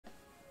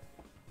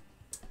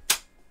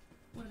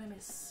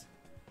Yes.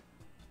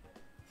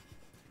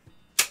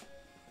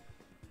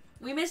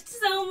 We missed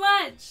so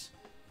much!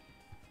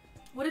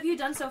 What have you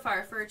done so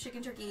far for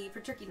chicken turkey, for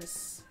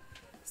turkeyness?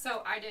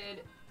 So I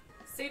did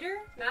Satyr,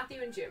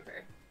 Matthew, and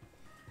Jumper.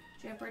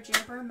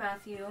 Jumper,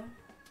 Matthew.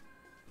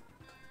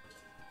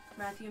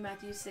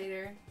 Matthew,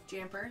 Satyr,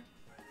 Jumper.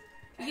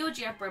 Okay. You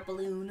Jumper, a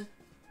balloon.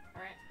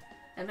 Alright.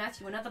 And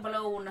Matthew, another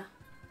balloon.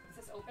 Is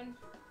this open?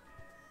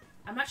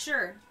 I'm not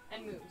sure.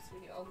 And moves.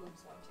 We do all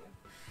moves 1, 2.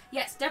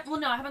 Yes, well,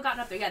 no, I haven't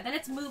gotten up there yet. Then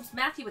it's moves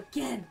Matthew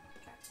again.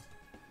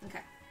 Okay.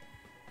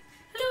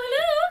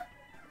 Hello.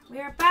 We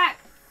are back.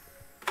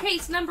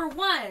 Case number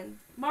 1.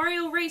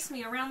 Mario Race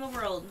Me around the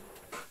world.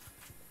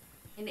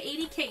 In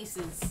 80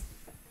 cases.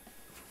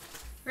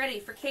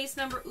 Ready for case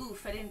number...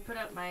 Oof, I didn't put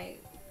up my...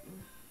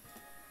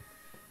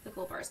 The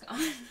gold bar's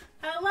gone.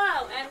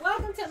 Hello, and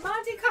welcome to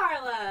Monte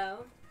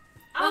Carlo.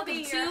 I'll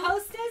be your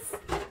hostess,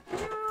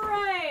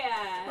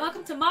 Yandreaya.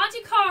 Welcome to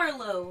Monte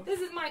Carlo. This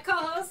is my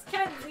co-host,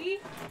 Kenzie.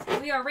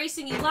 We are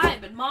racing you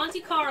live at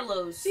Monte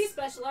Carlo's. She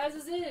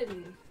specializes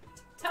in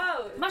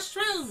toads.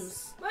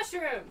 Mushrooms.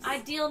 Mushrooms.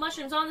 Ideal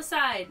mushrooms on the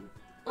side.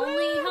 Woo.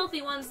 Only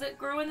healthy ones that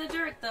grow in the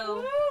dirt,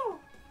 though. Woo.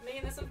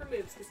 Making this one for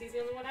Moves, because he's the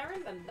only one I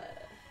remember.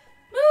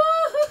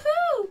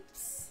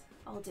 Moops.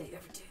 All day,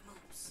 every day,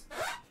 Moops.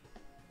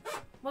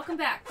 Welcome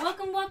back.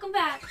 Welcome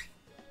back.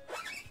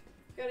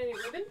 Got any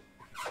ribbon?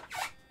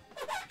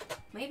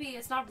 Maybe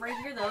it's not right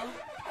here, though.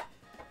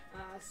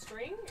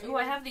 String? Ooh,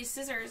 I have these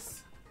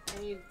scissors.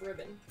 I need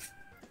ribbon.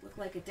 Look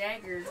like a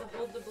dagger. To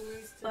hold the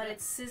balloons to But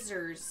it's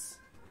scissors.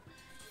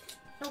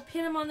 Don't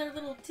pin them on their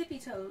little tippy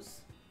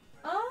toes.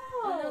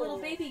 Oh! On their little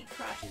baby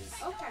crotches.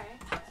 Okay.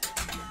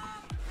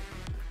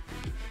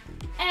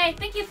 Hey,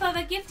 thank you for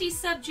the gifty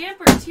sub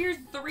Jumper. Tier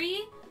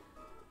 3?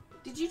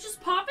 Did you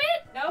just pop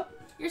it? Nope.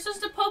 You're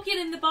supposed to poke it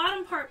in the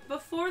bottom part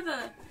before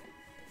the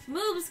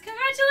moves.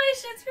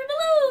 Congratulations, your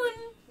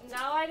balloon!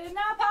 No, I did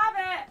not pop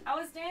it. I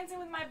was dancing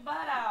with my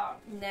butt out.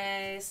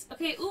 Nice.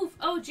 Okay, oof.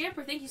 Oh,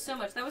 Jumper, thank you so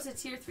much. That was a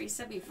tier 3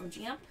 subby from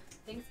Jamp.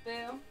 Thanks,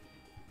 Boo.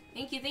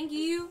 Thank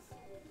you.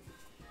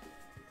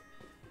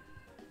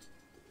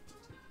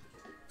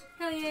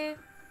 Hell yeah.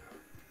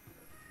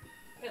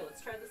 Okay,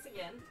 let's try this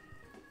again.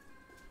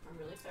 I'm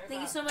really sorry.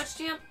 Thank you so much,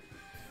 Jamp.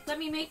 Let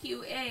me make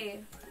you a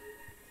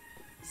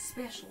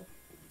special.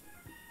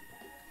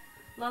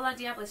 Lala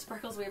Diablo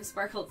Sparkles, we have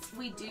sparkles.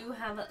 We do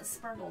have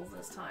sparkles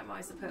this time,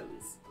 I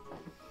suppose.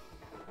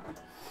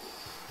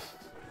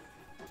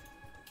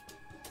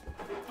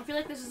 I feel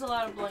like this is a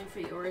lot of blowing for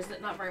you, or is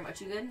it not very much?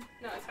 You good?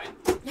 No, it's fine.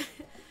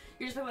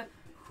 You're just like...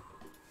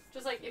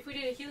 Just like, if we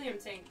did a helium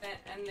tank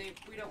and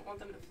we don't want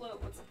them to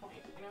float, what's the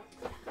point, you know?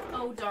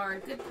 Oh,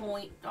 darn. Good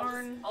point.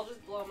 Darn. I'll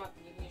just blow them up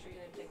and you can use your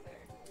helium tank there.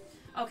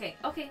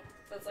 Okay.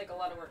 That's like a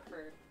lot of work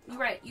for... You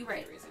right.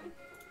 Reason.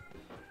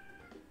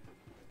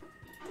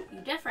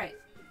 You def right.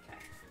 Okay.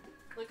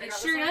 Look, It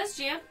sure does,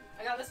 Jamp.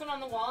 I got this one on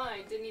the wall and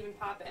I didn't even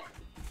pop it.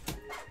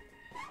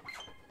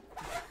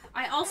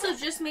 I also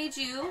just made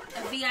you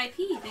a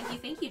VIP.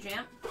 Thank you,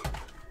 Jamp.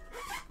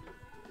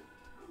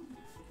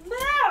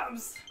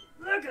 Moms!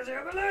 Look at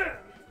your balloon!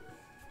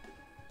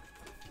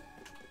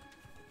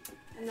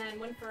 And then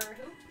one for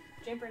who?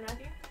 Jumper and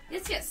Matthew?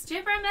 Yes.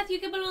 Jumper and Matthew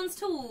get balloons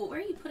too. Where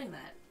are you putting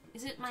that?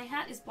 Is it... My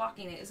hat is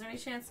blocking it. Is there any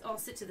chance... Oh, I'll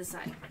sit to the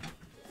side.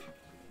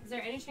 Is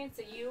there any chance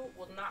that you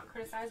will not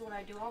criticize what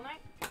I do all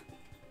night?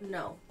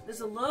 No.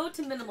 There's a low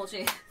to minimal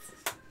chance.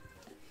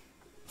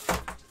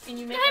 Can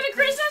you make I haven't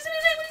criticized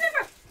anything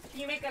ever! Can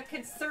you make a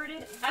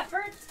concerted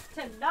effort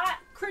to not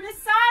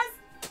criticize?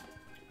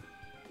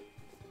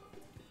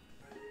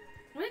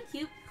 What a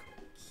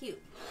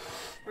cute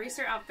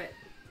racer outfit.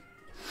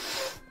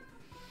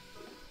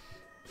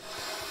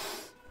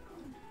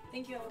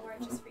 Thank you, I'll wear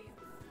it just for you.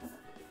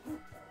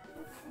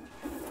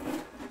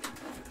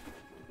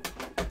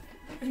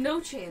 No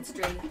chance,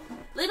 Dre.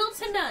 Little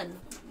to none.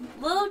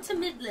 Low to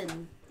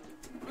midland.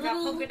 We got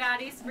polka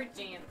dotties for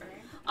Jumper.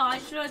 Oh, I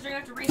should realize you're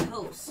going to have to race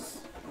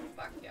hosts.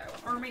 Fuck yeah.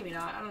 Or maybe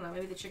not. I don't know.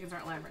 Maybe the chickens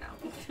aren't live right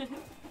now.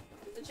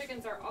 The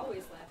chickens are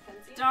always left,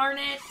 Kenzie. Darn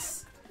it.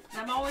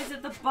 I'm always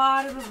at the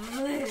bottom of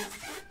the list.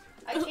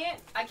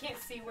 I can't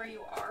see where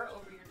you are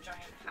over your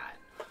giant hat.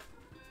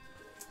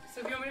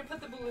 So if you want me to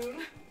put the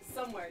balloon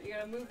somewhere, you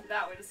gotta move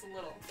that way just a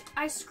little.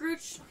 I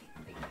scrooched.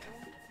 Thank you.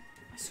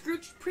 I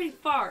scrooched pretty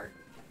far.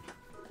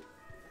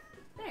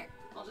 There.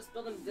 I'll just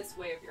build them this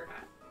way of your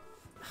hat.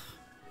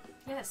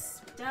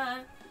 Yes. Duh.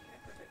 Okay,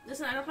 perfect.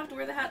 Listen, I don't have to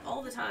wear the hat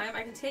all the time.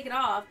 I can take it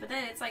off, but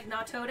then it's like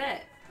not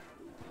toadette.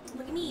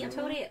 Look at me, I'm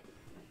toadette.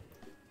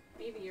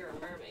 Maybe you're a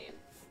mermaid.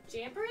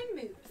 Jumper and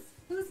Moves.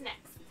 Who's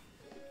next?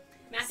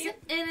 Matthew?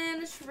 Sitting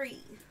in a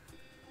tree.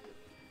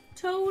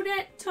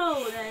 Toadette,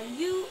 and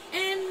you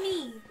and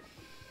me.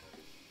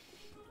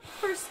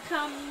 First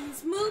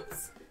comes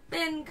Moops,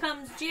 then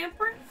comes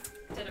Jumper,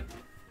 Did it.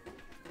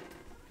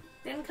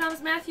 then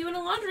comes Matthew in a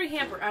laundry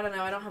hamper. I don't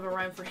know, I don't have a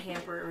rhyme for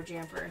hamper or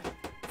Jumper.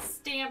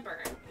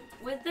 Stamper.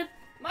 With the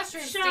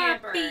Mushroom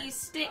stamper. Sharpie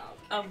stick.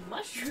 Oh. A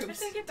mushroom. I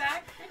take it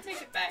back. I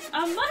take it back.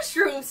 A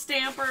mushroom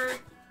stamper.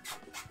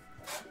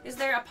 Is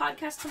there a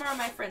podcast tomorrow,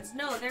 my friends?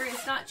 No, there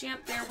is not,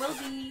 Jamp. There will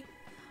be.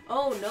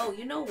 Oh, no.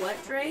 You know what,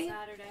 Dre?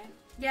 Saturday.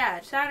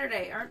 Yeah,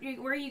 Saturday. Aren't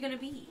you? Where are you going to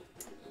be?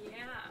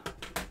 Yeah.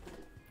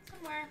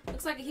 Somewhere.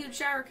 Looks like a huge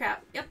shower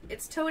cap. Yep,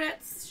 it's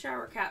Toadette's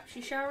shower cap.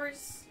 She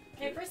showers.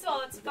 Okay, first of all,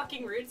 that's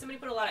fucking rude. Somebody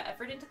put a lot of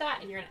effort into that,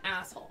 and you're an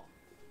asshole.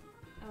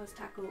 Oh, it's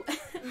Taco.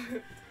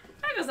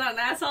 Taco's not an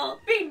asshole.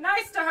 Be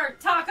nice to her,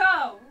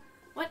 Taco!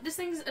 What? This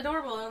thing's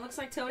adorable and it looks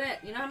like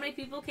Toadette. You know how many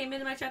people came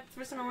into my chat the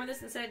first time I wore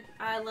this and said,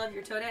 I love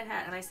your Toadette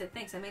hat? And I said,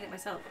 thanks, I made it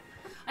myself.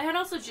 I had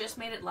also just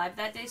made it live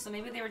that day, so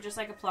maybe they were just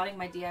like applauding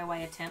my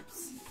DIY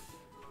attempts.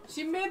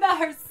 She made that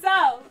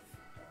herself!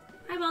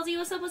 Hi, Baldy,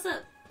 what's up, what's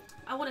up?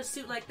 I want a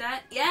suit like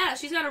that. Yeah,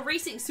 she's got a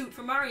racing suit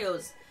for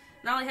Mario's.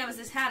 And all I have is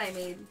this hat I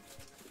made.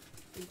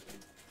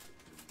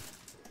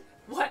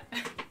 What?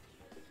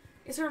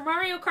 It's her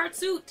Mario Kart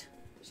suit.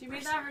 She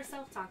made that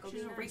herself, Taco.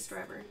 She's a race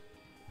driver.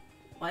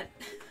 What?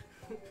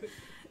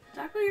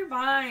 Taco, you're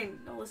fine.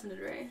 Don't listen to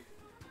Dre.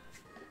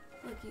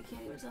 Look, you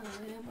can't even tell him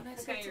what I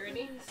said. Okay, you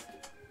ready?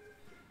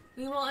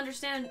 We will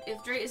understand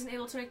if Dre isn't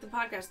able to make the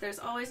podcast. There's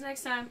always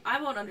next time.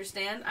 I won't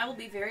understand. I will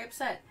be very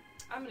upset.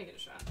 I'm gonna get a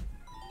shot.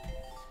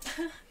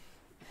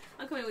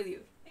 I'm coming with you.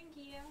 Thank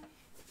you.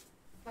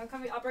 I'm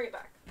coming. I'll bring it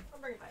back. I'll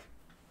bring it back.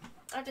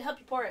 I have to help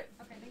you pour it.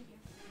 Okay, thank you.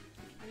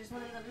 I just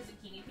wanted another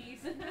zucchini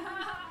piece.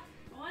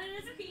 I wanted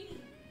a zucchini.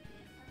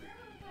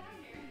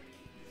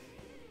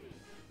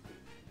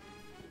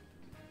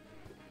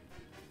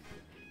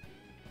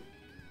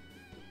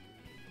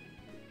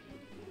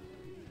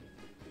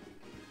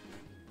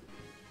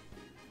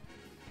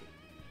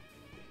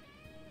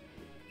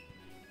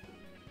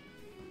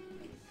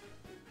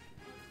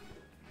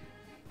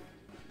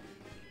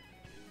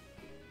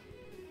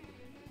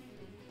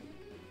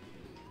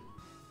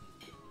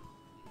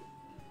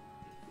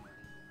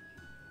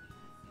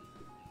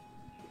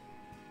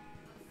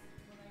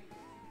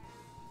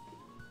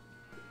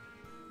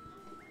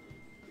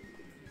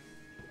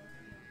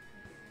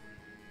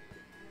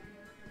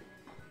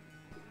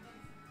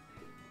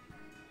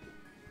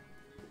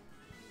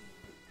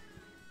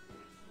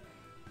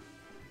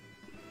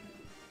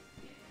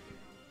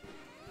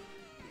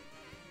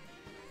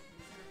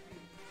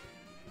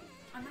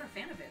 I'm not a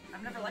fan of it.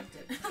 I've never liked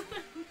it.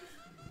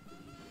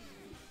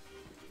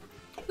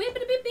 Beep,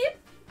 beep, beep, beep.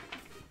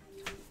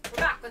 We're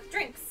back with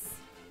drinks.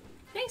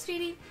 Thanks,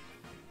 JD.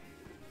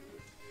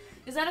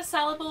 Is that a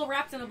salad bowl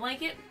wrapped in a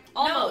blanket?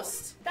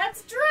 Almost. No,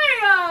 that's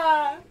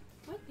Drea!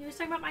 What? You was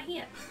talking about my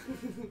hand.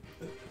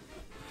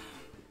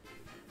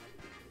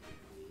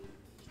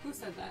 Who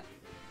said that?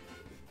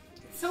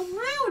 It's so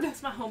rude!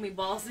 That's my homie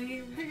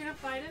Ballsy. You're gonna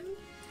fight him?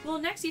 Well,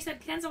 next he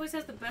said Ken's always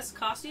has the best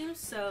costumes,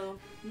 so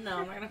no,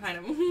 I'm not gonna find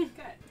him. Good.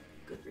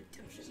 Good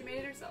redemption. She made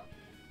it herself.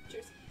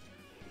 Cheers.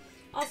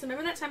 Also,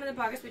 remember that time in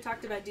the podcast we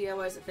talked about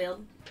DIYs that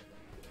failed?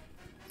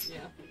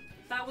 Yeah.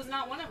 That was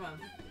not one of them.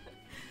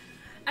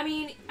 I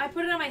mean, I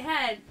put it on my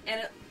head,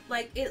 and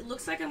it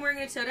looks like I'm wearing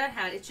a Toadette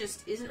hat. It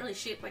just isn't really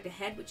shaped like a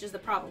head, which is the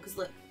problem. Because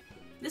look,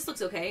 this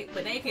looks okay,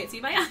 but now you can't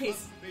see my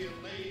eyes.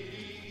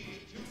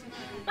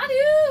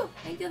 Adieu!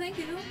 Thank you, thank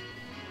you.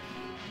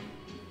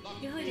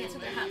 You know how they dance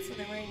with their hats when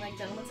they're wearing like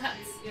gentlemen's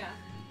hats? Yeah.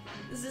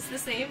 Is this the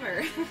same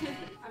or?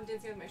 I'm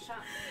dancing with my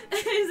shot.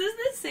 Is this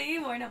the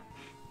same or no?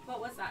 What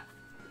was that?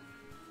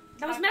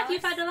 That was Matthew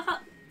 $5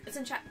 hot. It's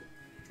in chat.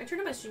 I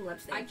turned on my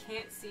Streamlabs thing. I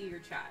can't see your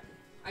chat.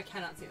 I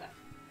cannot see that.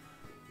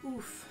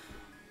 Oof.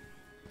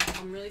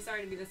 I'm really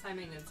sorry to be this high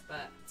maintenance,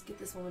 but Let's get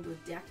this woman to a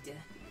doctor.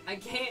 I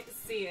can't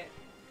see it.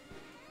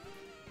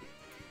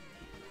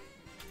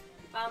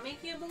 I'll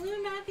make you a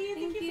balloon, Matthew.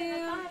 Thank you.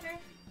 For the $5.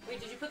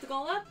 Wait, did you put the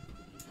goal up?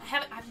 I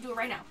have to do it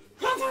right now.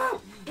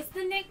 It's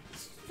the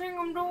next thing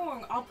I'm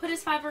doing. I'll put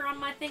his $5 on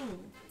my thing.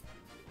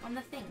 On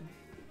the thing.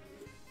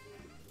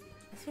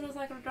 As soon as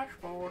I get a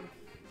dashboard.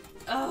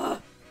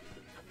 Ugh.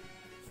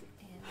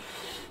 And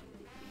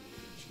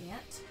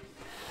chant.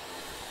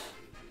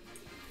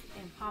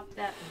 And pop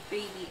that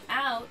baby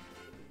out.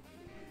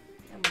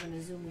 And we're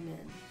gonna zoom him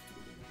in.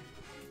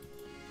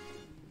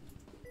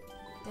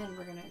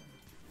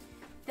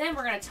 Then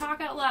we're gonna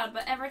talk out loud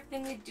about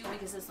everything we do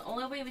because it's the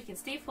only way we can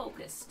stay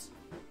focused.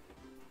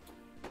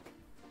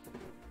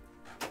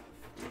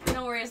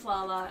 No worries,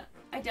 Lala.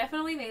 I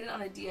definitely made it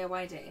on a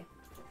DIY day.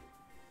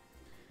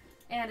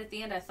 And at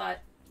the end I thought,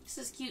 this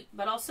is cute,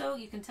 but also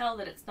you can tell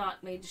that it's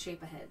not made to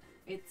shape a head.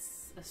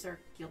 It's a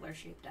circular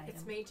shaped item.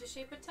 It's made to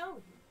shape a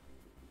toad.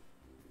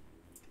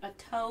 A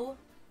toe?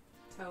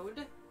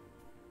 Toad?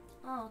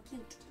 Oh,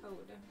 cute.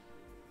 Toad.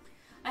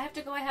 I have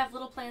to go. I have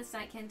little plans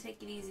tonight. Can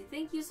take it easy.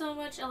 Thank you so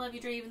much. I love you,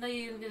 Dre, even though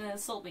you're gonna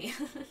insult me.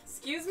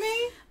 Excuse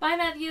me? Bye,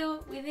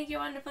 Matthew. We think you're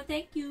wonderful.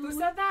 Thank you. Who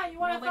said that? You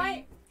want to Nobody.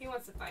 fight? He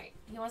wants to fight.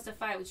 He wants to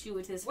fight with you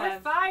with his We're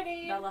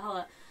fighting! $5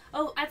 holla.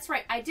 Oh, that's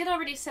right. I did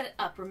already set it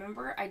up,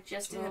 remember? I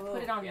just didn't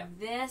put it on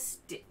this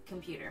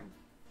computer.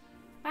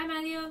 Bye,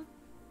 Matthew.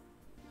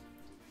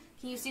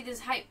 Can you see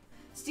this hype?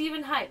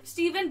 Steven hype.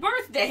 Steven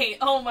birthday!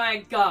 Oh my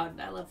god.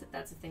 I love that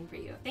that's a thing for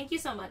you. Thank you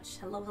so much.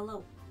 Hello,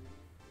 hello.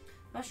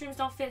 Mushrooms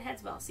don't fit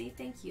heads well. See?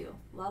 Thank you.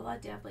 Lala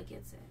definitely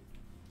gets it.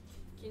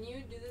 Can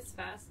you do this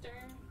faster?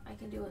 I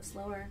can do it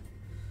slower.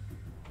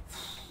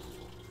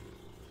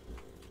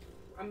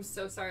 I'm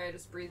so sorry I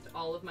just breathed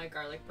all of my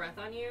garlic breath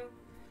on you.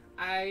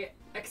 I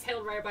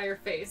exhaled right by your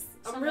face.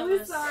 I'm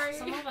really sorry.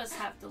 Some of us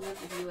have to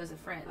live with you as a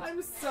friend.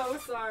 I'm so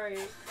sorry.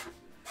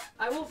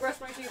 I will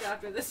brush my teeth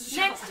after this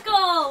shot. Next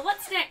goal!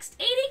 What's next?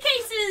 80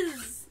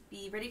 cases!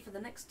 Be ready for the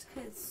next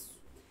quiz.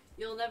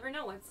 You'll never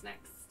know what's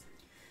next.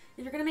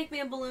 If you're gonna make me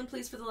a balloon,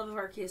 please, for the love of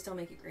Arceus, don't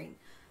make it green.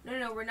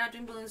 No, we're not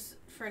doing balloons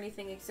for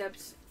anything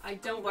except I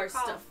don't our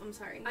recall. stuff. I'm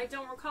sorry. I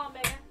don't recall,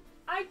 Megan.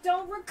 I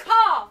don't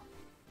recall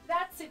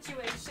that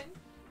situation.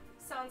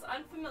 Sounds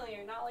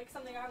unfamiliar, not like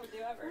something I would do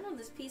I ever. don't know,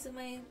 this piece of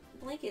my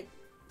blanket,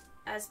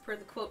 as per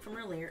the quote from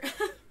earlier.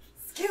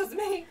 Excuse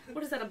me.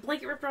 What is that, a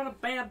blanket wrapped around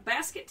a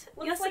basket?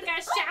 Looks Yes, like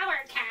a shower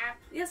cap.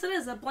 Yes, it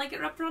is. A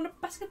blanket wrapped around a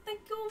basket. Thank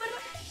you very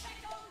much.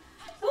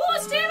 Ooh,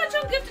 a Stanley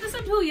Jump gifted us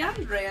up to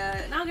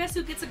Yandreaya. Now guess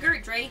who gets a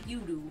Gert? Dre, you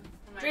do.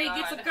 Oh my Dre God.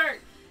 gets a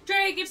Gert.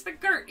 Dre gets the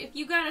Gert. If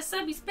you got a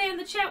sub, you spam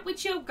the chat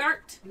with your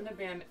Gert. I'm gonna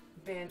ban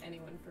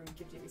anyone from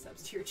gifting me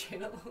subs to your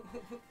channel.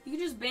 You can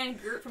just ban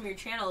Gert from your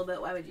channel,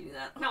 but why would you do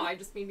that? No, I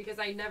just mean because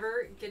I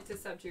never get to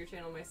sub to your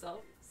channel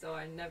myself, so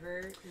I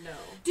never know.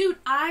 Dude,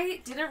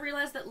 I didn't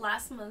realize that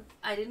last month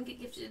I didn't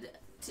get gifted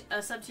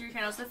a sub to your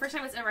channel. It's the first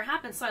time it's ever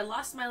happened, so I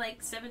lost my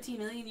like 17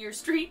 million year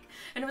streak,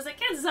 and it was like,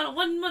 Kansas is on a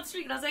 1 month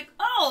streak, and I was like,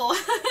 oh,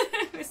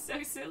 it was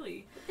so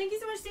silly. Thank you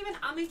so much, Steven.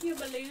 I'll make you a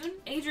balloon.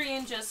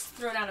 Adrian just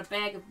threw down a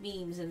bag of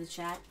memes in the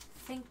chat.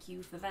 Thank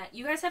you for that.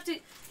 You guys have to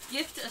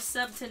gift a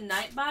sub to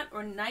Nightbot,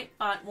 or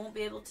Nightbot won't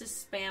be able to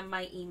spam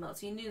my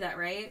emails. You knew that,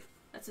 right?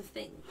 That's a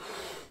thing.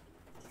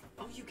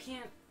 Oh, you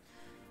can't.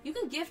 You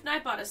can gift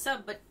Nightbot a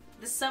sub, but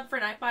the sub for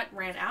Nightbot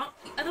ran out.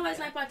 Otherwise,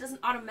 Nightbot doesn't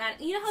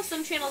automatically... You know how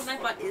some channels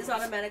Nightbot is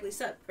automatically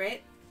subbed,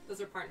 right?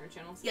 Those are partner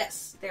channels.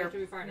 Yes, They they're have to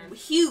be partnered.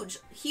 huge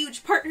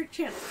partner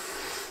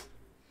channels.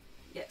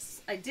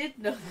 Yes, I did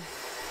know that.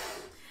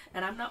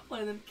 And I'm not one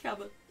of them,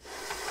 Calvin.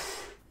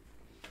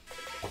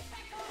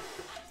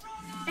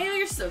 Hey,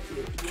 you're so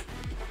cute.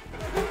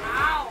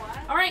 Ow!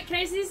 Alright, can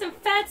I see some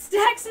fat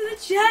stacks in the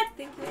chat?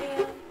 Thank you,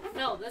 Anne.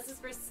 No, this is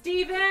for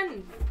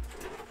Steven!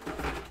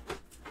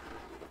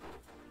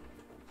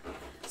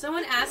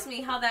 Someone asked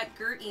me how that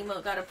Gert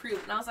emote got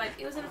approved, and I was like,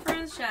 it was in a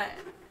friend's chat.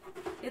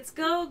 It's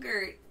go,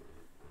 Gert.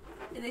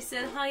 And they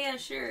said, oh yeah,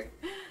 sure.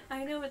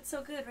 I know, it's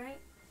so good, right?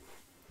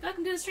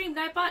 Welcome to the stream,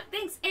 Nightbot.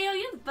 Thanks, Ayo,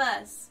 you're the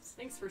best.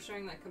 Thanks for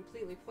sharing that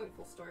completely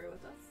pointful story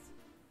with us.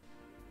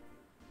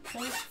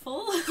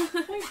 Pointful?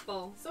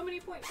 Pointful. So many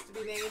points to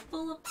be made.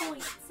 Full of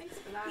points. Thanks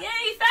for that.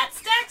 Yay, fat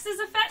stacks is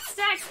a fat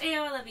stacks.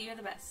 Ayo, I love you, you're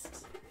the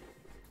best.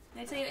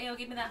 Did I tell you Ayo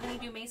gave me that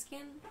honeydew mace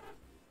skin?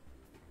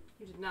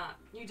 You did not.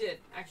 You did,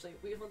 actually.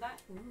 Will you hold that?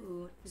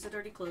 Ooh, is it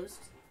already closed?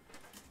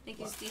 Thank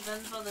you, Steven,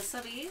 for the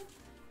subby.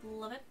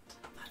 Love it.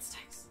 Fat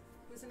stacks.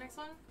 Who's the next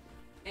one?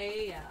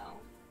 Ayo.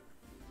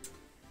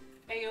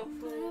 Ayo.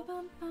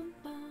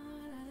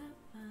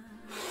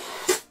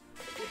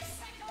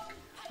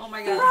 Oh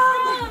my god.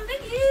 Thrum!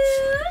 Thank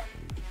you!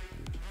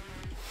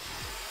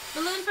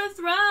 Balloon for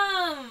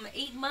Thrum!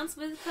 8 months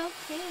with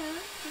cocaine.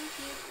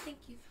 Thank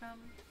you, Thrum.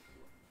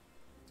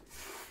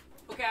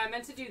 Okay, I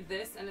meant to do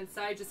this, and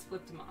instead I just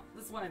flipped him off.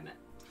 This is what I meant.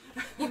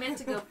 You meant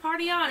to go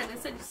party on, and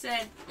instead you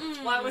said,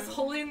 Well, I was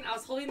holding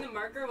the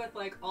marker with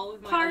like all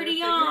of my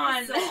Party other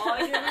on! fingers, so all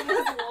I did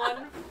was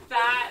one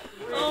fat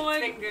oh my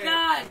finger.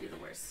 god, you're the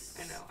worst.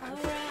 I know.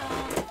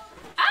 Around.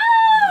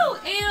 Oh!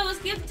 Ayo was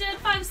gifted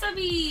 5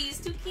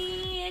 subbies.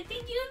 Tuki,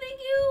 thank you.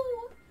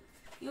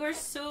 You are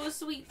so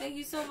sweet. Thank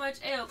you so much.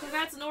 Ayo,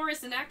 congrats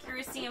Norris and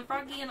Accuracy and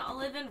Froggy and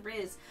Olive and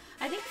Riz.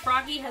 I think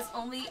Froggy has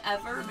only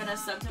ever been a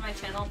sub to my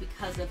channel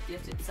because of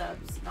gifted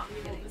subs. Not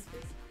kidding.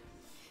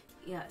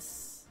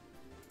 Yes.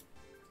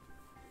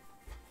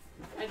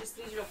 I just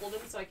need you to hold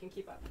him so I can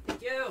keep up.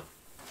 Thank you.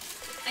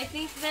 I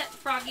think that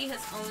Froggy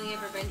has only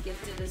ever been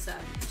gifted a sub.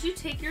 Did you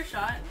take your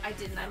shot? I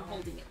didn't. I'm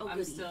holding it. Oh, I'm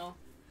goody. still.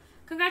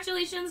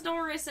 Congratulations,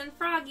 Norris and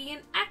Froggy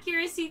and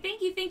Accuracy.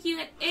 Thank you.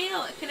 And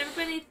Ayo. Can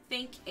everybody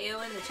thank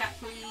Ayo in the chat,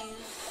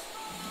 please?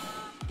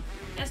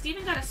 Yeah,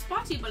 Steven got a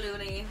spotty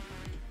balloony.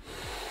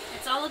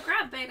 It's all a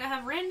grab bag. I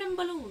have random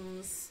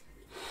balloons.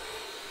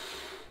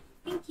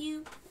 Thank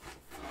you.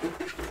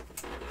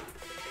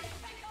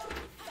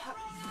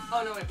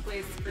 Oh no, it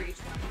plays for each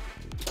one.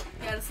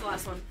 Yeah, that's the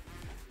last one.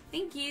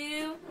 Thank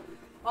you.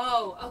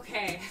 Oh,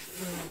 okay.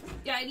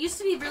 Yeah, it used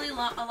to be really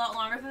long, a lot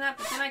longer than that,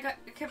 but then I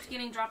kept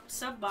getting dropped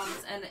sub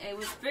bombs, and it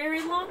was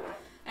very long.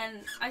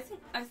 And I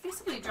think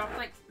somebody dropped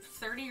like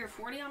 30 or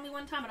 40 on me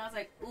one time, and I was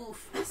like,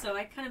 oof. So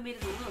I kind of made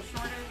it a little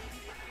shorter.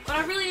 But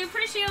I really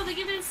appreciate the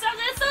giving it sub.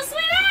 That's so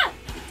sweet. Ah!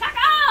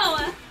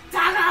 Taco!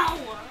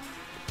 Taco!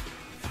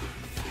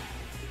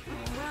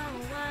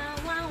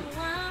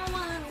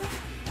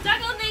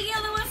 Taco, thank you.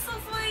 That was so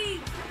sweet.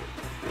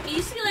 It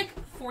used to be like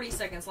 40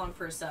 seconds long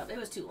per sub. It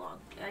was too long.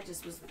 I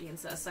just was being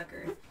a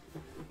sucker.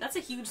 That's a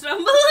huge Thrum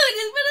balloon.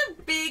 It's been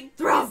a big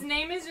Thrum. His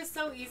name is just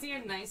so easy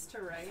and nice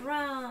to write.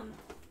 Thrum.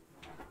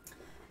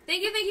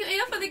 Thank you,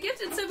 Ayo, for the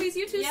gifted subbies.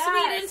 You too Yes.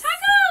 sweet. And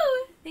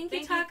Taco! Thank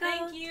you, Taco.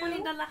 Thank you.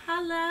 $20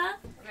 holla.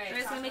 Okay,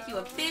 We're gonna make you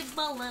a big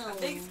balloon. A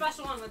big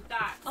special one with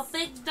dots. A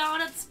big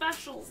donut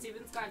special.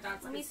 Steven's got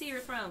dots. Let me see your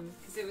thumb.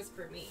 Because it was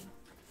for me.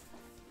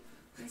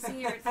 Let me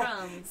see your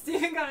thumb.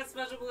 Steven got a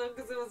special balloon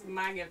because it was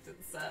my gifted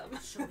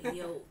sub. Show me,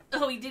 yo.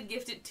 Oh, he did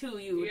gift it to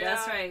you. Yeah.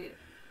 That's right.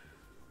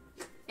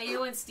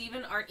 Ao and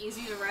Steven aren't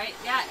easy to write.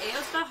 Yeah,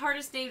 Ao's the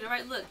hardest name to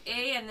write. Look,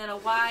 A and then a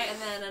Y and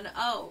then an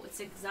O. It's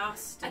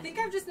exhausting. I think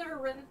I've just never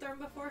written Therm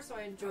before, so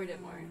I enjoyed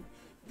it more.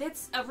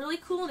 That's a really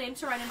cool name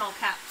to write in all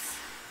caps.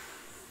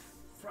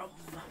 Thrum.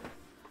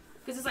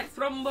 Because it's like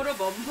thrum bada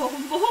bum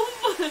bum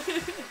bum.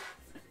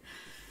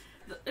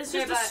 It's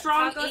just a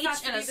strong H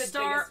and a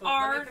star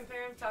R.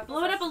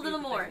 Blow it up a little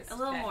more. A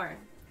little more.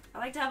 I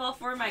like to have all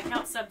 4 of my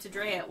accounts subbed to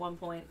Dre at one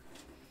point.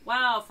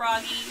 Wow,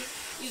 Froggy.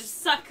 You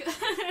suck.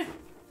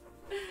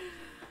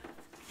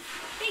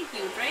 Thank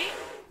you, Dre.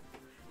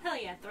 Hell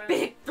yeah, Thrum.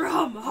 Big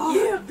Thrum.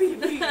 Yeah,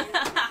 baby.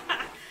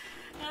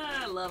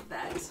 I love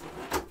that.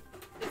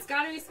 It's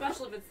gotta be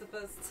special if it's the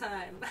first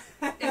time.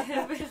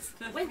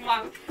 Wink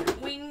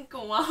wonk. Wink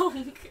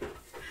wonk.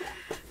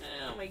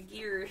 Oh my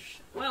gears.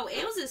 Wow,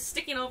 Ails is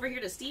sticking over here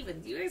to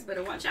Steven. You guys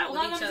better watch out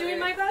with each other. I'm doing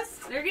my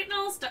best. They're getting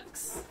all stuck.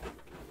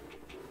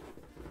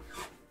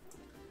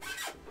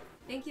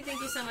 Thank you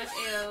so much,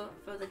 Ao,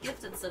 for the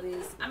gifted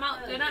subbies. I'm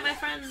out. Good night, my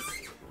friends.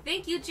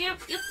 Thank you, Jamp.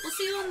 Yep, we'll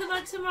see you in the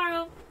mud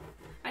tomorrow.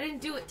 I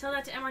didn't do it. Tell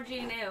that to MRG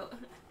and Ao.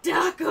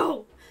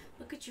 Daco!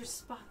 Look at your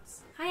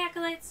spots. Hi,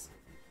 Acolytes.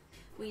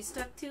 We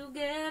stuck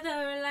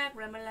together like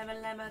rama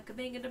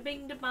kabinga da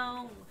bing da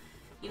bong.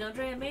 You know,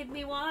 Dre made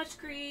me watch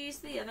Grease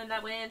the other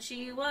night when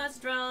she was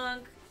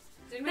drunk.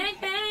 Bank,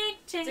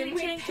 Didn't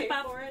we pay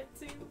for it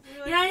too?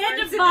 Like, yeah, I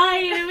had to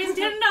buy it. It was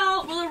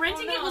 $10. Well,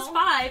 renting it was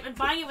 $5 and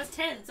buying it was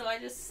 $10, so I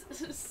just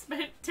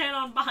spent $10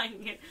 on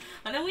buying it.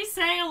 And then we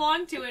sang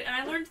along to it, and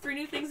I learned 3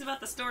 new things about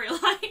the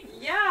storyline.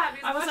 Yeah,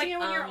 because I was watching like, it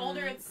when you're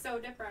older, it's so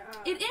different.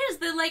 Huh? It is.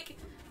 The like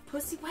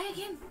pussy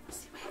wagon.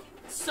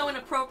 So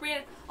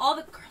inappropriate. All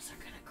the girls are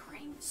gonna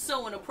cream.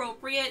 So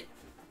inappropriate.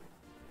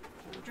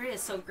 Andrea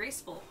is so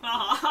graceful.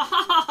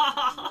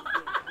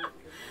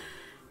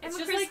 It's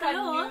just like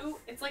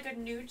it's like a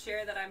new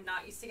chair that I'm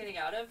not used to getting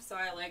out of, so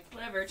I like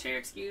whatever, chair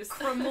excuse.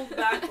 Crumble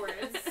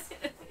backwards.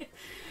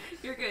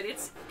 You're good.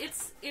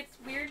 It's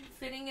weird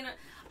fitting in a.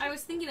 I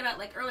was thinking about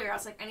like earlier. I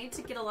was like, I need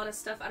to get a lot of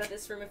stuff out of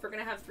this room if we're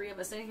gonna have 3 of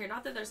us in here.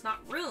 Not that there's not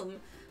room,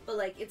 but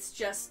like it's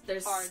just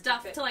there's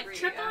stuff to like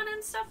trip on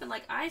and stuff, and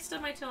like I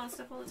stub my toe on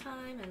stuff all the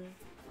time. And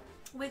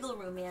wiggle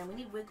room, man. We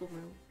need wiggle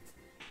room.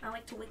 I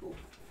like to wiggle.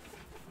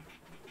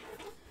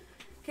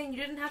 Okay, you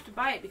didn't have to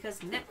buy it because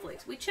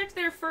Netflix. We checked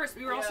there first.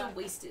 We were also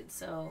wasted,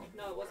 so.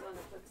 No, it wasn't on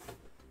Netflix.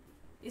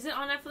 Is it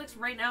on Netflix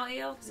right now,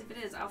 AO? Because if it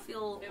is, I'll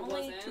feel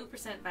only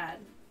 2% bad.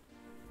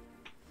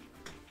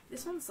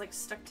 This one's like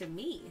stuck to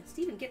me.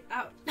 Steven, get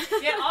out.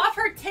 Get off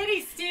her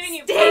titties, Steven,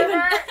 you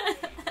pervert!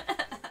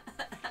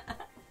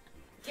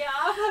 Get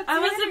off her titties! I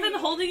must have been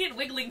holding it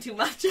wiggling too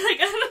much. Like,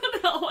 I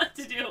don't know what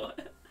to do.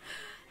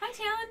 Hi,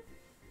 Talon.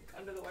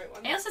 Under the white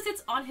one. AO says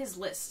it's on his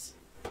list.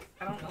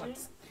 I don't know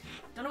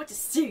what to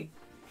say.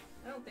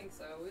 I don't think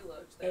so. We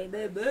looked Hey,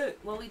 there. baby.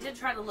 Well, we did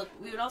try to look.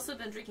 We had also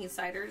been drinking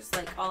ciders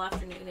like all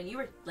afternoon, and you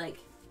were like,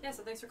 yeah.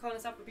 So thanks for calling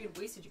us out for being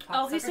wasted, you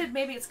cocksucker. oh, he said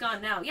maybe it's gone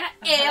now. Yeah,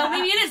 ew,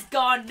 maybe it is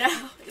gone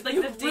now. Like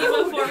the day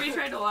before we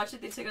tried to watch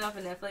it, they took it off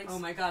of Netflix. Oh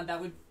my god, that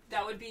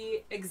would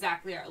be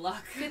exactly our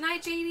luck. Good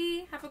night,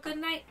 JD. Have a good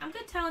night. I'm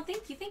good, Talon.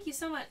 Thank you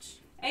so much.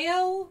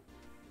 Ayo,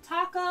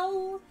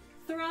 Taco,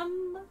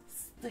 Thrum,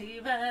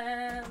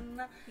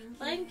 Steven.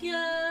 Thank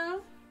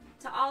you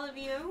to all of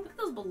you. Look at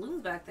those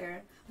balloons back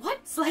there.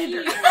 What?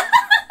 Slander.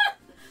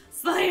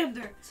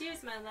 Slander.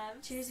 Cheers, my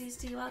love. Cheersies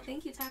to you all.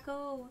 Thank you,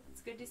 Taco. It's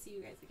good to see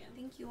you guys again.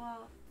 Thank you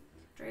all.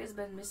 Drea's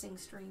been missing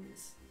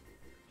streams.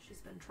 She's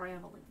been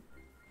traveling.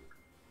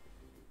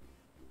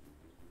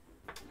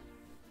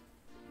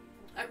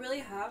 I really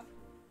have.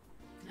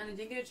 And I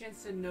didn't get a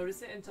chance to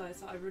notice it until I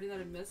saw everybody that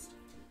I missed.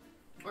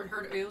 Or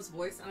heard Ayo's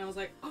voice, and I was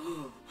like,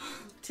 oh.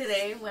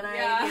 Today, when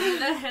I gave you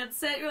the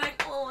headset, you're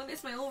like, oh, I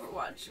miss my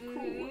Overwatch.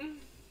 Cool.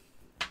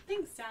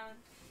 Thanks, Talon.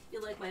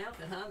 You like my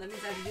outfit, huh? That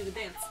means I have to do the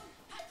dance.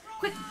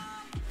 Quick!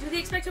 Do the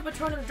Expecto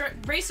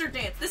Patronum racer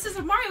dance. This is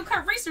a Mario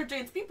Kart racer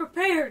dance. Be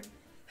prepared.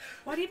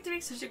 Why do you have to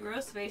make such a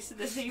gross face at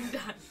the same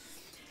time?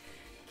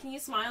 Can you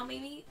smile,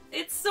 maybe?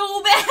 It's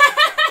so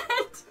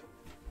bad!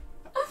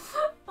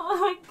 Oh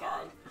my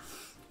god.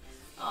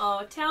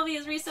 Oh, Talby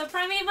is resub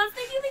Prime 8 months.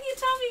 Thank you,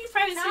 Talby.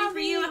 Private stream for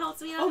you. It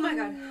helps me out. Oh my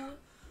god.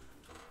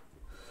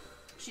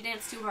 She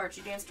danced too hard.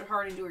 She danced her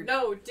hard into her.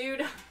 No,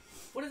 dude.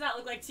 What does that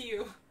look like to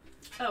you?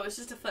 Oh, it's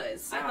just a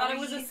fuzz. I thought it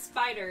was a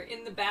spider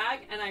in the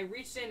bag, and I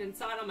reached in and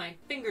saw it on my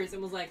fingers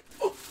and was like,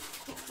 oh.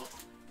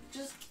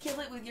 Just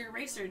kill it with your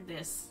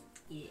racer-ness.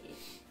 Yeah.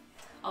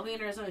 I'll be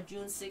in Arizona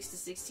June 6th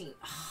to 16th.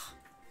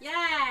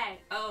 Yay!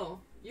 Oh,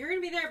 you're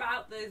gonna be there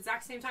about the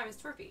exact same time as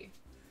Twerpy.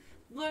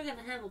 We're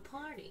gonna have a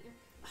party.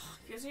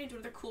 You guys need to do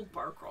another cool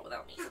bar crawl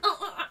without me.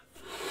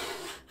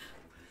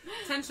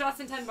 10 shots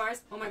and 10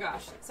 bars. Oh my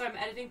gosh. So I'm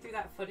editing through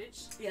that footage.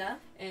 Yeah?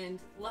 And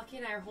Lucky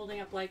and I are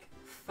holding up like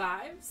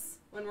 5s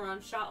when we're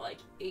on shot like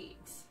 8.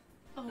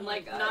 Oh And my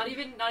like God. not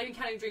even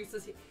counting drinks. So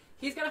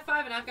he's got a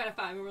 5 and I've got a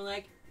 5, and we're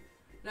like,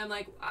 and I'm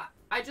like,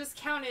 I just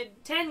counted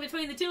 10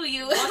 between the two of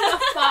you. what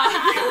the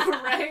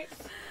fuck, right?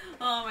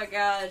 Oh my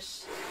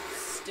gosh.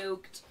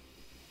 Stoked.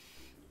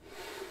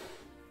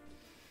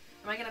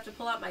 Am I gonna have to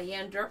pull out my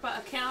Yandreaya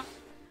account?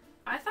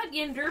 I thought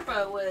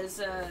Yandreaya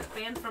was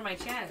banned from my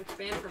chat. It's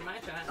banned from my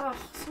chat. Oh,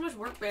 so much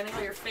work banning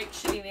all your fake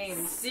shitty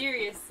names.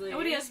 Seriously.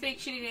 Nobody has fake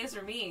shitty names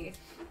for me.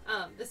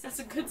 This That's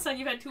is a good sign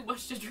you've had too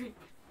much to drink.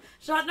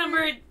 Shot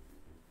number...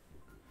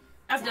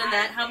 I've done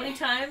that how many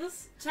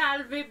times?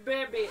 Talvi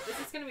baby. This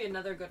is gonna be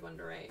another good one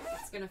to write.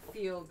 It's gonna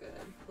feel good.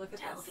 Look at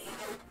this.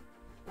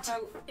 Look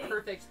how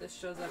perfect this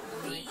shows up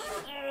in the mic.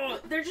 Oh,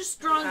 they're just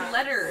strong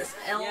letters.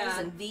 L's Yeah.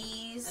 and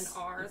V's. And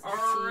R's.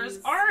 R's.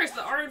 T's. R's.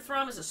 The R in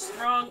from is a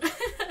strong...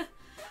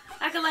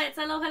 Acolytes,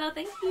 hello,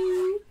 thank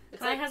you.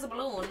 It's Clay like has a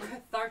balloon.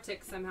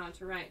 cathartic somehow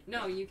to write.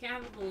 No, you can't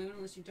have a balloon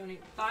unless you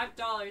donate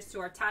 $5 to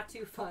our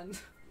tattoo fund.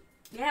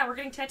 Yeah, we're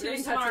getting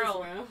tattoos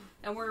tomorrow.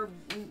 And we're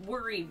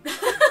worried.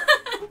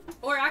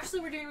 Or actually,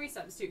 we're doing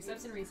resubs too.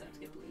 Subs and resubs.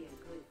 Get balloons.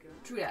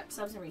 True, yeah.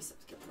 Subs and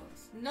resubs get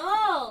balloons.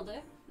 No!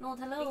 No,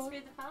 hello. Thanks for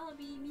the follow,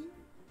 baby.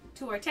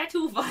 To our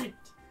tattoo fund.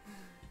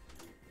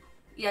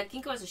 Yeah,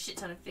 Kinko has a shit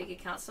ton of fake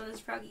accounts, so does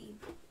Froggy.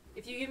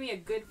 If you give me a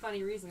good,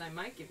 funny reason, I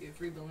might give you a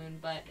free balloon,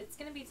 but it's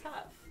gonna be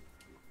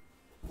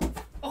tough.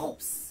 Oh,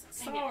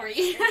 sorry.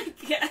 I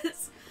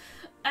guess.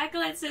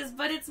 Acolyte says,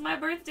 but it's my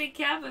birthday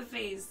Kappa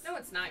face. No,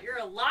 it's not. You're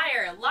a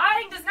liar.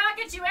 Lying does not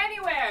get you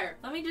anywhere.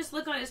 Let me just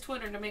look on his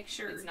Twitter to make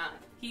sure. It's not.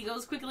 He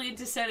goes quickly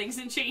into settings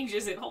and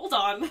changes it. Hold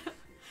on.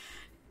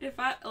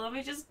 Let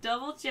me just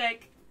double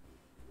check.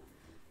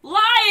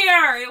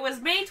 Liar! It was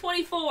May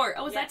 24.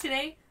 Oh, is that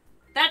today?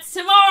 That's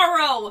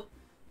tomorrow!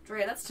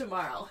 Drea, that's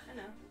tomorrow. I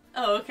know.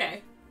 Oh,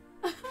 okay.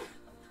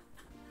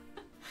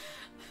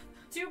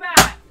 Too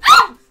bad.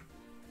 Ah!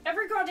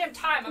 Every goddamn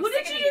time. I'm What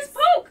sick did of you these. just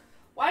poke?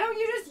 Why don't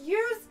you just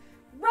use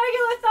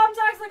regular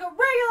thumbtacks like a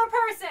regular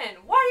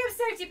person? Why do you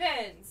have safety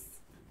pins?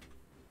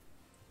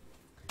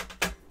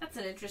 That's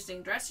an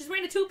interesting dress. She's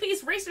wearing a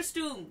two-piece racer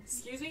stoom.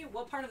 Excuse me?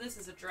 What part of this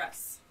is a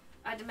dress?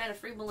 I demand a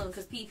free balloon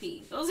because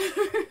PP. Those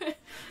are...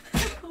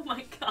 Oh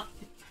my god.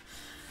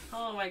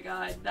 Oh my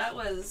god. That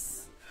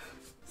was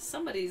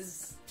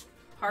somebody's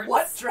parts.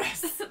 What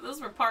dress?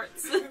 Those were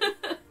parts. Ow,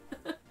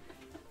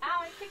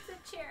 I kicked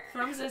the chair.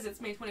 From says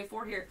it's May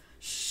 24 here.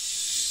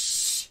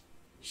 Shh.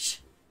 Shh.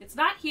 It's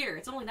not here.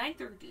 It's only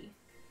 9:30.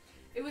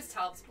 It was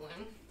Talb's balloon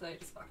that I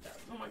just fucked up.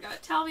 Oh my god.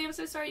 Talby, I'm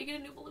so sorry. You get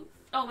a new balloon.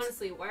 Oh,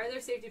 Honestly, why are there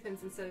safety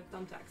pins instead of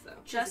thumbtacks, though?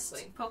 just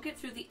Physically. poke it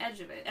through the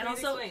edge of it. And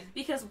Please also, explain.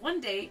 because one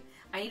day,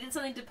 I needed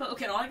something to poke,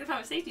 and all I could find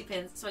was safety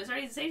pins, so I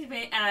started using safety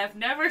pin, and I've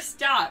never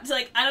stopped.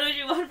 Like, I don't know what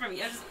you want from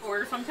me. I just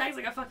order thumbtacks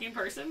like a fucking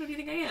person. What do you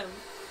think I am?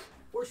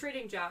 We're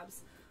trading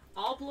jobs.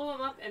 I'll blow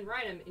them up and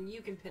write them, and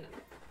you can pin them.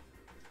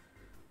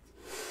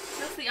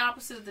 That's the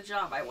opposite of the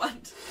job I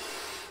want.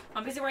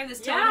 I'm busy wearing this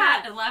toad Yeah.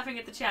 hat and laughing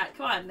at the chat.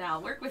 Come on now,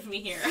 work with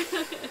me here.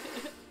 Just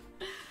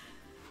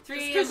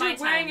 3 because of my you're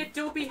wearing time. a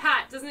dopey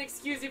hat doesn't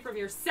excuse you from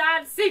your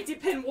sad safety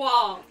pin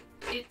wall.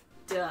 It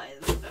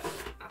does.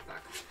 Ah,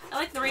 fuck. I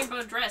like the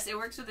rainbow dress. It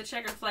works with the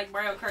checkered flag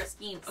Mario Kart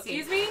scheme. Okay,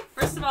 Excuse me?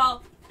 first of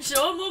all,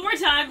 show him one more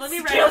time. Let me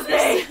write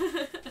this.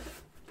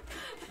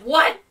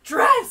 What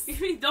dress?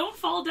 Give me, don't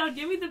fall down.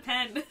 Give me the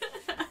pen.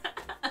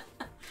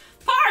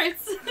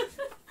 Parts.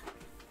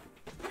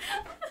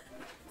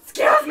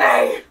 Excuse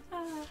me!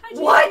 Hi,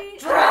 What Jay.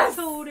 dress?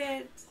 I told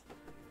it.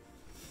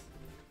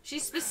 She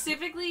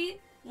specifically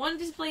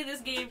wanted to play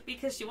this game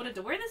because she wanted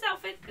to wear this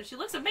outfit because she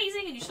looks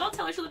amazing, and you should all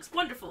tell her she looks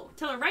wonderful.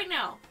 Tell her right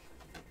now.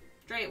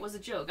 Dre, it was a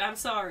joke. I'm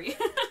sorry.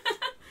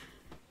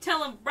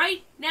 Tell him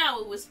right now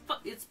it was.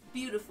 It's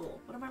beautiful.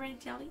 What am I writing,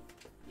 Talby?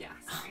 Yeah,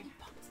 sorry.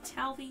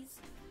 Talby's.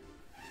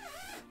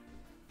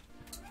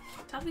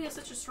 Talby has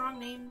such a strong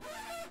name.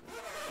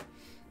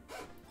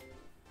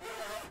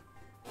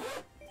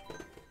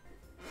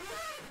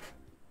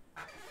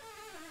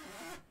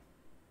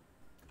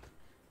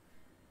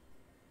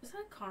 Is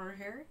that Connor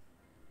hair?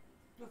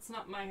 That's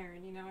not my hair,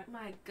 and you know it.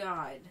 My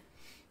god.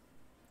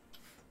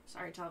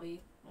 Sorry, Talby.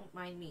 Don't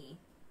mind me.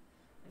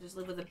 I just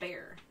live with a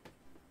bear.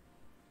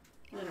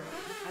 Literally.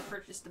 I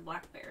purchased a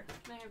black bear.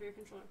 Can I have your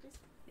controller, please?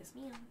 Yes,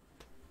 ma'am.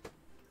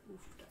 Oof.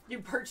 You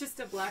purchased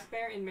a black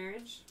bear in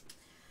marriage?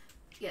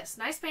 Yes,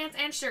 nice pants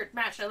and shirt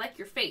match. I like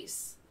your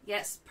face.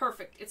 Yes,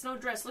 perfect. It's no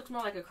dress. Looks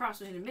more like a cross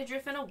between a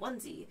midriff and a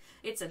onesie.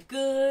 It's a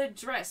good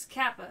dress,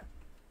 Kappa.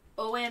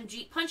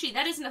 OMG. Punchy,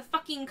 that isn't a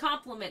fucking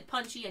compliment,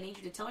 Punchy. I need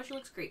you to tell her she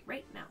looks great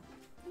right now.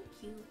 Thank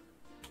you.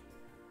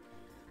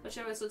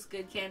 Whichever else looks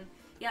good, Ken.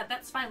 Yeah,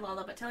 that's fine,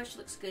 Lala, but tell her she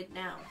looks good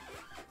now.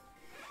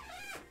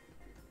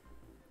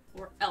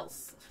 Or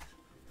else.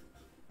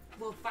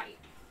 We'll fight.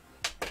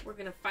 We're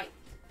gonna fight.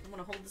 I'm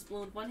gonna hold this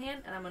balloon with one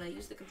hand, and I'm gonna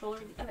use the controller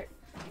with the other.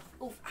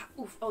 Oof, ah,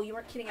 oof. Oh, you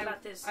weren't kidding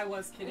about this. I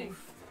was kidding.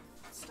 Oof.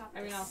 Stop I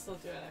mean, this. I'll still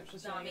do it. I was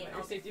just No, I showing mean, you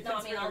your safety no, I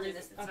pins mean, for I'll no do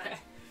reason. this, it's Okay.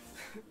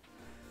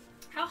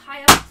 How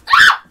high up?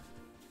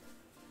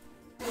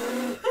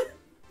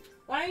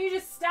 Why don't you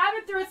just stab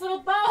it through its little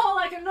bow hole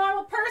like a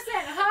normal person,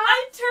 huh?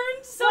 I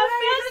turned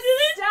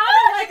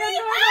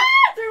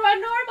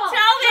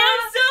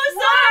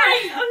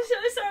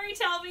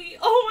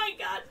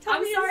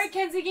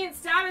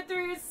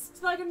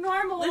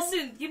normal.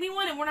 Listen, give me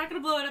one and we're not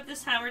gonna blow it up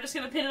this time. We're just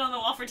gonna pin it on the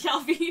wall for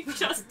Talby.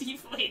 Just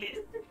deflate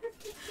it.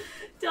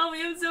 Tell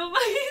me I'm so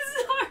fucking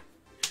sorry.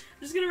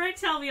 I'm just gonna write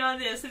 "tell me" on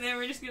this, and then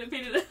we're just gonna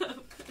pin it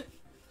up.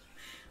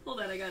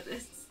 Hold on, I got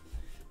this.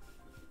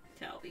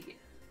 Talby.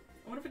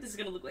 I wonder what this is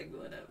gonna look like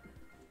going up.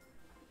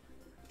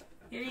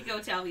 Here you go,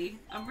 Talby.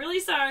 I'm really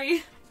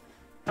sorry.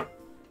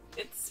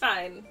 It's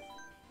fine.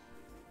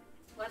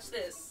 Watch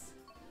this.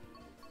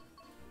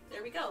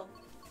 There we go.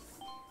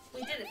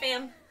 We did it,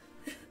 fam.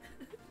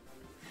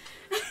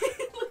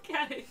 Look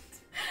at it.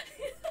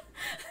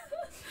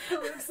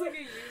 It looks like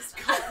a used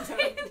condom.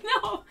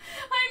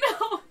 I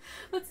know.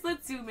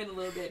 Let's zoom in a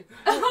little bit.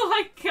 Oh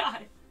my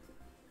god.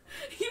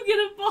 You get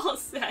a ball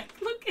sack.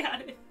 Look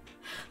at it.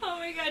 Oh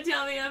my god,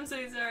 tell me I'm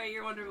so sorry.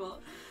 You're wonderful.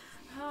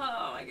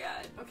 Oh my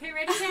god. Okay,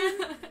 ready,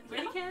 Ken?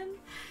 Ready, Ken?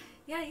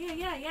 Yeah.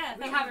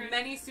 We have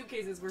many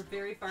suitcases. We're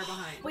very far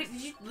behind. Wait,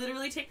 did you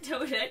literally take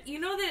Toadette? You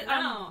know that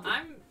No,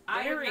 I'm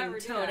would never wearing do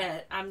Toadette.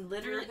 that. I'm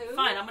literally You're who?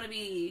 fine. I'm gonna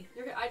be.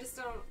 I just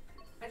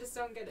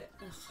don't get it.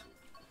 Ugh.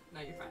 No,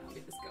 you're fine. I'll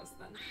be this ghost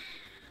then.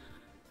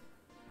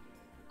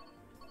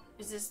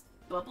 Is this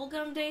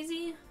Bubblegum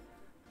Daisy?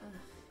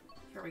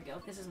 Here we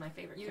go. This is my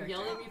favorite You character.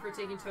 yelled at me for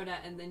taking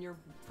Toadette, and then you're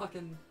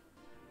fucking.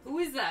 Who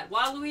is that?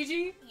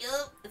 Waluigi?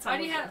 Yup. It's Why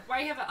do you have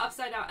an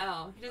upside down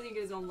L? He doesn't even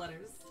get his own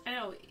letters. I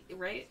know,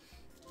 right?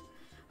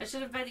 I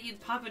should have bet that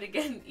you'd pop it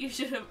again. You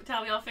should have.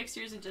 Tell me, I'll fix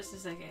yours in just a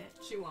second.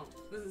 She won't.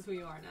 This is who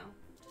you are now.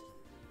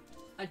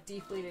 A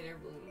deflated air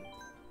balloon.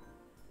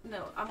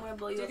 No, I'm gonna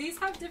blow you Do up. these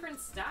have different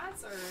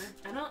stats, or?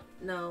 I don't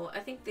know. I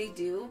think they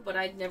do, but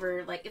I'd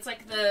never, like, it's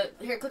like the,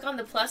 here, click on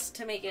the plus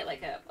to make it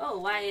like a, oh,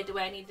 why do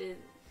I need to?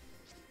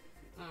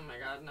 Oh my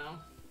god, no.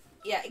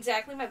 Yeah,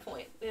 exactly my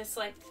point. It's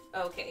like,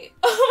 okay.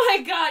 Oh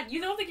my god,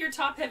 you don't think you're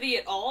top heavy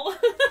at all?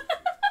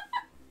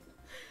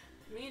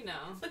 Me, no.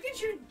 Look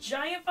at your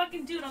giant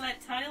fucking dude on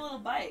that tiny little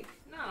bike.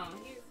 No,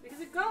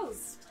 he's a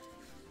ghost.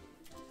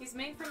 He's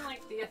made from,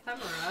 like, the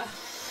ephemera.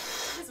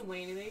 He doesn't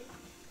weigh anything.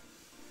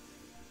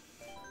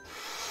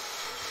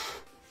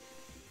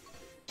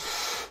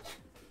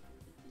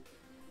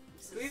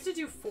 Do we have to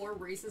do 4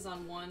 races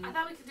on one? I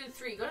thought we could do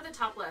 3. Go to the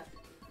top left.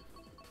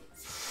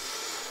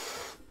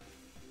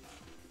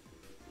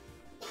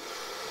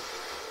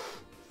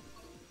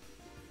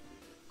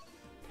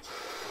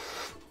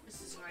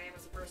 This is who I am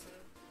as a person.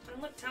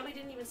 And look, Tommy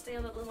didn't even stay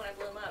on the balloon when I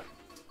blew him up.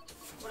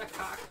 What a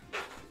cock.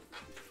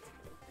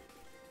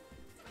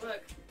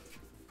 Look.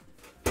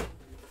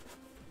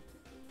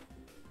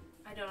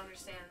 I don't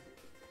understand.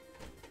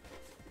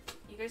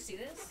 You guys see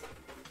this?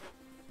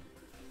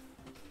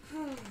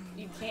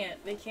 You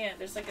can't. They can't.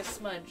 There's like a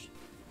smudge.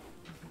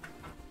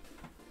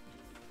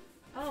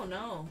 Oh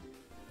no.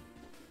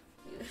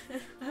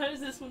 How does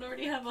this one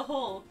already have a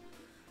hole?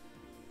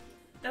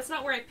 That's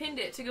not where I pinned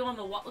it to go on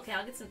the wall. Okay,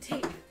 I'll get some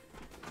tape.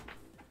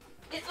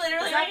 It's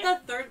literally Is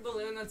that the 3rd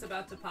balloon that's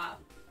about to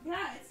pop?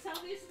 Yeah, it's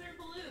Talby's 3rd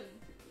balloon.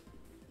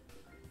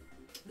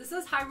 This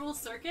says Hyrule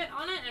Circuit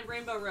on it and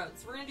Rainbow Road,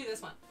 so we're gonna do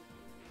this one.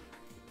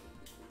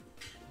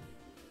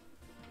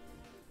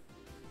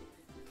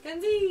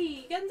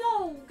 Genzi!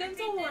 Genzo!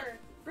 Genzor!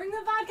 Bring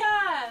the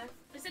vodka!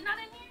 Is it not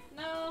in here?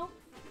 No.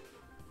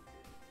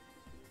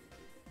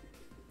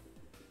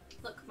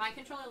 Look, my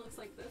controller looks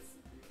like this.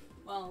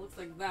 Well, it looks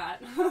like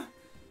that.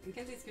 And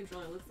Kenzie's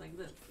controller looks like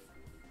this.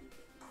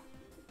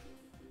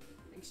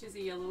 I think she's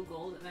a yellow,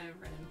 gold, and I have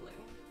red and blue.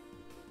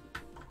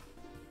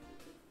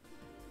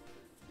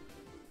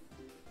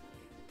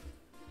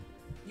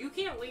 You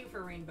can't wait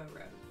for Rainbow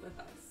Road with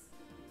us.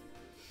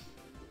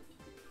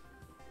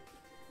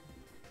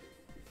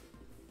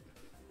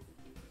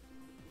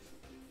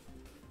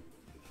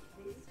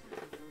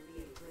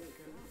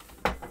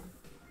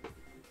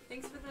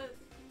 Thanks for the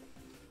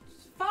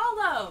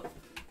follow!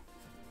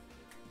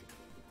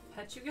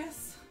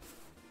 Petugas?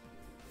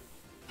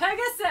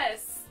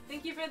 Pegasus!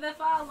 Thank you for the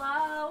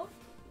follow!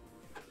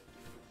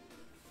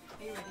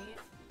 Are you ready?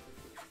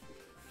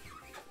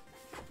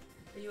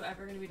 Are you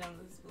ever gonna be done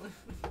with this balloon?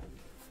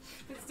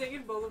 It's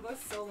taken both of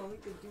us so long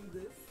to do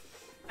this.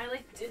 I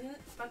like didn't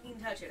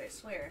fucking touch it, I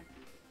swear.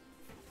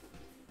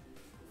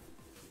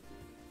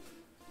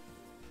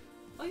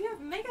 Oh, you have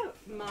Mega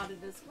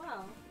modded as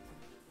well.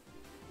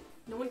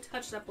 No one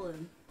touched that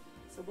balloon.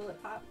 So will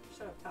it pop?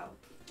 Shut up, Tao.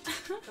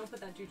 Don't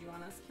put that juju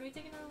on us. Can we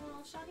take another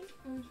little shotty?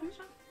 Mm-hmm.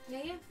 Shot? Yeah.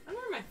 I don't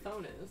know where my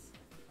phone is.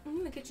 I'm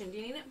in the kitchen. Do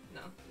you need it?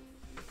 No.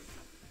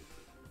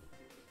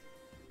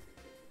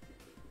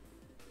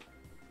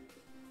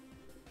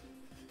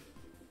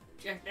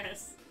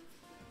 Jackass.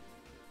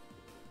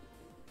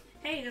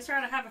 Hey, just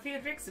trying to have a few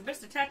drinks and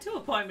missed a tattoo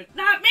appointment.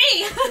 Not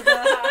me!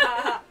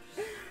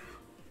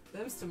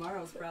 Them's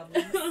tomorrow's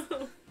problems.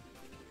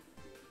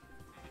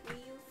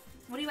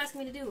 What are you asking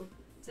me to do?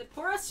 To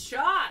pour us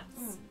shots!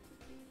 Mm.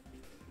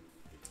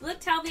 Look,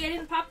 Talby, I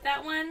didn't pop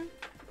that one.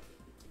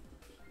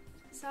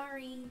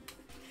 Sorry.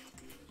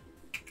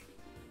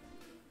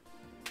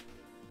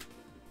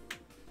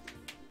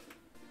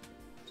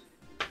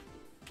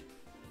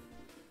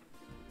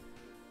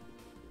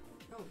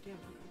 Oh, damn, okay.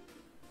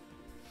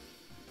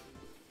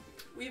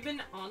 We've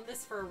been on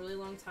this for a really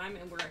long time,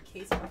 and we're a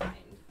case behind.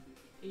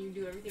 And you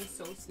do everything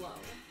so slow.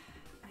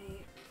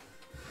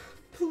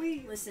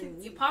 Please. Listen,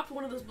 you popped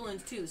one of those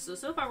balloons too,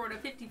 so far we're at a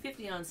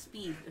 50-50 on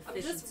speed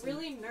efficiency. I'm just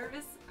really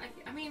nervous.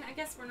 I mean, I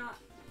guess we're not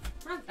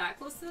that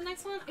close to the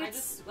next one. I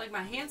just, like,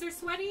 my hands are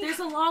sweaty. There's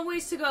a long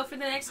ways to go for the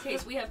next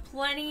case. We have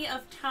plenty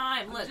of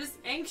time. Look, I'm just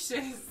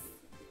anxious.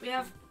 we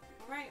have...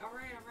 Alright.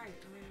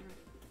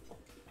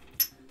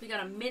 We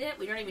got a minute.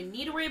 We don't even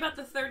need to worry about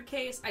the third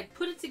case. I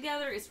put it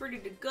together. It's ready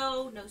to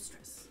go. No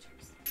stress.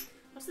 Cheers.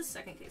 What's the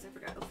second case? I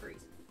forgot. Oh,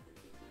 freeze.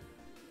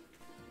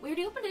 We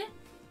already opened it.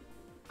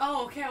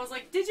 Oh, okay. I was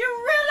like, did you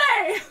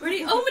really? We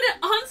already opened it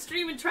on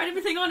stream and tried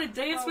everything on and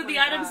danced with the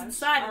items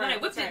inside. And then I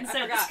whipped it and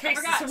said, this case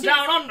is from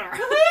down under.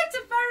 Woohoo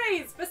to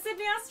furries for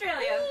Sydney,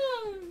 Australia.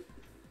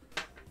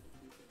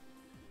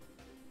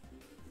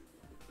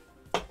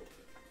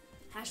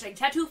 Hashtag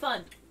tattoo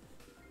fun.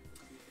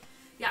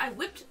 Yeah, I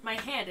whipped my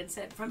hand and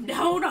said, from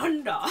down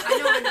under.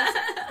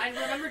 I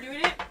remember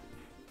doing it.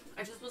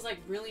 I just was, like,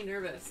 really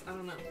nervous. I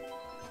don't know.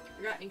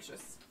 I got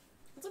anxious.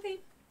 It's okay.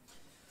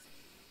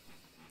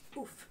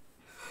 Oof.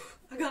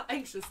 I got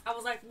anxious. I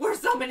was like, we're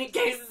so many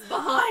cases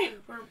behind.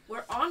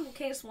 We're on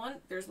case 1.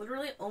 There's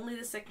literally only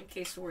the second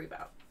case to worry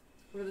about.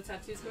 Where are the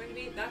tattoos going to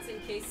be? That's in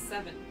case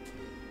 7.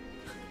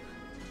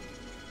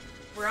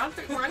 We're on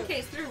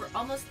case 3. We're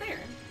almost there.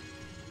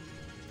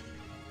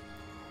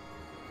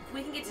 If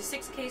we can get to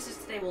 6 cases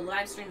today, we'll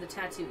live stream the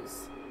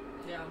tattoos.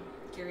 Yeah.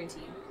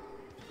 Guaranteed.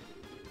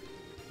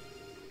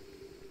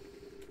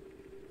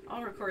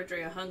 I'll record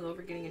Drea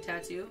hungover getting a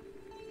tattoo.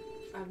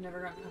 I've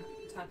never gotten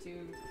a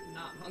tattoo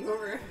not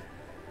hungover.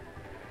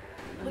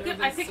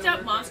 I picked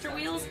out monster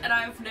wheels, and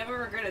I've never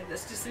regretted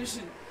this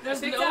decision. I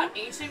picked out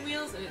ancient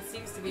wheels, and it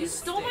seems to be. You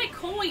stole my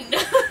coin.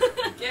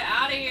 Get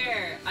out of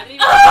here! I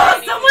didn't even.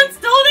 Oh, someone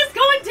stole this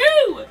coin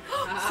too!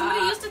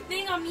 Somebody used a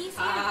thing on me.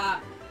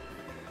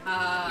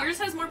 Yours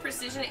has more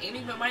precision at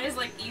aiming, but mine is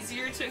like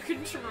easier to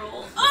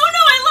control. Oh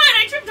no, I lied!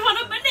 I tripped on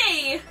a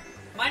banana.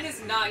 Mine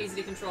is not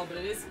easy to control, but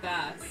it is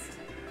fast.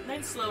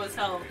 Mine's slow as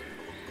hell.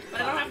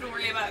 But I don't have to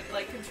worry about,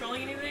 like,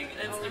 controlling anything.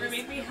 It's never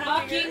made me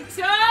happier. Fucking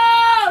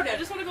toad! I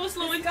just want to go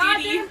slow and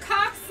goddamn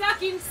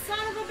cock-sucking son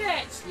of a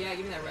bitch! Yeah,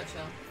 give me that red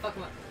shell. Fuck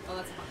him up. Oh,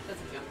 that's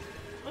a jump.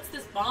 What's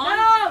this, bomb?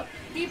 No!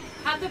 You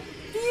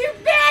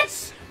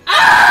bitch!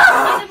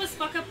 Ah! I was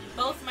fuck up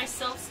both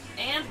myself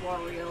and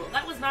Wario.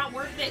 That was not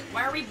worth it.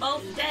 Why are we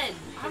both dead?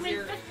 I'm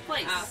in 5th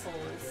place.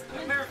 Assholes.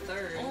 Remember,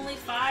 3rd. only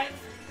 5?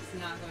 It's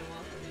not going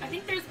well for me. I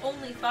think there's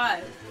only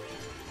 5.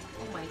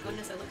 Oh my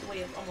goodness, I looked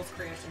away and almost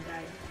crashed and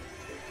died.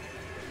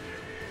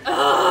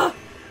 Ugh!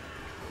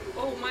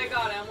 Oh my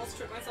god, I almost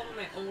tripped myself on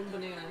my own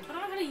banana. I don't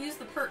know how to use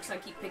the perks I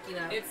keep picking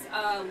up. It's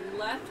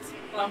left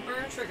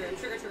bumper, trigger.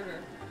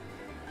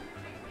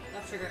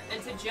 Left trigger.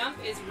 And to jump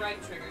is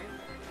right trigger.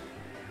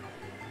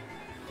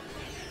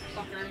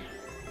 Fucker.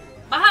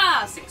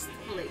 Baha! 6th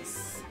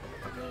place.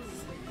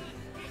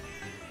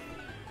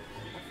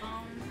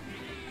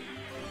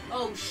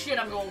 Oh shit,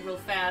 I'm going real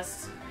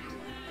fast.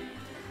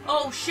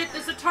 Oh shit,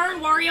 there's a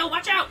turn, Wario!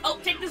 Watch out! Oh,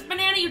 take this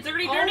banana, you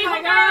dirty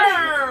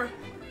fucker!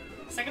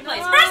 Second place.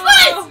 No. First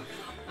place!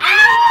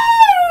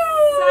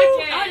 Ow!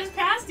 Second! I just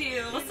passed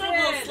you. What's up,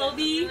 little slow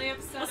bee? Really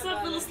What's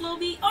up, little slow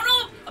bee? Oh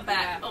no! A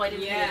bat. Yeah. Oh, I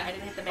didn't hit it. I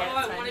didn't hit the bat.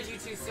 Oh, I wanted you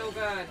to so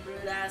good.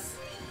 Rude ass.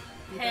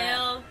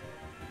 Hell.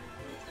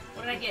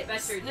 What did I get?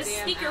 That's your This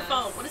damn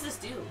speakerphone. ass. What does this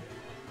do?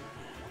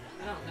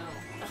 I don't know.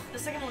 Ugh, the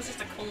second one was just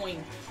a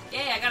coin.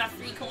 Yeah, I got a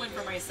free coin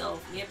for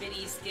myself.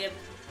 Yippity skip.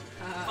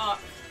 Fuck.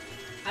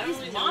 I don't These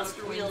really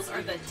monster know what wheels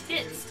are the coins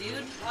tits,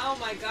 dude. Oh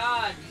my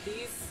god,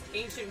 these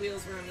ancient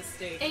wheels were a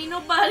mistake. Ain't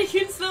nobody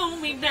can slow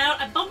me down.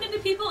 I bumped into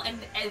people and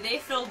they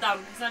fell down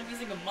because I'm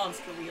using a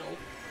monster wheel.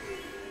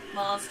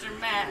 Monster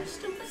mash.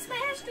 Do the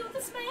smash, do the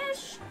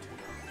smash.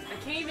 I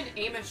can't even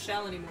aim a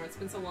shell anymore. It's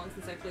been so long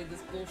since I played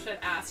this bullshit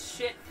ass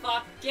shit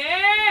fuck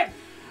game!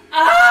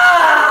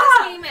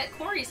 I came at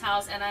Corey's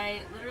house and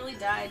I literally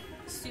died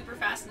super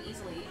fast and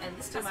easily. And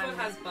this time This one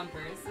has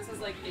bumpers. This is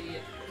like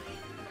idiot.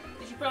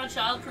 Did you put on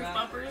child-proof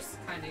bumpers?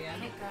 Kinda, yeah.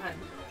 Thank God.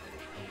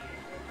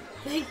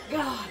 Thank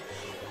God.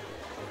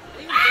 I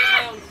didn't even get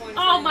my own coins.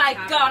 Oh my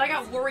God! I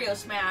got Wario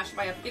smashed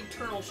by a big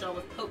turtle shell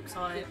with pokes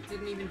on it. It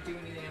didn't even do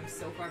anything. I'm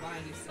so far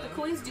behind you still. The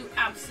coins do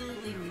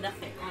absolutely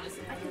nothing.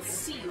 Honestly, I can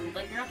see you.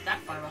 Like, you're not that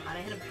far behind.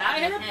 I hit a bat I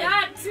hit in a the head.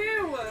 bat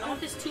too! I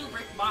want this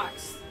 2-brick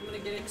box. I'm gonna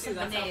get into some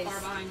that's beignets. how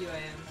far behind you I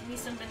am. Give me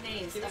some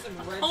beignets. Give me some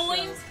A red coin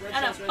shells. Red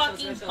and shells, a red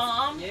fucking shells, red shells.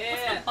 bomb. Yeah.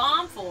 What's the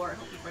bomb for? I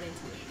hope you run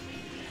into it.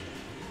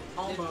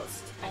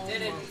 Almost. I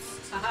didn't.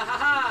 Almost. Ha ha ha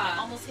I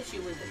ha! almost hit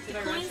you with it. Did The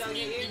my red coins shell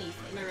mean get you?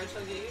 anything. Did my red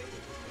shell get you?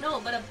 No,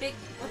 but a big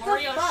What the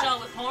Wario fuck? shell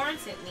with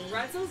horns hit me.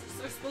 Red shells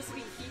are supposed to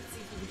be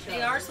heat-seeking shells.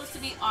 They are supposed to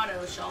be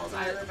auto shells,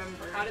 I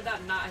remember. How did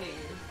that not hit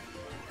you?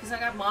 Because I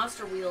got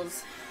monster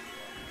wheels.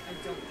 I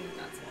don't think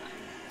that's why.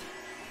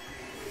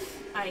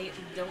 I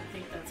don't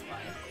think that's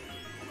why.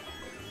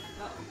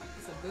 Oh,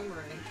 it's a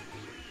boomerang.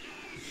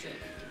 Shit.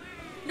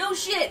 No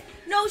shit!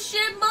 No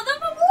shit,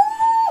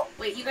 motherfucker!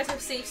 Wait, you guys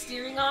have safe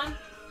steering on?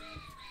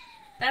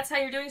 That's how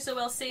you're doing so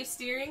well. Safe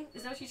steering.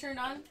 Is that what you turned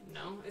on?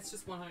 No, it's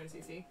just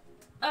 100cc.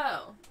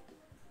 Oh.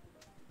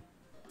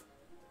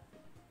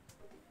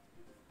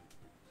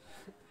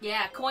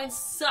 Yeah, coins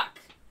suck.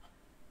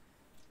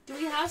 Do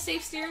we have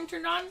safe steering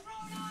turned on?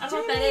 I don't know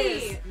what that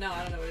is. No,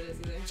 I don't know what it is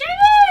either.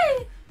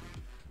 Jamie!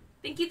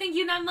 Thank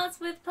you, 9 months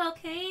with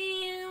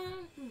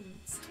Pokemon.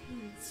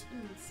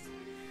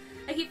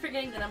 I keep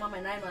forgetting that I'm on my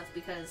 9 months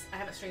because I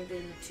haven't streamed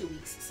in 2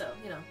 weeks, so,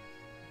 you know,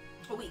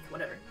 a week,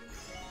 whatever.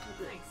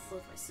 Nice.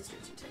 Both my sisters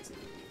who texted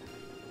me.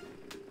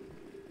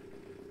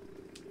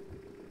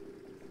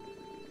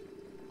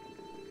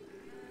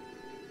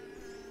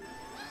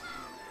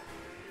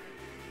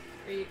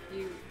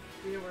 You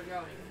know we're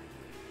going.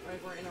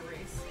 Like we're in a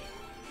race.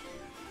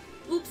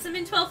 Oops, I'm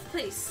in 12th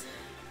place.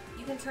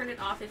 You can turn it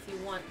off if you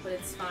want, but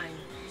it's fine.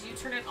 Did you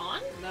turn it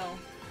on? No.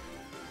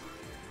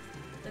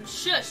 Then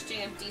shush,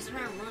 JMDs. I'm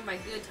trying to ruin my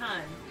good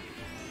time.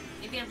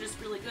 Maybe I'm just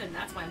really good, and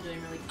that's why I'm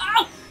doing really.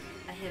 Oh!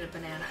 I hit a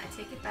banana. I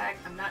take it back.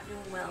 I'm not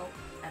doing well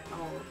at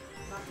all.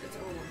 Not at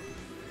all.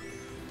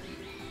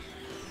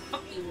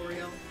 Fuck you,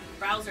 Wario.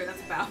 Bowser.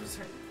 That's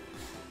Bowser.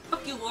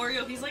 Fuck you,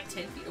 Wario. He's like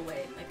 10 feet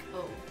away. Like,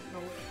 oh no,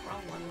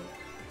 wrong one.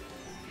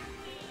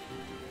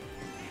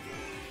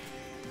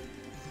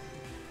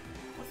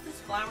 What's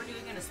this flower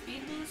doing in a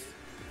speed boost?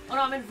 Oh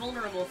no, I'm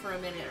invulnerable for a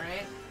minute,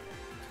 right?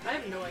 I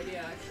have no idea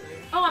actually.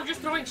 Oh, I'm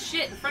just throwing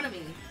shit in front of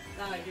me.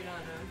 No, I do not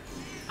know.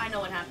 I know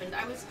what happened.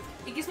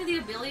 It gives me the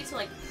ability to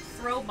like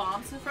throw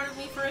bombs in front of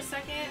me for a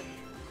second,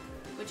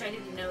 which I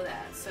didn't know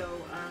that. So,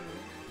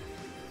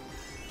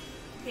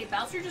 okay,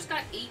 Bowser just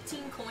got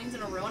 18 coins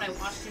in a row and I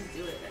watched him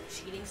do it. That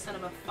cheating son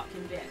of a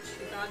fucking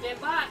bitch. Goddamn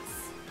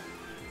bots!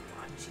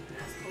 God, cheating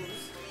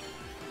assholes.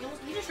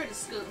 He just tried to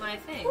scoop my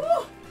thing.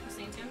 Woo!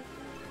 Listening to him?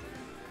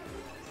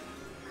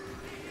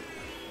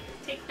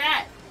 Take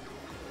that,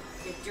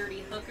 you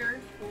dirty hooker.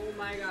 Oh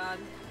my god.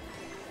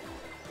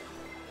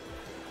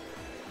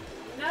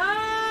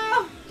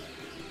 No!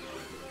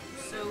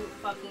 So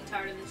fucking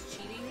tired of this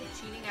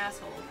cheating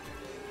asshole.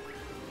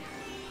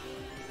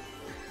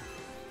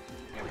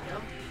 There we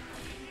go.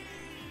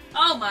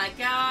 Oh my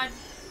god.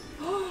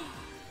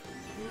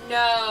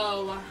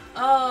 No.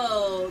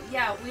 Oh,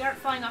 yeah, we aren't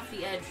flying off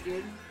the edge,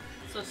 dude.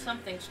 So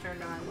something's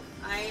turned on.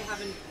 I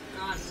haven't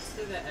gone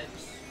to the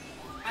edge.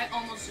 I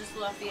almost just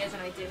flew off the edge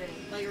and I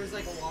didn't. Like it was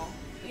like a wall.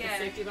 Like Yeah. a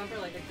safety bumper,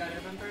 like a gutter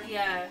bumper.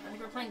 Yeah, I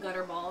think we're playing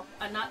gutter ball.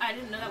 I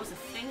didn't know that was a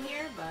thing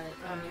here, but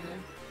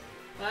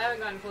Well, I haven't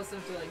gotten close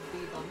enough to like be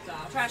bumped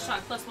off. trash so.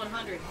 talk plus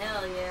 100.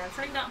 Hell yeah!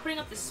 I'm putting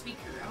up the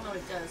speaker. I don't know what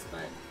it does,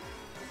 but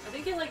I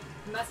think it like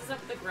messes up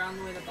the ground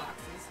the way the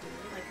box is too.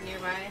 like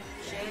nearby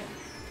shit.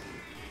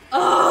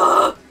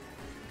 Oh,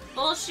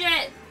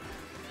 bullshit!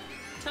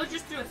 Toad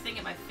just threw a thing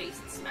at my face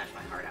and smashed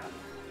my heart out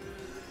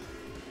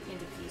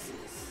into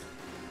pieces.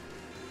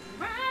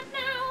 Right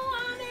now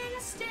I'm in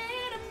a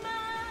state of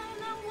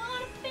mind. I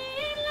wanna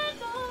feel like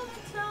all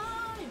the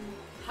time.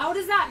 How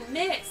does that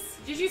miss?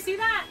 Did you see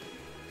that?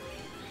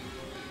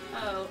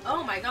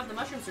 Oh my god, the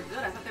mushrooms are good.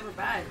 I thought they were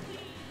bad.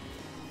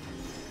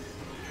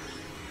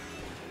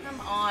 Come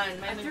on,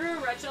 I threw a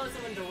red shell at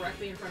someone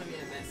directly in front of me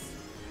and missed.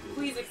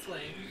 Please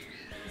explain.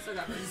 I still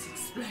got this.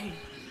 explain.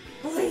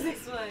 Please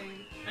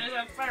explain. There's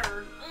a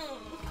fire.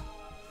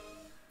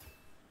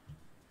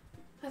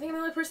 I think I'm the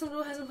only person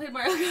who hasn't played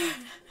Mario Kart.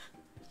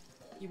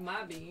 You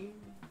might be.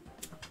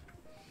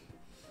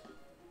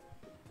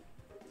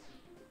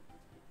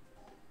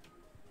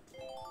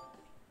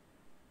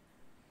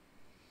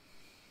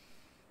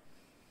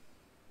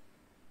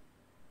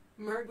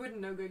 Merg wouldn't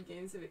know good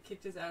games if it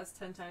kicked his ass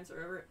 10 times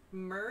or over.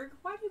 Merg?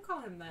 Why do you call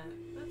him that?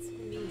 That's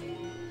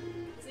mean.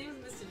 His name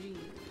is Mr. G.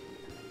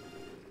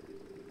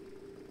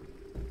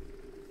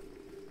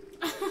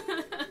 What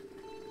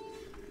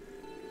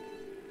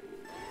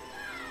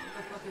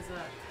the fuck is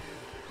that?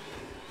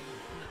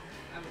 No,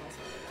 I would also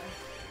rather die.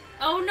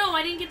 Oh no,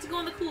 I didn't get to go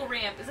on the cool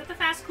ramp. Is that the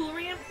fast cool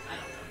ramp? I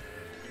don't know.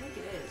 I think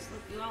it is.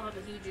 Look, you all have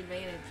a huge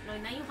advantage. No,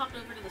 now you hopped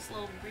over to the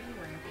slow green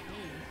ramp with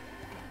me.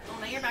 Oh,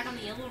 now you're back on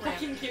the yellow ramp.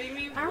 Fucking kidding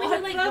me? How are we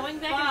What like the going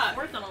back fuck? and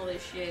forth on all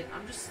this shit?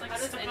 I'm just like How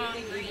does stuck on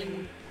anything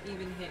green.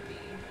 even hit me?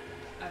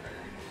 Ever.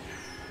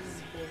 This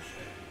is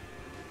bullshit.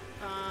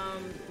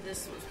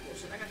 This was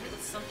bullshit. I got hit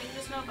with something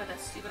just now by that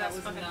stupid That ass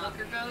was fucking not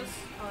hooker me. ghost.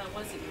 Oh, that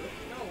was you.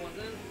 No, it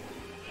wasn't.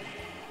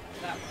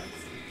 That was.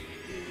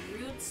 You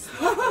rude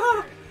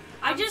slut.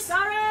 I'm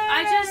sorry!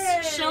 I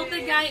just shelled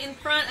the guy in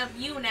front of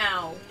you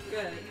now.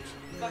 Good.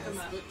 Fuck him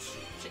up. Butch.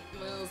 Chick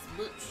Mills,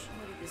 Butch. I'm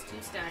gonna get this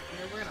 2-stack and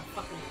then we're gonna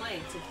fucking play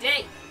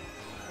today.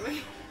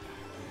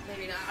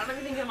 Maybe not. I don't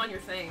even think I'm on your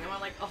thing. I'm on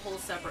like a whole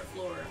separate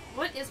floor.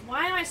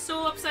 Why am I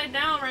so upside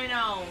down right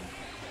now?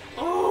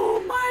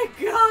 Oh my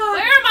god!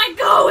 Where am I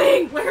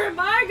going? Where am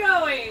I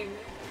going?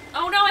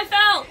 Oh no, I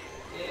fell!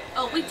 Yeah.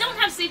 Oh, we don't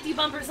have safety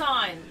bumpers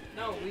on.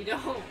 No, we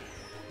don't.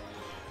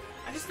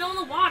 I just fell in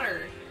the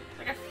water.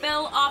 Like I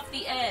fell off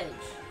the edge.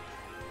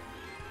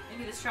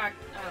 Maybe this track,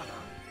 I don't know.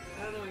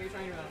 I don't know what you're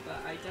talking about,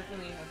 but I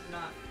definitely have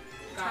not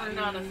Turned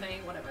on a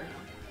thing, whatever.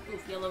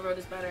 Oof, yellow road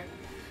is better.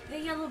 The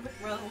yellow brick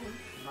road.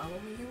 Follow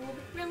the yellow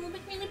brick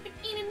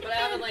road. But I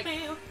haven't like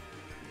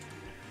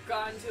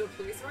gotten to a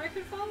place where I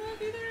could fall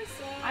off either,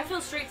 so... I fell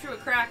straight through a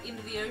crack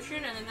into the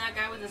ocean, and then that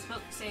guy with his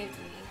hook saved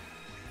me.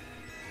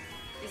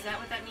 Is that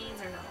what that means,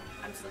 or no?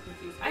 I'm still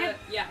confused. I have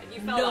yeah, you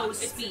fell no off.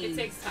 speed. It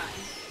takes time.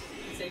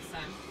 It takes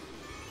time.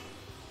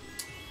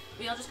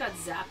 We all just got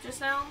zapped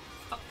just now?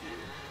 Fuck you.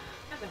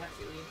 How the heck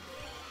do you leave?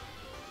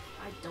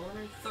 I don't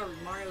know. Third.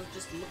 Mario's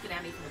just looking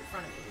at me from in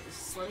front of me with his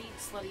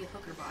slutty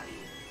hooker body.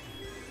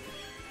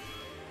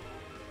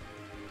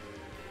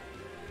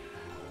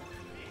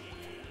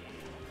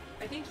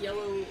 I think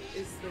yellow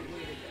is the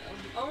way to go.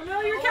 Oh no,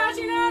 you're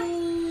catching up!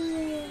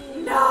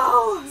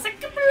 No!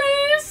 Second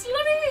place,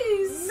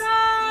 slutties!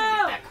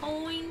 No! Get that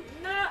coin.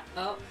 No!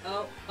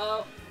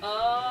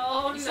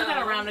 Oh, You still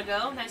got a round to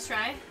go. Nice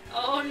try.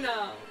 Oh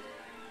no.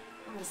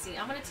 I'm gonna see.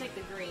 I'm gonna take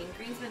the green.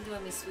 Green's been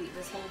doing me sweet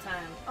this whole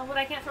time. Oh, but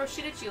I can't throw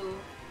shit at you.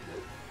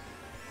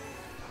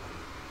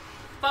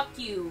 Fuck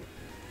you.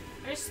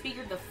 I just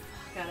speakered the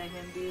fuck out of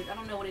him, dude. I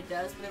don't know what it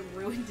does, but it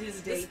ruined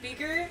his The day.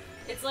 speaker,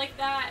 it's like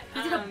that.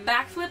 He did a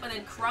backflip and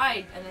then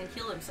cried and then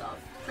killed himself.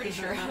 Pretty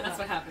sure that's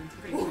what happened.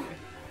 Pretty sure.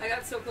 I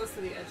got so close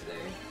to the edge there.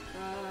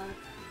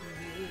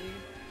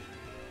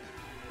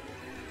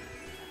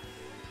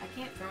 I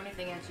can't throw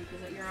anything at you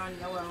because you're on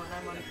yellow and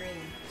I'm on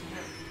green.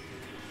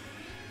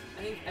 I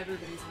think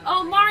everybody's on Oh,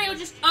 green. Mario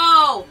just...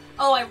 Oh!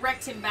 Oh, I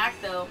wrecked him back,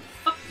 though.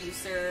 Fuck you,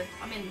 sir.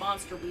 I'm in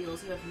monster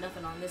wheels. You have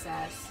nothing on this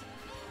ass.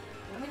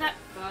 Give me that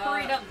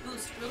hurried up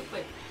boost real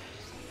quick.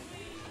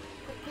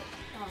 Quick.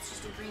 Oh, it's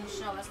just a green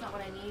shell. That's not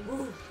what I need.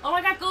 Ooh. Oh,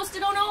 I got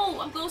ghosted. Oh, no!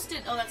 I'm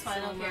ghosted. Oh, that's fine.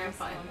 I So don't care. I'm so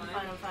fine. am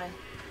I. I'm fine.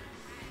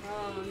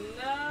 Oh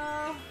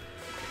no.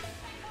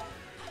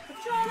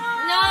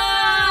 No!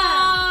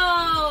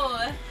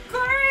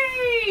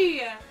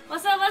 Corey!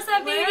 What's up,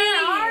 baby?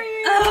 Where are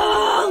you?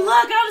 Oh,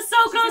 look! I'm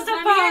so close to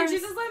Pars!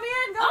 Jesus, let me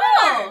in! Go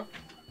Oh!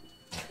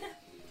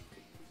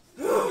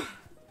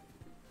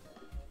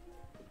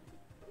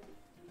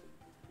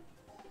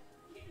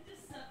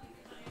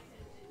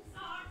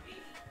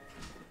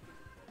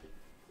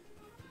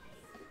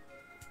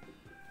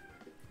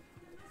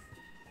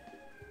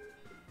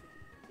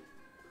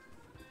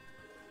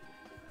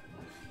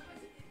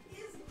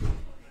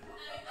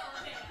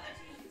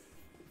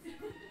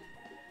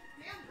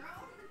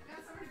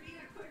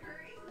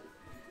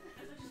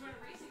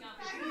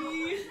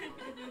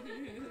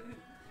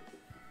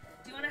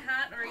 Do you want a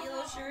hat or a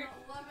yellow shirt?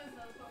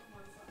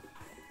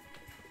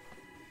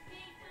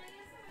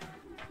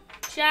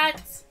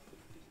 Chats.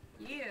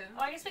 Yeah.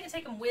 Oh, I guess we can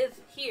take them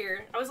with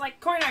here. I was like,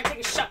 Corey and I take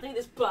a shot. I need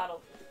this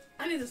bottle.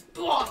 I need this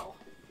bottle.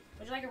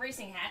 Would you like a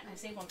racing hat? I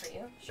saved one for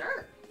you.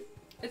 Sure.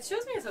 It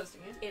shows me it's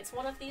hosting it. It's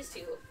one of these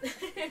two.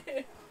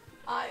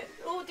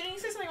 Oh, didn't you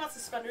say something about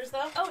suspenders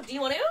though? Oh, do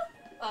you want to?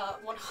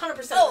 100% of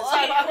the Oh,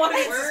 time okay. I want to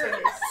We're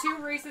suspenders.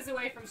 2 races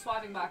away from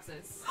swapping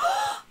boxes.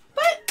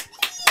 But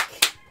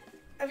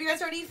have you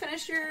guys already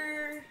finished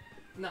your?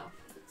 No.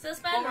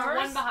 Suspenders. Well, we're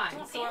 1 behind,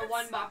 No so we're pants.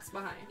 1 box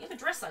behind. You have a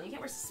dress on. You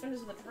can't wear suspenders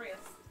with a dress.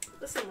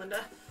 Listen,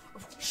 Linda.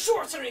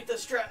 Shorts underneath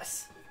this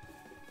dress.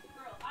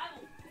 Girl, I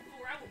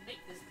will make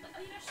this. Oh,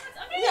 you got shorts?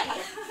 Okay.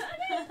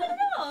 Yeah.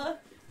 No.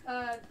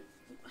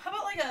 How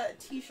about like a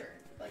t-shirt?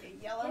 Like a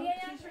yellow Yeah,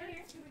 t-shirt? right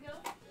here. Here we go.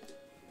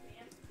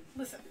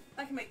 Listen,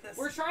 I can make this.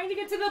 We're trying to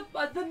get to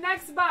the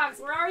next box.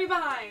 We're already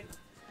behind.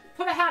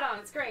 Put a hat on.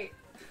 It's great.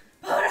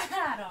 Put a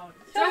hat on.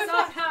 Dress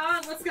up,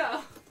 hat on. Let's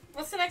go.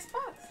 What's the next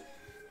box?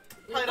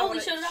 Oh, we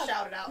showed it up.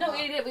 Shout it out. No, huh? we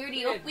already did. We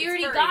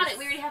already It's got furries. it.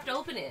 We already have to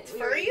open it.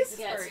 Furries?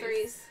 Yeah, it's Furries.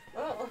 furries.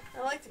 Oh,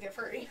 I like to get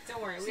furry.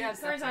 Don't worry. We have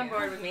stuff Furries for on you.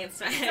 board with me. It's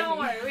fine. Don't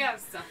worry. We have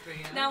stuff for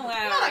you. Don't worry.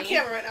 I'm on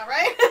camera right now,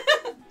 right?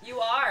 You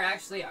are,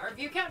 actually. Our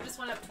view count just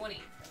went up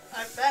 20.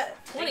 I bet.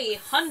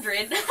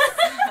 100.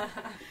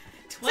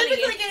 20.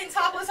 Typically getting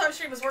topless on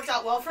stream has worked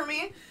out well for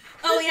me.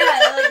 Oh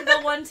yeah, like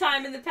the one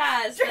time in the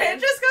past. It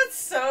just got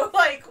so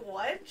like,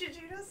 what did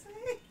you just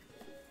say?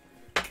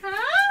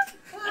 Huh?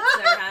 That's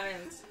never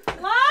happened.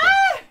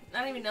 What? I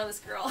don't even know this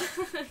girl. I've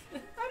never seen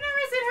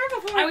her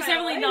before. I in was my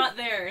definitely life. not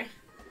there.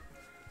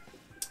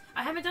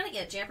 I haven't done it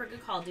yet. Jamper,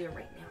 good call. Do it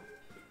right now.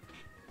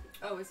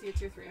 Oh, is he a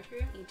tier 3 up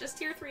here? He just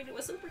tier 3 and it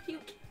was super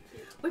cute.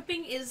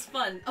 Whipping is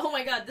fun. Oh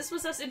my god, this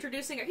was us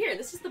introducing her. Here,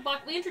 this is the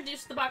box. We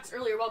introduced the box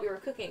earlier while we were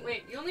cooking.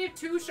 Wait, you only have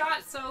 2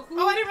 shots, so who?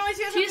 Oh, I didn't realize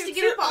you had She used to to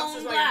get her two boxes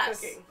own while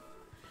glass. you're cooking.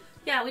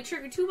 Yeah, we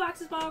triggered 2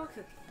 boxes while we're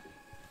cooking.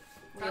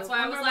 We That's have why I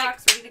one was more like,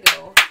 box ready to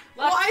go.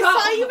 Well, I go.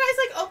 saw you guys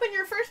like open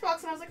your first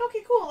box, and I was like,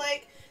 okay, cool.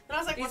 Like, and I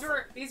was like,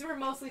 These were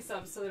mostly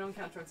subs, so they don't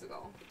count towards a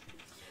goal.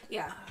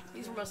 Yeah,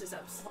 these were mostly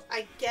subs.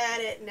 I get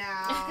it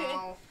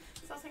now.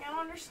 So I was like, I don't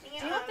understand.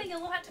 Do you want the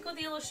yellow hat to go with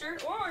the yellow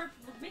shirt, or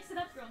mix it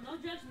up, girl? No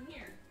judgment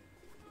here.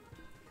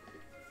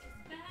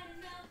 Bad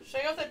enough.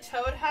 Should I go with the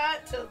toad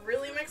hat to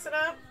really mix it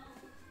up?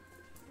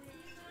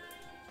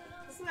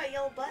 This has got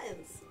yellow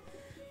buttons.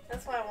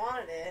 That's why I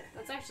wanted it.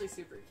 That's actually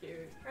super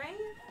cute. Right?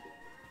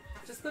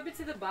 Just clip it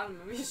to the bottom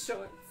of your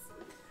shorts.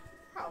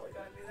 Probably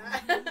gonna do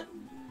that.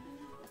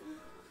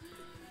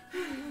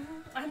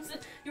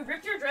 You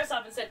ripped your dress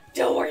off and said,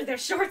 "Don't worry,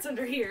 there's shorts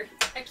under here."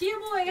 Ikea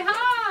boy,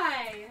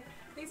 hi!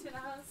 Thanks for the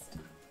host.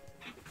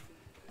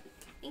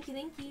 Thank you,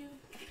 thank you.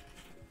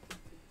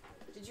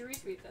 Did you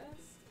retweet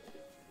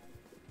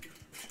this?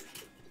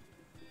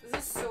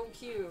 This is so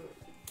cute.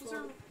 Those are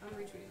I'm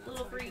retweeting that.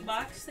 little so I free can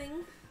box see. thing.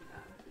 Yeah.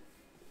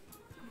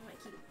 I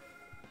might keep.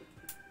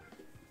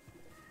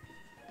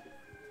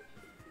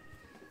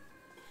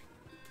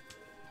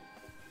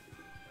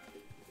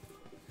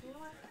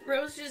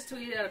 Rose just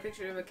tweeted out a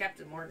picture of a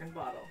Captain Morgan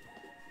bottle.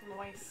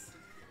 Nice.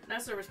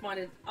 Nessa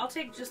responded, "I'll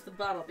take just the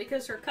bottle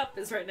because her cup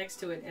is right next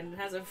to it and it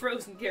has a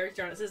frozen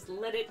character on it. It says,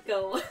 'Let it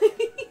go.'"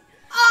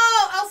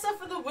 Oh, Elsa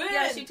for the win!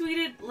 Yeah, she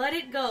tweeted, "Let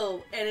it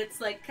go," and it's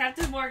like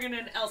Captain Morgan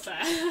and Elsa.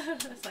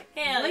 It's like,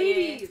 hell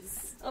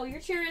Ladies! yeah. Oh, your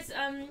chair is,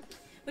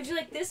 would you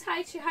like this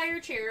higher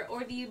chair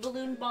or the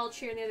balloon ball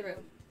chair in the other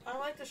room? I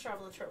like the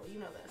Shovel the Turtle, you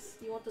know this.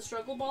 You want the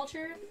struggle ball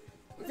chair?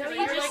 Is that So what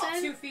you you're just like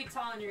said? 2 feet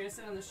tall and you're gonna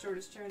sit on the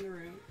shortest chair in the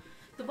room.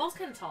 The ball's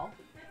kind of tall.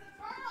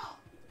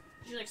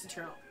 She likes the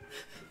turtle.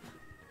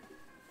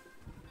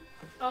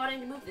 Oh, I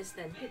didn't move this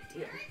then. Good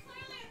deal.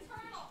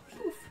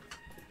 Phew.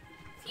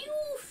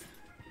 Phew.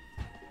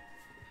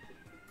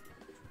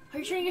 Are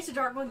you trying to get to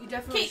dark mode? You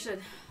definitely Kate.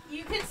 should.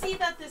 You can see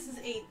that this is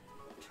a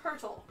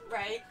turtle,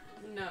 right?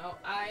 No,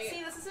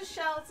 See, this is a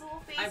shell, it's a little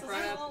face, I it's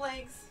brought up- little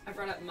legs. I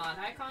brought up mod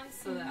icons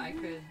so that I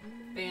could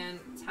ban,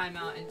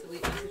 timeout, and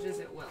delete messages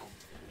at will.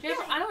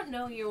 Jennifer, I don't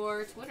know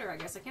your Twitter, I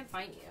guess. I can't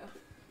find you.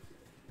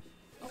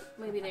 Oh,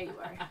 maybe there you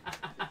are.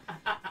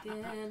 Get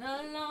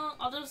along.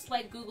 I'll just,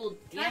 like, Google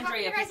Can I copy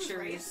Yandreaya your guys' pictures.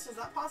 race? Is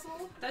that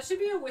possible? That should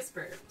be a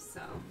whisper,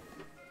 so.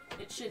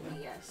 It should be,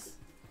 yes.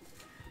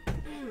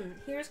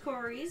 Here's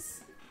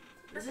Corey's.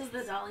 This is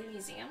the Dolly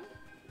Museum.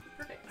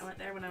 Perfect. I went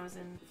there when I was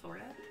in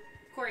Florida.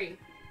 Corey.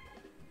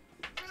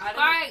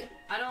 Alright!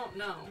 I don't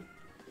know.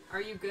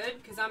 Are you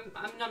good? Because I'm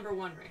number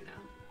 1 right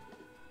now.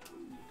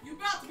 You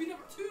about to be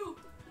number 2.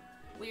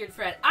 Weird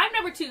Fred. I'm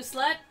number 2,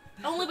 slut!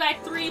 Only by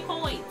 3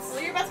 points.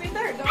 Well, you're about to be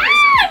third, don't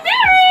Ah,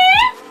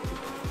 Mary!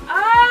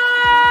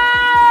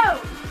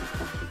 Oh!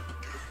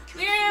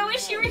 Mary, I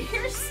wish you were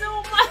here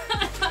so much.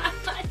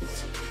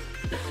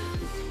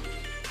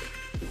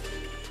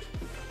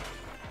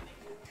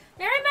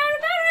 Mary,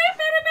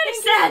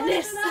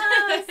 sadness.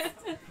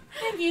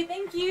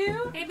 Thank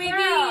you. Hey, baby.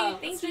 Girl,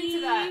 Thank let's you. drink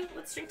to that.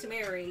 Let's drink to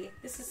Mary.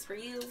 This is for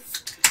you.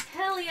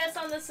 Hell yes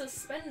on the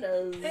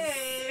suspenders.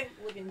 Hey.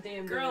 Looking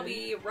damn Girl good.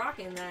 be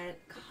rocking that.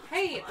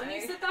 Hey, when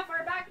you sit that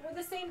far back, we're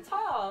the same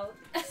tall.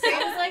 Same.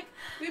 I was like,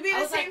 We be I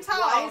the was same like, tall.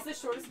 why is the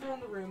shortest girl in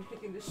the room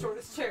picking the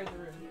shortest chair in the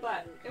room?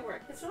 But it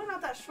worked. It's really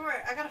not that short.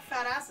 I got a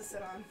fat ass to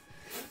sit on.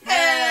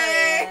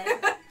 Hey.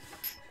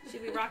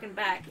 She'll be rocking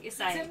back. Yes,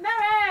 I. To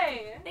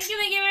Mary! Thank you,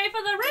 Mary,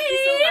 for the Thank raid.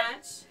 you so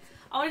much.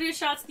 I want to do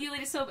shots with you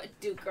later, so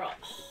dude, girl.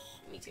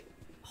 Oh, me too.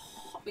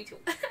 Oh, me too.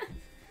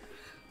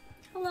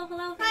 Hello.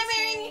 Hi,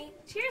 thanks, Mary.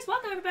 Cheers.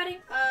 Welcome, everybody.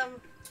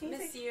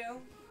 Miss you.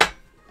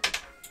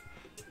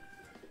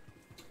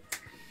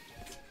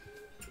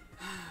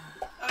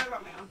 I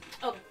brought my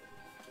own.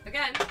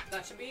 Again,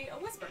 that should be a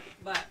whisper,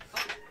 but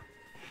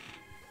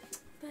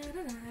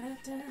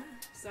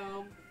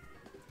so.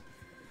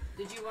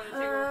 Did you want to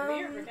take over from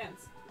me or for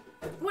Ken's?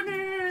 What?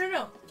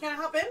 No. Can I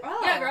hop in?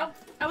 Oh. Yeah, girl.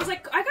 I was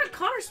like, I got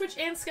Connor Switch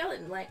and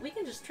Skeleton. Like, we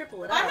can just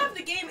triple it I out. have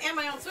the game and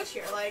my own Switch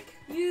here. Like,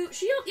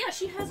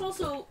 She has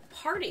also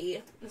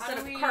Party instead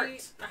of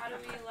Cart. How do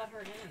we let her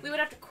in? We would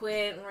have to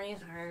quit and raise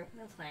her.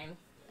 That's fine.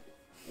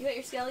 You got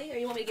your Skelly, or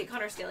you want me to get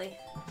Connor Skelly?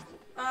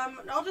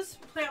 I'll just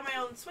play on my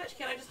own Switch.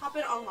 Can I just hop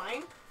in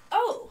online?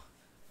 Oh.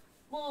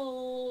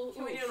 Well,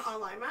 Can we do an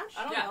online match?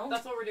 I don't yeah, know.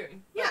 that's what we're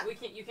doing. Yeah.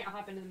 But you can't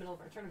hop in the middle of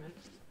our tournament.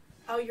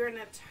 Oh, you're an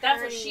attorney.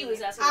 That's what she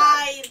was asking.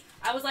 I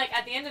I was like,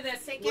 at the end of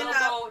this, Take we'll it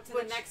go up, to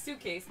which- the next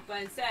suitcase,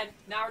 but instead,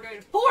 now we're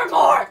doing 4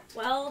 more!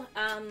 Well,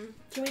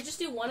 can we just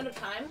do one at a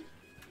time?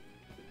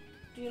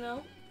 Do you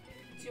know?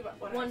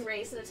 what One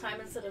race at a time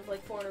instead of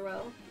like 4 in a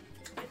row?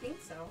 I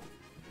think so.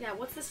 Yeah,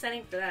 what's the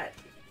setting for that?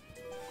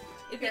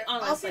 It'd be Here,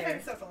 online I'll see if I player.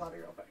 can set the lobby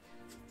real quick.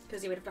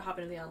 Because you would have to hop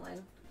into the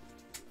online.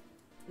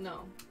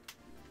 No.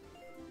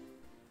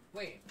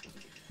 Wait,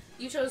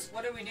 You chose...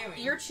 what are we doing?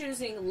 You're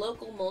choosing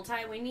local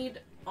multi. We need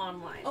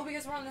online. Oh,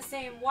 because we're on the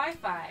same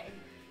Wi-Fi.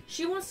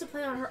 She wants to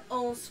play on her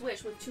own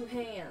Switch with 2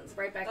 hands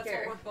right back That's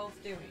there. what we're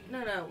both doing.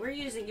 No, we're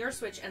using your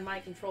Switch and my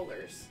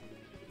controllers.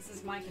 This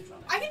is my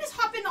controller. I can just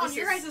hop in on This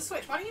your is- guys'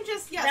 Switch. Why don't you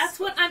just, yes. That's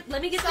what I'm...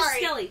 Let me get Sorry.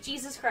 the Skelly.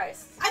 Jesus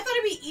Christ. I thought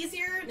it'd be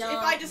easier No,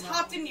 if I just no.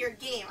 hopped into your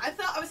game. I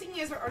was thinking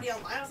you guys were already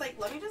online. I was like,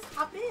 let me just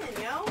hop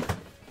in, yo.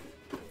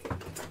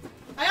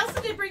 I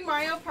also did bring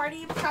Mario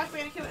Party, Crash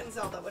Bandicoot, and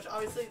Zelda, which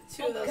obviously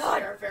 2 of those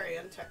God. are very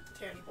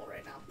untangible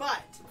right now.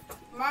 But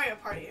Mario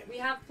Party, We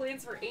have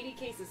plans for 80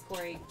 cases,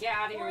 Corey. Get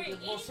out of here with your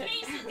bullshit.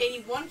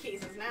 81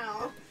 cases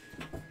now.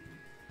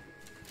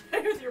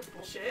 With your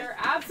bullshit. You're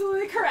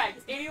absolutely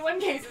correct.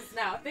 81 cases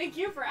now. Thank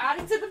you for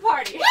adding to the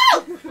party.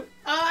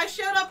 I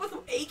showed up with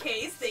a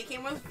case. They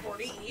came with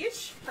 40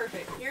 each.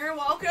 Perfect. You're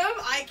welcome.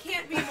 I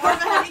can't be more of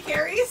a heavy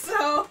carry,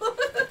 so.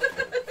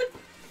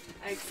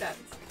 I accept.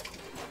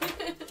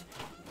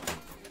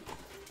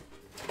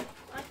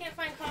 I can't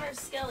find Connor's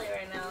Skelly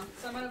right now,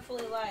 so I'm gonna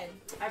fully lie.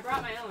 I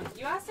brought my own.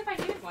 You asked if I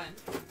needed one.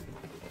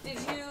 Did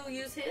you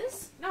use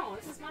his? No,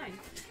 this is mine.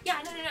 Yeah,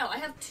 no. I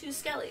have 2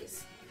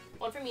 Skellys.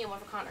 One for me and one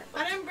for Connor.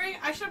 I didn't bring.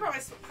 I should have brought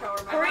my pro or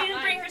my. Corey brought didn't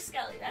mine. bring her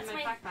Skelly. That's In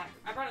my my. backpack.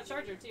 I brought a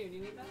charger too. Do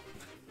you need that?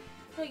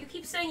 No, you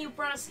keep saying you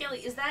brought a Skelly.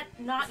 Is that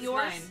not This is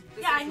yours? mine.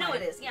 This Yeah, is I know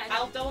mine. it is. Yeah, I know.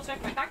 I'll double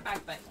check my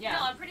backpack, but yeah. No,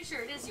 I'm pretty sure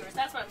it is yours.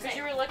 That's what I'm Because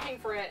saying. you were looking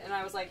for it, and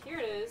I was like, here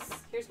it is.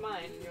 Here's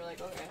mine. And you were like,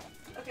 okay.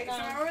 Okay, so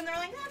remember when they were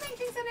like, "Oh, thank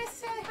you so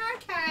necessarily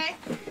hard, Kai."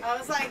 I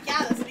was like,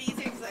 "Yeah, this would be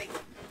easier." Cause like,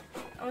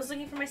 I was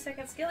looking for my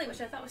second Skelly, which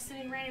I thought was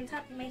sitting right on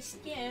top of my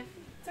skiff.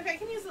 it's okay. I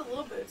can use the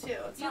little boot too.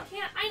 It's You not.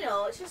 can't. I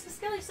know. It's just the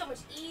Skelly's so much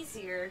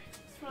easier.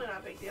 It's really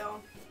not a big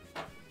deal.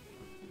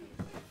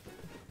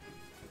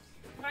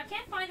 If I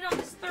can't find it on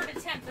this third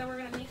attempt, then we're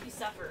gonna make you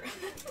suffer.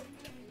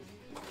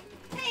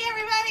 Hey,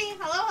 everybody!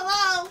 Hello,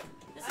 hello.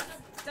 This is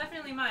It's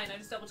definitely mine. I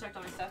just double checked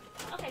all my stuff.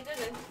 okay. Good.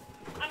 Good.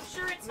 I'm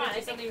sure it's I'm fine. gonna I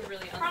do think something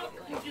really probably.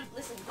 unpopular.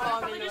 Listen, Oh, Connor I'm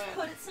probably into just it.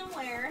 put it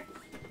somewhere.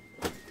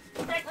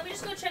 Right, let me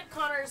just go check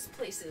Connor's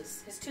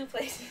places. His 2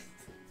 places.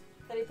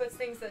 That he puts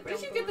things that Where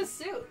don't did you get belong. the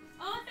suit?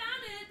 Oh, I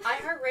found it. I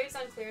heard raves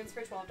on clearance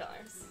for $12.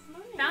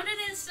 Found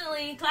it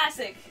instantly.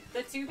 Classic.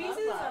 The 2 pieces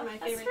Awesome. are my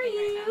That's favorite for thing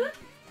you. right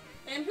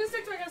And whose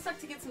dick do I gotta suck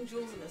to get some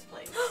jewels in this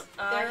place?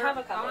 I have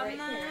a couple on right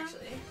the- here,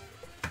 actually.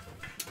 now.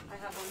 I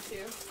have one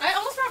too. I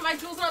almost brought my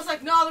jewels and I was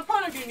like, no, they're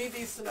probably not gonna need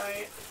these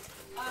tonight.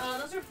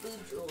 Those are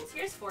boob jewels.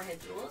 Here's forehead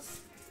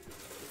jewels.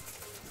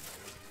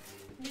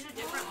 These are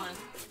different ones.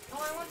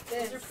 Oh, I want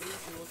These this. are boob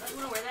jewels. You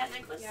want to wear that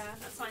necklace? Yeah.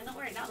 That's fine. Don't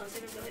wear it now. They'll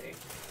save it for later.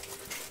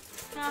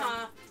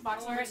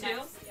 Box I'll wear it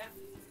number too. 2. Yeah.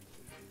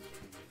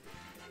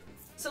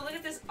 So look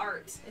at this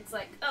art. It's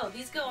like, oh,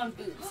 these go on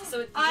boobs.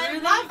 So it I drew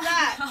them love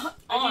that.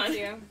 on. I do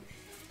too.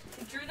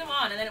 It drew them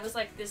on, and then it was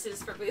like, this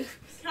is for boobs.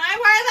 Can I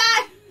wear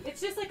that?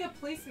 It's just like a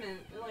placement.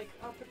 Like,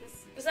 I'll put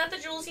this. Is that the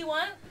jewels you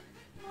want?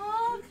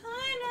 Oh, You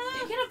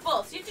kinda. can have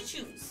both. You have to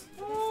choose.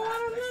 Oh,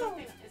 I There's don't know.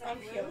 something. Is that I'm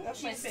blue? cute.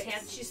 That's my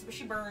She's face.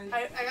 she burned.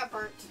 I got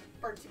burnt.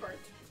 Burnt. She's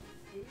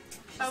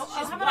how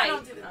about white. I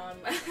don't do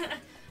that?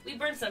 We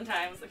burn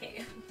sometimes.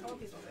 Okay. I want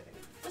these ones, I think.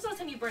 When's the last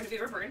time you burned? Have you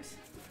ever burned?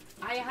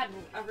 I had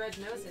a red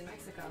nose in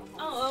Mexico.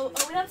 Oh,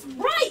 that's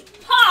right!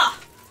 Ha!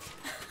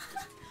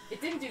 It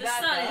didn't do The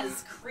that sun though.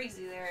 is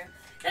crazy there.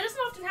 That doesn't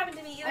often happen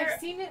to me either. I've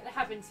seen it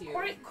happen to you.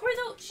 Corey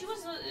though, she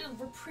was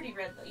pretty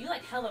red though. You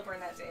like hella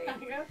burned that day. I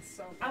got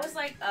so I was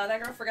like,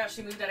 that girl forgot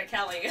she moved out of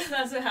Cali.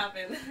 That's what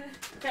happened.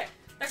 Okay.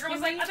 That girl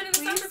was like, I've been in the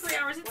sun for 3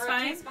 hours. It's We're a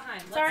fine. case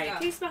behind. Let's Sorry, go.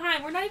 case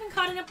behind. We're not even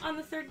catching up on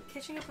the third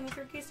case.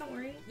 Don't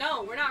worry.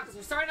 No, we're not, because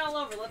we're starting all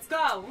over. Let's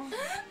go.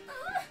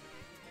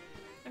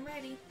 I'm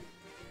ready.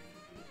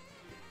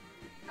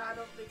 I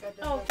don't think I did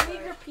Oh, that give me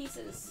right. your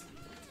pieces.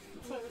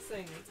 That's what I was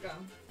saying. Let's go.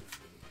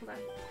 Hold on.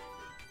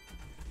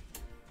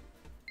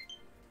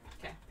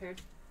 Okay,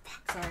 paired.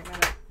 Fuck, sorry,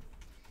 got it.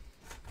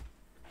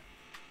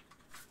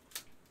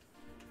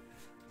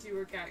 Do you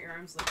work out? Your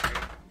arms look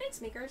great.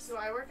 Thanks, Makers. Do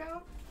I work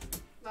out?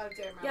 Not a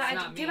damn amount. Yeah, I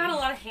not give me. out a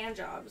lot of hand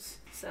jobs,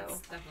 so. That's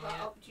definitely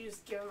Well, do you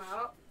just give them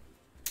out?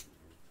 it.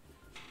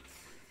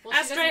 Well,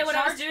 Ask she Drea doesn't what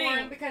I was charge for doing.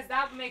 them because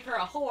that would make her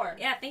a whore.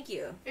 Yeah, thank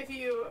you. If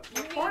you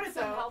You report need it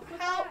some though, help with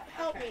help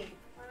that? Okay. me.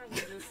 Why don't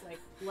you just like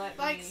let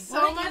Like, me? so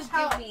Why don't much you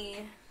help. give me.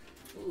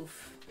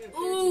 Oof.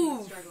 Ooh.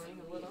 Oof.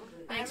 Struggling a little.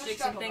 Thanks, I'm a Jason.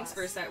 struggle Thanks bus.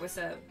 for a set. What's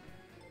up?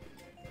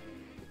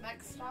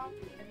 Next stop.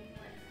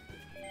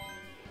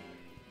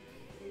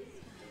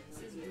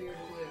 This is weird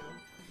blue.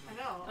 I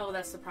know. Oh,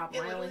 that's the problem.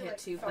 I only literally, hit like,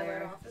 2 fell right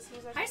player. off as soon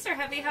as I Hi, Sir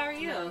Heavy. How are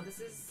you? No, this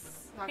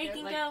is Not Hey, good.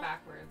 King- like Go.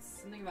 backwards.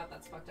 Something about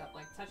that's fucked up.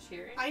 Like touch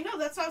here. I know.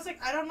 That's why I was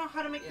like, I don't know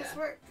how to make this Yeah.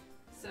 work.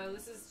 So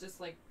this is just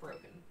like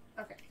broken.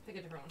 Okay. Pick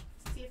a different one.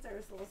 See if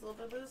there's those little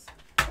boo-boos.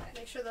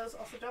 Make sure those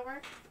also don't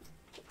work.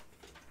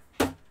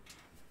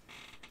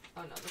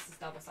 Oh no, this is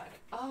double sided.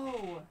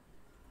 Oh.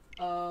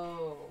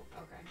 Oh.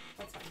 Okay.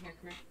 That's fine. Here,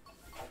 come here.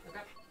 Okay.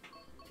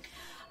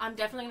 I'm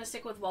definitely gonna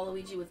stick with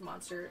Waluigi with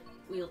Monster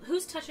Wheel.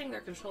 Who's touching their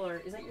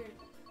controller? Is that your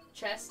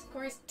chest?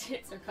 Corey's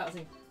tits are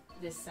causing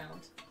this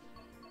sound.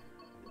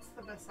 It's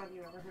the best sound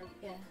you've ever heard.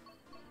 Yeah,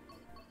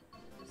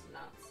 It's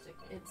not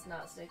sticking. it's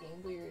not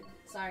sticking. Weird.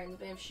 Sorry,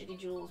 maybe I have shitty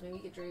jewels. Maybe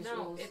get Dre's No,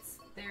 jewels. it's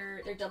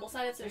they're They're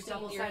double-sided, so they're sticking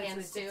double to your sided. So they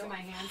hands stick too. to my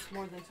hands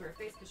more than to her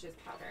face because she has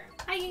powder.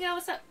 Hi, Kingo.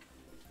 What's up?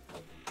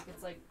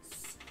 It's like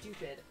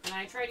stupid. And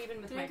I tried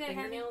even with Doing my good, honey?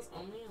 fingernails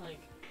only. Like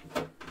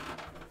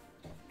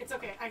It's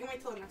okay. I can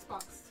wait till the next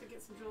box to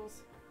get some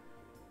jewels.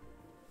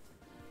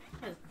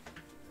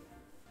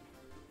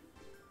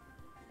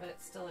 but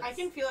it's still. I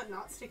can feel it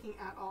not sticking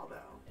at all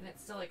though. And it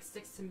still like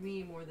sticks to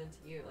me more than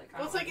to you. Like I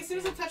Well, it's don't like as soon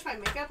as I understand. touch my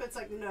makeup, it's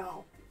like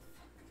no.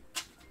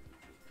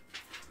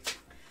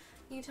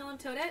 Can you tell him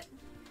Toadette?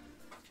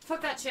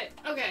 Fuck that shit.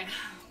 Okay.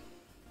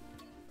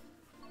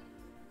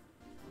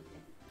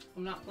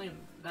 I'm not playing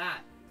that.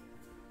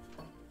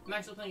 I'm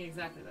actually playing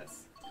exactly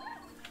this.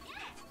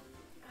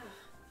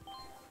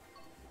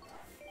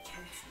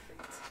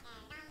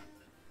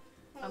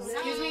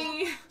 Excuse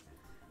me.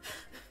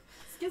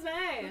 Excuse me.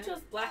 Who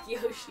chose Black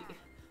Yoshi?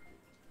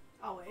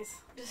 Always.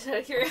 Just out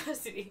of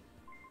curiosity.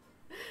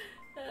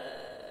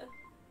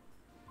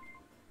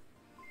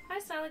 Hi,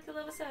 Silent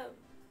Killa. What's up?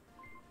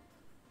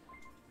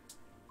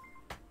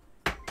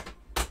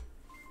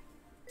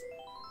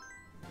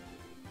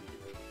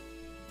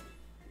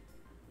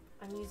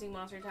 I'm using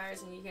monster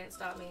tires and you can't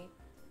stop me.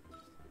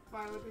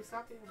 Why would we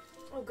stop you?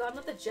 Oh god,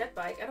 not the jet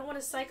bike. I don't want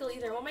to cycle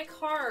either. I want my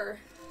car.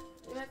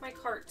 I like my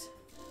cart.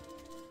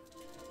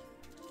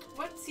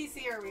 What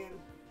CC are we in?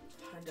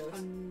 Hondos.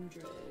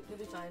 100. You'll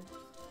be fine.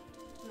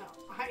 No,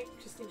 I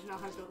just need to know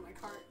how to build my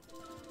cart.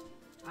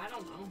 I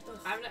don't know.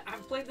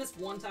 I've played this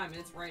one time and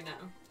it's right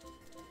now.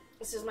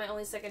 This is my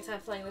only second time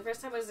playing. The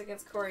first time I was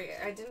against Corey,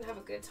 I didn't have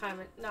a good time.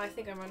 Now I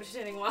think I'm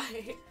understanding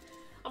why.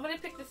 I'm gonna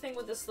pick the thing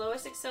with the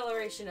slowest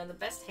acceleration and the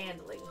best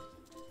handling.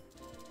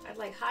 I'd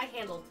like high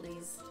handle,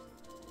 please.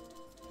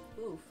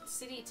 Ooh,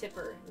 city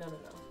tipper. No.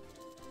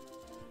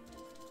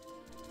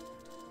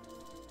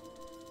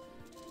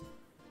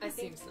 I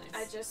think seems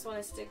nice. I just want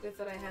to stick with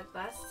what I had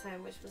last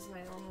time, which was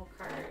my normal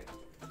card.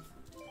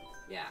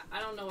 Yeah, I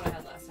don't know what I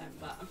had last time,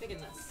 but I'm picking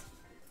this.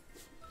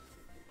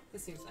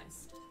 This seems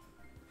nice.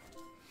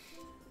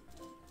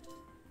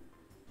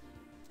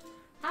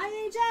 Hi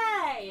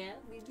AJ!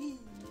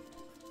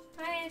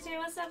 Hi AJ,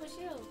 what's up with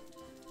you?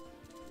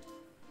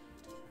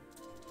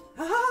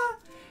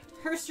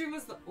 Her stream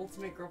was the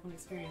ultimate girlfriend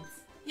experience.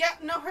 Yeah,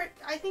 no,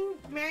 I think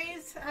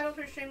Mary's had on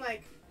her stream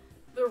like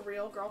the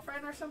real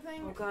girlfriend or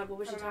something. Oh god, what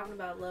was I she don't know. talking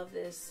about? Love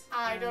this.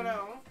 I don't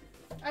know.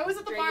 I was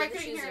at the Dre, bar, you're I the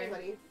couldn't hear chooser.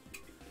 anybody.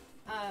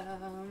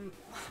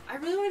 I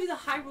really want to do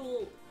the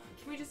Hyrule.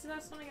 Can we just do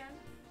this one again?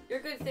 You're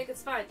good, Thick,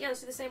 it's fine. Yeah,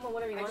 let's do the same one,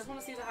 whatever you I want. just want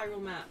to see the Hyrule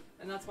map,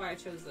 and that's why I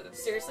chose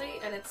this. Seriously?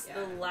 And it's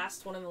Yeah. the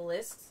last one on the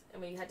list?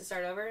 And we had to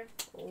start over?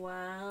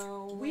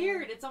 Wow.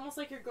 Weird. It's almost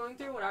like you're going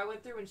through what I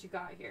went through when she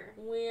got here.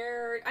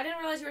 Weird. I didn't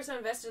realize you were so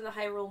invested in the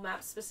Hyrule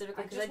map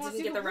specifically I because just I wanna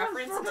didn't see get the the one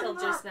reference from until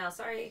the just map. now.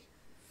 Sorry.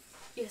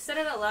 You said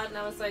it out loud and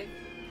I was like,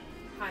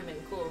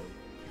 Hyman, cool.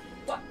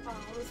 What? Oh,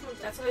 this one's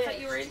That's what I thought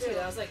you were into.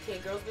 I was like, okay,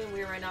 girl's being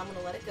weird right now, I'm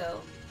gonna let it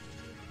go.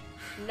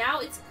 Now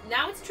it's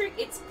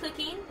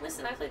clicking.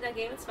 Listen, I played that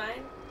game, it's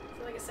fine.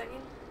 For like a second.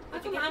 How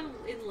come I'm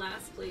in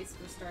last place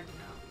for starting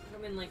out?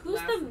 I'm in like Who's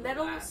last the of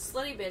metal last.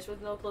 slutty bitch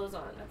with no clothes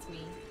on? That's me.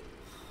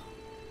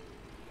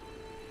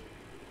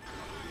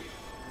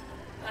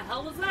 The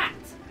hell was that?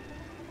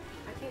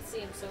 I can't see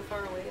him so far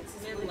away. It's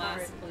just I'm really in hard.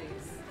 last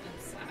place. I'm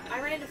sad.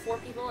 I ran into 4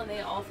 people and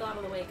they all fell out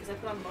of the way because I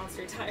put on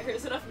monster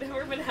tires and I've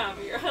never been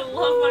happier. I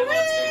love my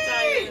monster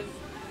tires.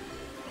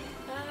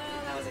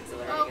 That was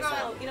exhilarating Oh, as God.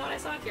 hell. You know what? I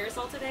saw a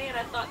carousel today and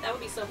I thought that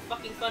would be so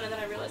fucking fun, and then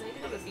I realized I need to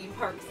go to the theme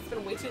park because it's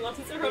been way too long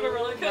since I rode a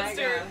roller Oh my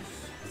coaster. gosh.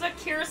 It was a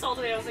carousel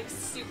today. I was like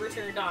super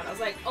turned on. I was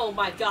like, oh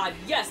my god,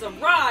 yes, a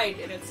ride!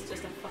 And it's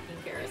just a fucking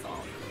carousel.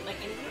 Like,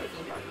 any go to the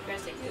theme park. You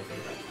guys take me to the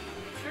theme park.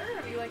 Sure,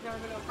 have you like never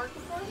been to a park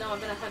before? No,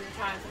 I've been 100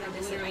 times and I I've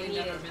miss it. I literally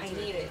need never it. been I to a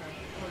need theme it. park.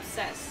 I'm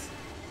obsessed.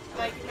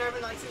 Like, you've never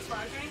been like Six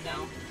Flags or anything?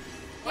 No.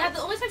 Yeah,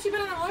 the only time she's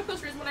been on a roller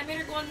coaster is when I made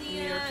her go on the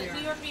New York,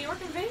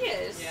 and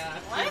Vegas. Yeah.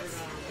 I've What? never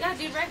gone on Yeah,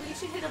 dude, right? We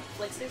should hit up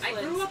like 6 I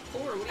flags. grew up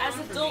poor. What do you as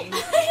want from adult. me?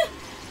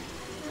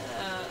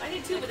 I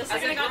did too, but the As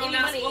second a I got any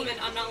grown-ass money, woman,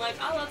 I'm not like,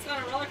 oh, let's go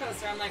on a roller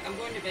coaster. I'm like, I'm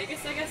going to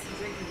Vegas, I guess, and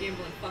drink and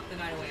gamble and fuck the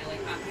night away.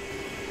 Like, no,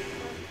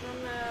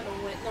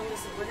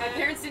 listen, we're my gonna.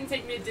 parents didn't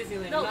take me to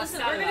Disneyland. No, I'm not listen,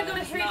 sad we're gonna about go to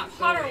it. I'm Harry not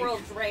Potter going.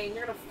 World, Dre, and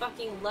you're gonna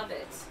fucking love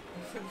it.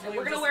 And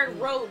we're Just- gonna wear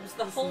robes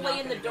the just whole way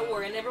not in the gonna go.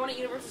 door, and everyone at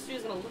Universal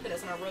Studios is gonna look at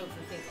us in our robes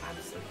and think, I'm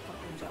so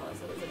fucking jealous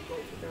of those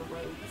adults with their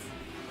robes.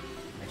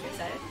 Aren't you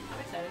excited? I'm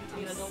excited to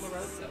be an adult in a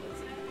robe. So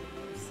excited.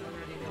 I'm so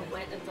ready A to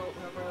wet adult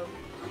in a robe.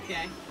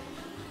 Okay.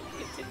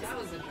 That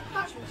was a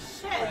Fucking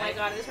shit. Oh my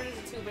god, I just turned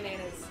into 2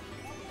 bananas.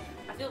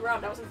 I feel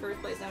robbed. I was in 1st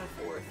place, now I'm in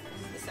 4th.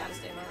 This is the saddest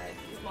day of my life.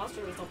 This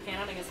monster was no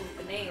pan out against those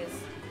bananas.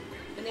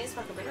 Bananas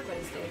fuck up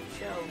everybody's day.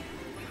 Show.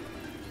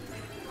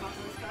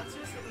 That's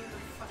just hit me in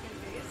the fucking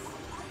face.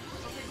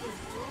 I'll take this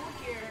duel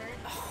here.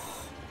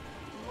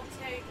 We'll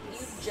take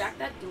You this.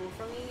 jacked that duel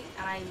from me,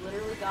 and I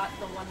literally got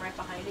the one right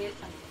behind it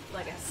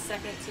like a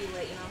second too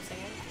late, you know what I'm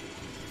saying?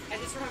 I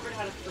just remembered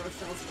how to throw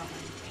shells behind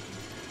me.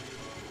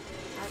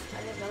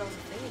 I didn't know that was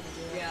a thing you could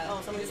do. Yeah. Oh,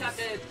 You somebody just have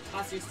to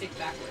toss your stick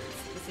backwards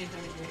at the same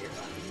time as you hit your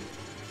button.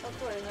 Oh,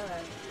 cool, I didn't know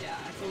that. Yeah,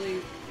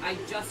 I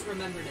just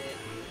remembered it.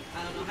 I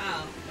don't know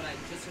how, but I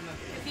just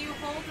remembered If it. you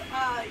hold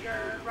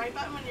your right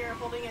button when you're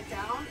holding it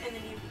down, and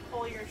then you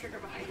pull your trigger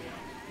behind you.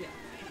 Yeah.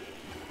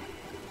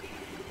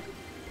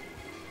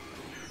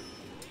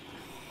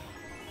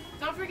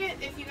 Don't forget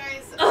if you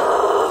guys.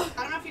 Ugh!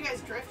 I don't know if you guys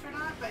drift or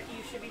not, but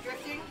you should be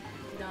drifting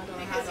No, I don't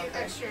know how. because you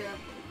extra.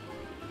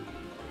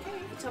 Okay.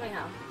 Tell me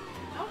how.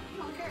 No,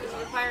 no one cares. Does it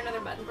require another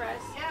button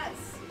press? Yes.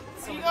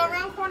 So So you go weird.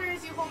 around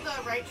corners, you hold the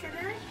right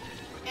trigger,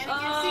 and it Oh,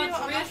 gives you a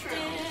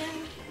mushroom.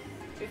 drifting.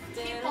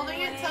 Drifting Keep holding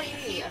it till you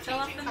away. keep I fell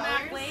off changing the map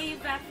colors.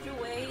 wave after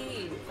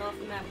wave. Fell off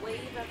the map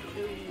wave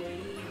after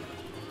wave.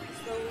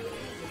 Slowly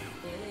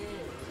drifting.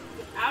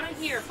 Get out of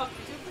here, fuck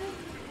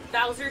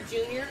Bowser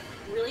Jr.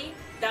 Really?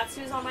 That's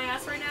who's on my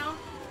ass right now?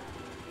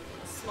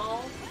 A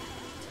small,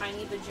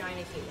 tiny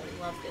vagina human.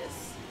 Love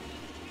this.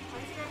 Why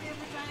is there a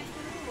vagina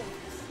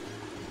moves?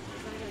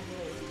 It's not even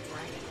really a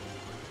dragon.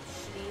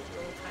 Shitty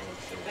little tiny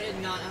human. I did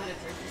not know how to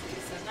drift until you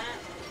said that.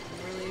 I'm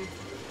really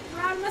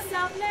proud of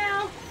myself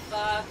now.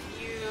 Fuck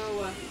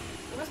you. I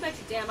must bet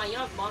you damn, you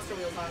don't have monster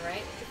wheels on,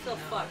 right? You feel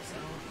No, fucked. so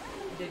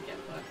I did get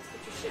fucked.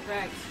 Get your shit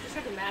wrecked. You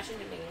tried to mash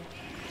into me.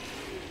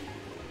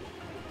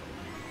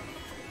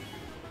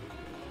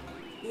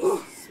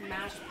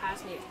 mashed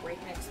past me at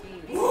breakneck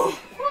speed.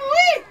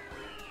 Woo-wee!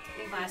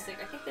 Plastic.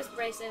 I think this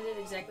race ended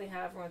exactly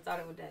how everyone thought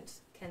it would end.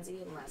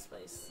 Kenzie in last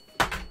place.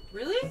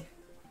 Really?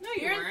 No,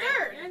 You're in weren't.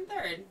 third. You're in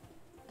third.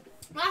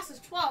 Last is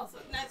 12, so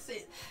that's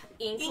it.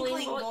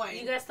 Inkling boy. boy.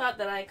 You guys thought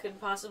that I could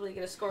possibly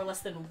get a score less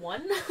than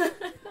 1?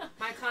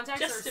 My contacts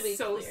Just are to be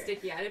so clear.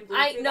 sticky. I didn't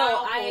blink through know. that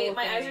whole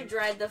My eyes thing. are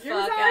dried the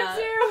Yours fuck are out.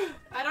 too.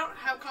 I don't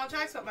have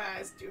contacts, but my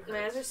eyes do hurt.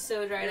 My eyes are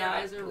so dried Your out.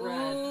 eyes are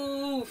red.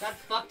 Oof. That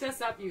fucked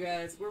us up, you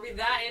guys. Were we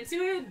that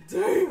into it?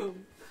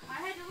 Damn. I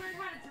had to learn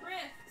how to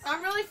drift.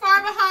 I'm really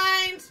far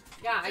behind.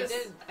 Yeah,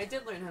 Just- I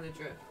did learn how to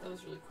drift. That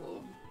was really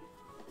cool.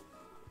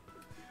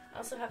 I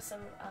also have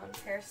some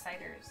pear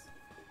ciders.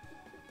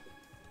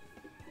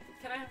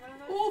 Can I have one of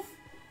those? Oof.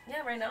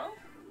 Yeah, right now?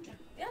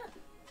 Yeah.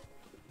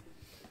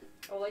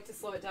 I would like to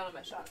slow it down on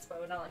my shots, but I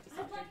would not like to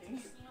stop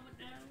drinking.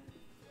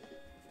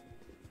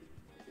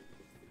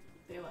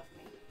 They left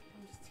me.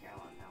 I'm just here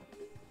alone now.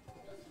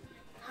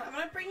 I'm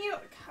gonna bring you a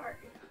cover.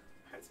 It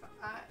hurts my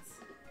eyes.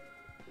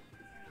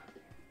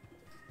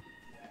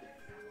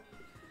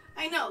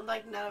 I know,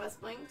 like none of us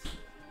blinked.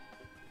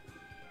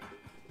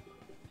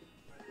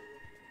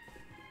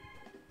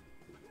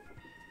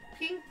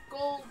 Pink,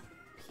 gold,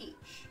 peach.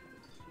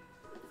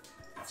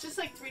 It's just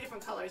like 3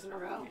 different colors in a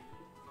row.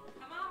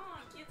 Come on,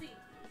 kitty.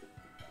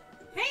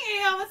 Hey,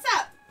 Ayo, what's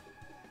up?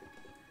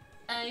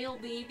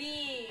 Ayo,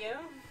 baby.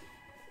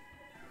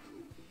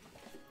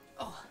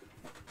 Oh.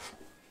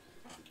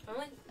 I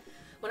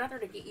went out there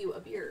to get you a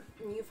beer,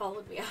 and you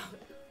followed me out.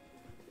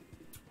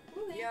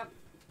 Yep.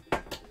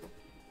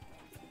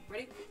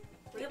 Ready?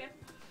 Ready? Yep.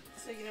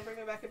 So you never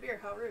go back a beer,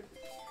 how rude.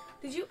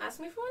 Did you ask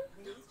me for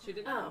one? She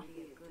did. Oh.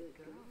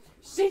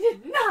 She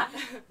did not.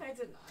 I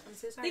did not. I'm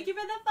so sorry. Thank you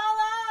for the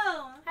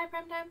follow. Hi,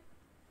 Primetime.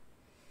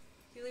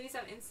 You ladies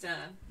have Insta.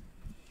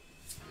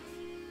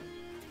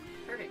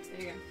 Perfect.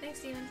 There you go. Thanks,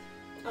 Steven.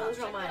 Oh, those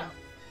are all check it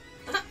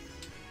mine. out.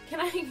 Can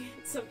I get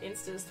some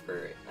Instas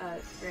for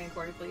Grand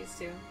Quarter, please,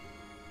 too?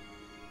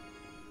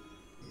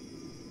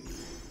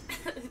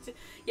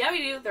 Yeah, we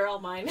do. They're all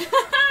mine.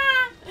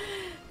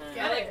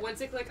 Get I it. like went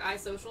to click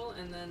iSocial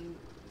and then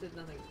did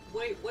nothing.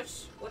 Wait,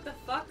 what the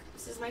fuck?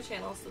 This is my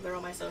channel, so they're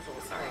all my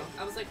socials. Sorry.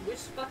 I was like, which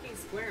fucking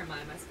square am I?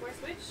 Am I square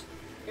switch?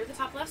 You're the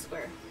top left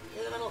square.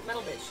 You're the metal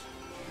bitch.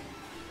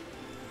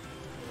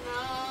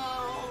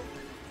 No.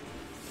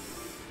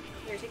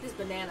 Here, take this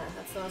banana.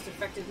 That's the most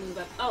effective move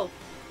up. Oh,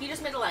 he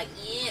just made a like,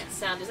 yeah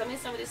sound. Does that mean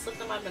somebody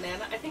slipped on my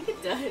banana? I think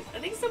it does. I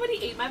think somebody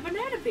ate my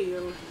banana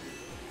peel.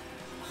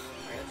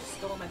 Mario just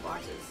stole my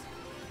boxes.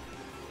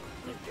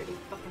 What a dirty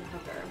fucking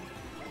hooker.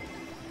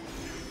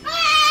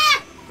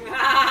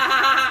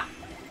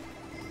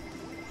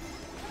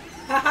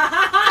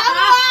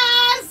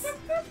 Otherwise!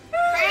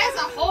 Freya's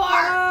a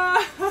whore!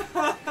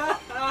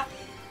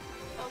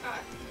 Oh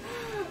god.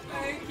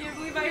 I can't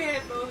believe I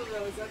hit both of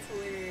those. That's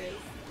hilarious.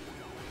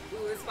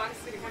 Ooh, this box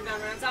is gonna come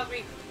down right on top of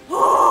me.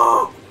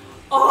 Oh!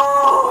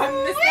 Oh! I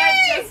missed that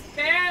just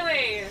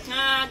barely!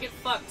 Ah, get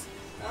fucked.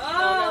 Oh!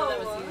 Oh, no, that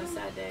was you. A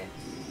sad day.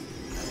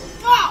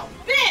 Oh,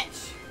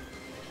 bitch!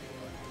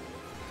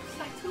 It's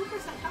like 2%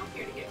 health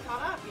here to get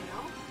caught up, you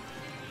know?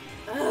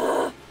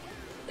 Ugh.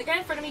 The guy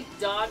in front of me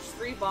dodged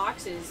 3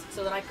 boxes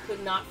so that I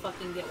could not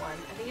fucking get one.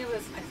 I think it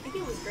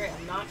was great.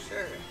 I'm not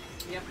sure.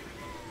 Yep.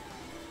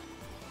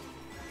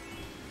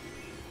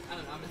 I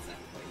don't know, I'm in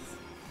second place.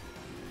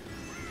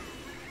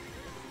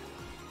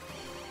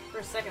 For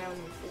a second, I was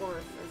in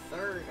 4th or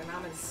 3rd, and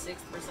I'm in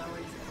 6th for some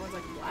reason. Everyone's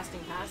like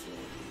blasting past me.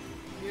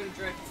 You're gonna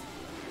drift.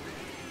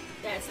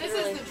 Yeah, it's This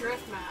literally, is the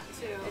drift map,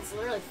 too. it's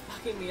literally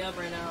fucking me up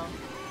right now.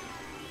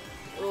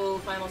 Ooh,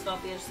 I almost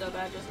off the edge so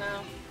bad just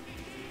now.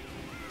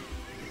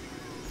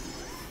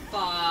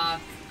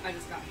 Fuck. I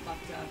just got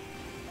fucked up.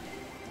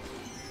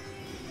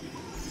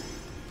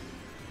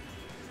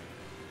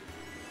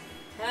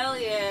 Hell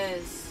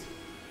yes.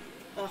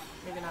 Ugh,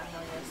 maybe not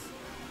hell yes.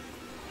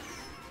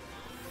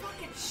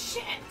 Fucking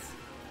shit!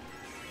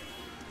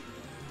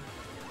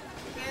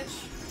 Bitch.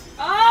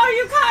 Oh,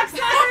 you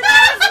cocksucker!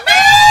 That's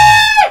me!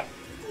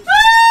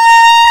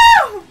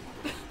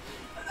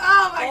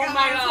 Oh my Oh god,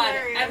 my that's god.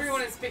 hilarious.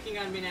 Everyone is picking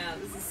on me now.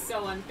 This is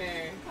so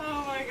unfair.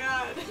 Oh my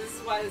god. This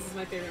is why this is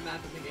my favorite map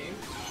in the game.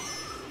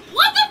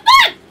 What the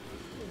fuck?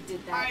 Who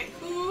did that? Alright,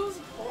 who's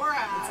whore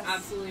ass? It's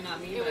absolutely not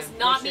me. It but was I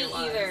not wish me it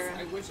was. either.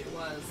 I wish it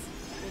was.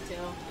 Me too. It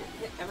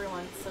hit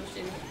everyone. It's so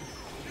shitty.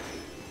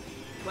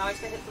 Wow, I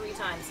just got hit 3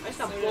 times. I just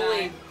got So did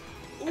bullied.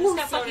 I. I just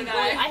got so fucking did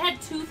bullied. I. I had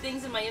 2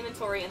 things in my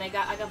inventory and I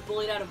got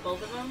bullied out of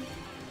both of them.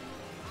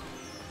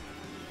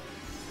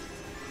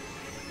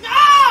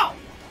 No!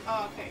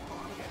 Oh, okay, cool,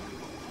 okay.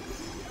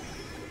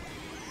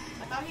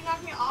 I thought he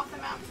knocked me off the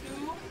map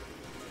too.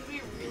 It's gonna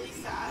be really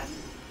sad.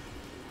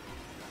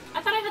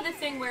 I thought I had the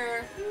thing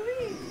where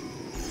I'm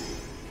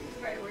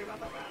very worried about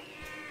that map.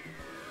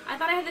 I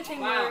thought I had the thing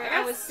Wow, where I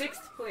got was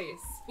 6th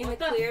place. in What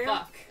the clear,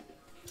 fuck?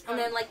 and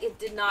then like it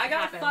did not I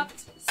got happen.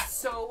 fucked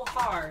so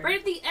hard. Right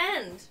at the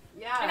end.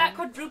 Yeah. I got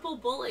quadruple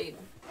bullied.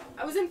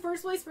 I was in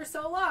 1st place for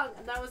so long,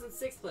 and then I was in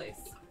 6th place.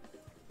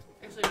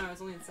 Actually, no, I was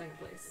only in 2nd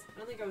place. I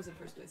don't think I was in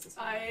 1st place this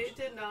time. I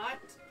did not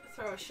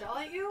throw a shell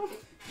at you?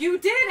 You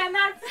did, and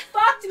that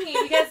fucked me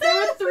because there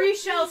were 3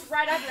 shells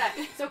right after that.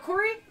 So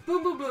Corey,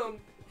 boom, boom, boom.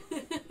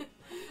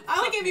 I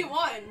only gave you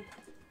 1.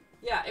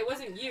 Yeah, it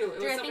wasn't you. It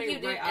was I somebody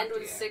think you right did end after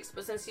with you. 6,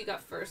 but since you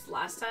got first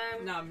last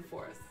time. No, I'm in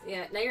 4th.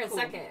 Yeah, now you're in Cool.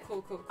 2nd.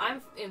 Cool.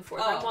 I'm in 4th.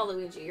 Oh. I'm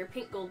Waluigi. You're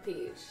pink gold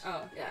peach.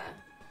 Oh. Yeah.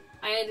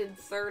 I ended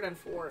 3rd and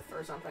 4th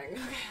or something.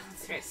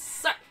 Okay,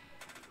 suck.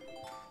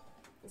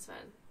 It's fine.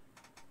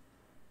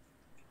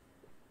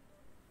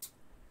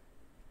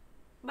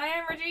 Bye,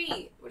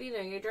 Amber-G. What are you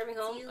doing? You're driving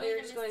home? See you Oh, you're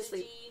later, just going to Mr.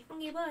 sleep. G.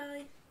 Okay,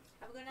 bye.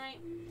 Have a good night.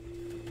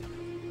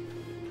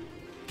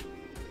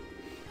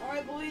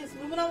 Alright, boys,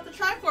 moving on with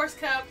the Triforce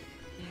Cup.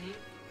 Mm-hmm.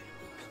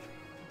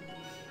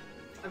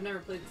 I've never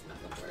played this map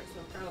before,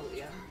 so probably,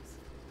 yeah.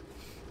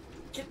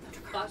 Get the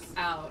fuck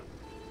out.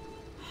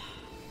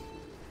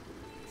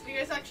 Did you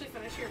guys actually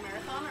finish your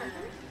marathon, or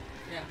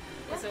Yeah.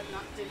 was it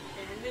not did it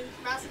end in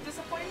massive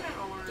disappointment,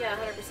 or? Yeah,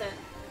 100%.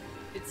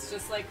 It's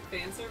just like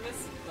fan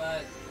service,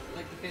 but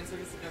like the fan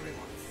service that nobody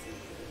wants.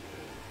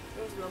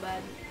 It was real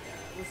bad. Yeah,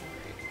 it wasn't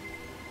great.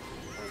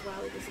 I was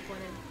wildly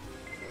disappointed.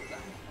 So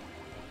bad.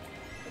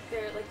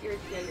 Your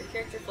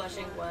character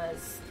fleshing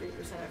was 3%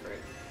 effort.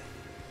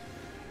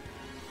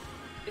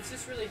 It's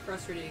just really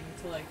frustrating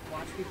to like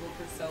watch people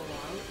for so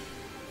long,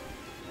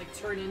 like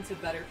turn into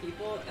better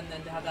people, and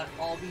then to have that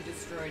all be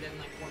destroyed in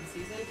like one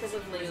season Because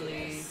of really,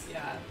 laziness.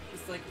 yeah,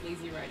 it's like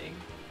lazy writing,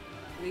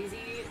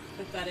 lazy,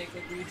 pathetic.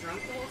 Like, were you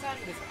drunk the whole time?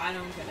 Because I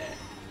don't get it.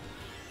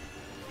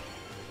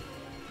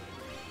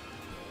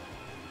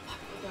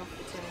 Look out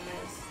for the 10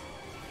 minutes.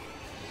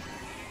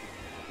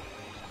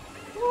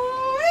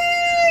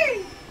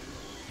 Woo-wee!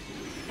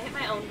 I hit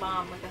my own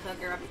bomb like a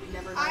hooker. I've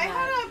never done I that.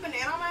 had a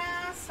banana on my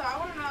ass, so I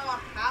want to know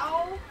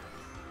how.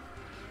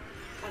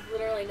 I've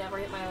literally never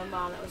hit my own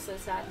bomb. That was so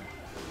sad.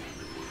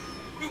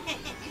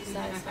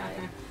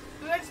 Satisfying.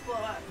 Who did I just blow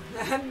up?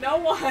 No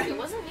one. It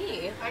wasn't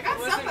me. I It got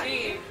wasn't somebody.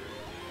 me.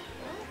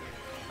 Well,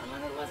 I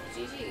don't know who it was, but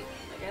GG.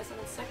 I guess I'm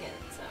in 2nd,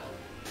 so.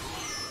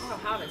 I don't know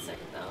how I'm in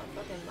 2nd, though. I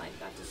fucking,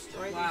 got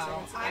destroyed Wow. these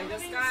seconds. I'm I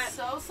just moving got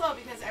so slow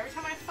because every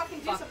time I fucking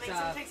do fucked something, up.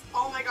 someone takes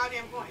all my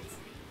goddamn points.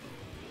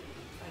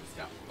 I just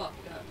got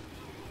fucked up.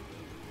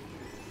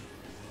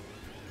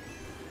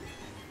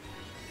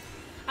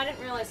 I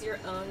didn't realize your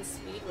own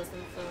speed was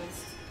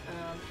influenced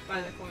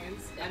By the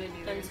coins. I didn't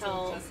either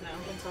until just now.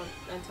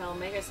 until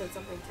Mega said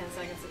something 10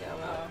 seconds ago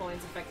about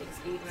coins affecting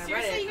speed, and I read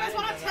Seriously, it. you guys I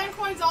want didn't to have know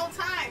 10 coins all the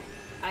time.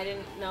 that. I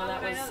didn't know How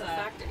that would I was know a that?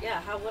 factor.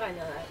 Yeah, how would I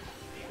know that?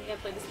 I think I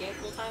played this game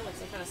full time like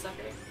some kind of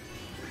sucker.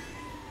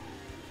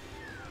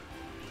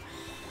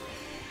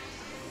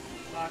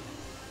 Fuck.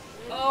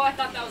 Oh, I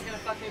thought that was gonna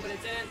fuck me, but it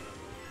didn't.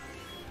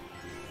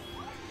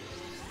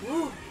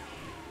 Woo!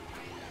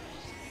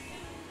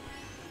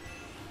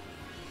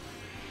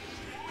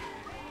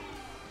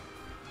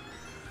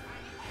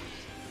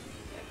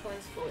 Yeah,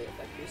 coins fully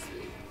affect your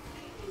speed.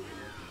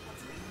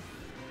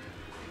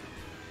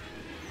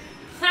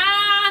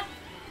 Ha!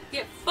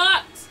 Get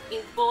fucked,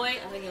 Ink Boy.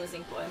 I think it was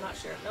Ink Boy. I'm not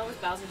sure. No, it was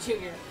Bowser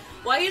Jr.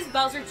 Why is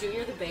Bowser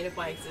Jr. the bane of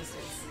my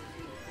existence?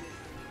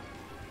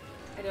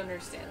 I don't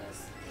understand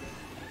this.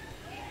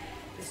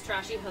 This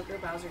trashy hooker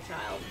Bowser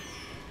child.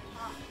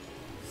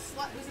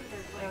 Slut, who's in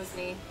third place? That was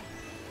me.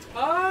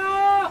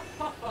 Oh!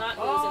 Not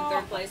who was in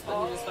 3rd place, but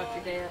who just fucked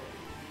your day up.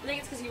 I think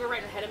it's because you were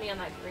right ahead of me on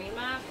that green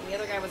map, and the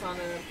other guy was on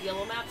the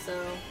yellow map, so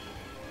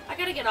I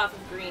gotta get off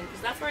of green,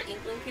 because that's where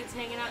Inkling Kid's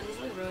hanging out, and he's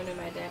really ruining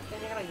my day. I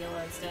think I got on yellow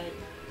instead.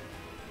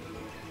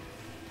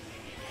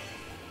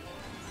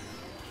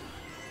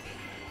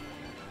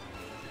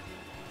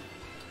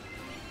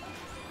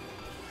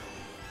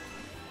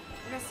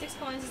 I got 6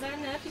 coins. Is that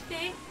enough, you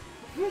think?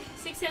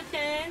 6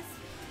 tokens.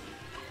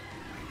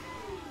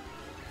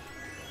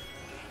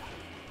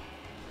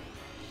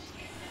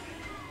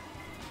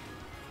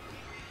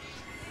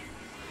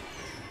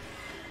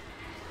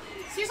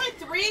 Seriously,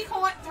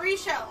 3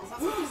 shells.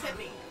 That's what just hit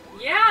me.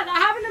 Yeah, that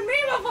happened to me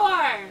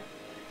before!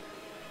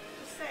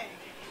 Just saying.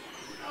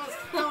 I was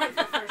going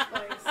for first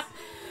place.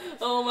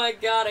 Oh my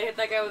god, I hit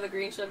that guy with a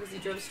green shell because he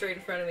drove straight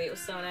in front of me. It was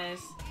so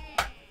nice.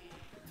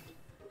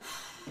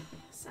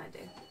 Sad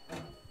day.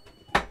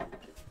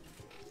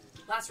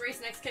 Last race,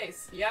 next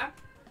case. Yeah?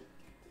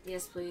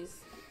 Yes, please.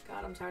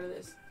 God, I'm tired of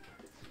this.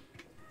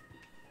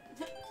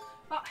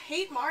 Well,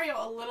 hate Mario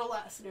a little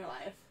less in your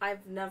life.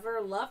 I've never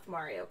loved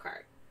Mario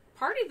Kart.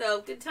 Party, though,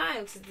 good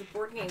times. It's a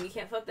board game. You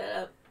can't fuck that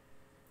up.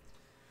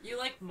 You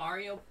like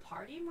Mario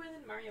Party more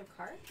than Mario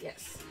Kart?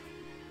 Yes,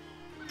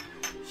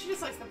 She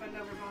just likes the bend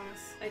over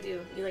bonus. I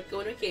do. You like go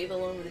into a cave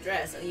alone with a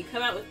dress, and you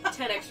come out with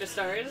 10 extra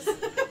stars.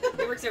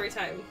 It works every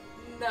time.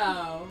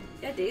 No.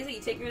 Yeah, Daisy, you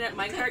take me to that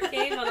minecart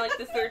cave on like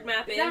the 3rd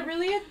map in. Is that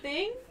really a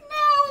thing?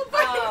 No, but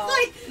Oh.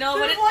 it's like No,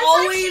 but the it one time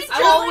always, she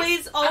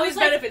always, I always was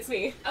like- benefits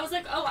me. I was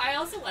like, oh, I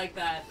also like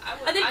that.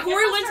 I think guess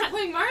Corey I'll went start to-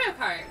 playing Mario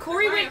Kart.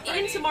 Corey Mario went Party.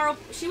 in tomorrow.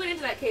 She went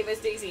into that cave as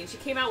Daisy, and she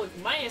came out with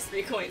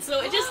 -3 coins.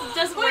 So it just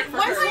doesn't But work for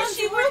one her. time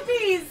she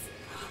rupees.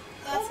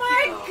 Oh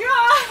my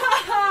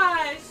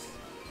gosh!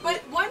 But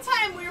one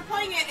time we were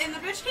playing it and the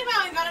bitch came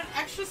out and got an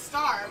extra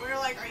star. We were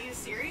like, "Are you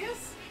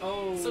serious?"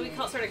 Oh. So we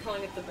started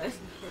calling it the bend.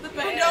 The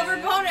bend Yeah. over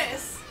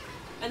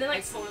And then I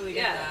like totally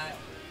get that.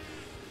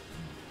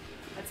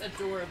 That's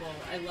adorable.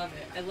 I love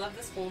it. I love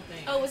this whole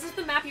thing. Oh, was this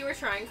the map you were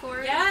trying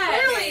for?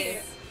 Yes! Really?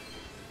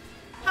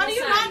 How do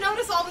you Listen. not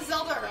notice all the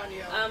Zelda around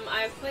you?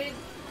 I've played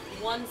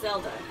one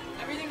Zelda.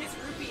 Everything is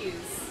rupees.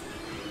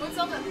 What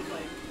Zelda have you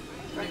played?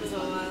 Breath of the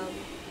Wild.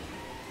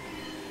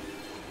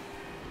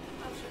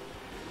 Oh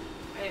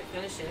shit. I didn't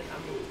finish it.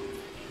 I'm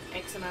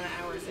X amount of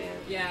hours in.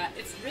 Yeah,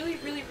 it's really,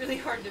 really, really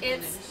hard to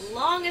finish. It's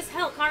long as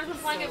hell. Connor's been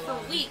playing So it for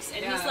long. weeks,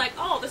 and Yeah. he's like,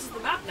 "Oh, this is the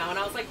map now," and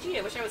I was like, "Gee,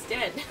 I wish I was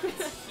dead."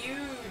 It's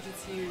huge.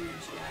 It's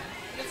huge.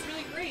 Yeah. And it's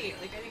really great.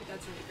 Like, I think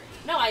that's really great.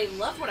 No, I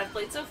love what I've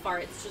played so far.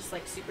 It's just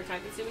like super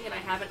time consuming, and I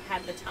haven't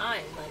had the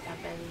time. Like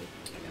I've been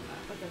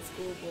fucking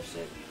school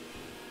bullshit.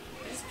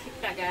 I just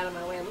kicked that guy out of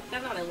my way. I looked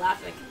at him and I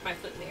laughed and I kicked my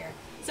foot in the air.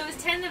 So is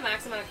 10 the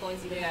max amount of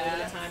coins you can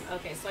hold at a time?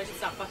 Okay, so I should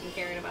stop fucking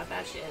caring about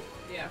that shit.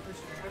 Yeah, for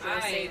sure. Or should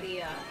I say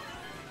the,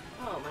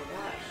 oh my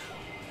gosh.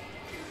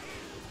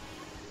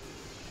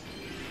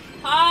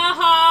 Ha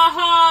ha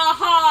ha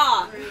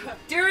ha!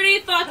 Dirty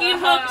fucking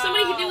hook!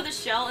 Somebody hit me with a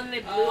shell and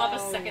they blew up a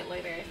second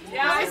later.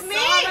 Yeah, I It was saw me!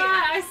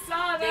 that. I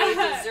saw They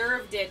that.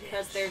 deserved it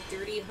because they're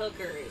dirty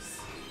hookers.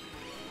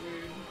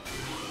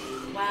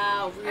 Rude.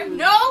 Wow, rude. I have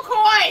no I'm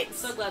coins!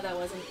 so glad that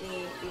wasn't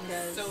me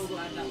because... So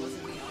glad that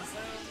wasn't me also.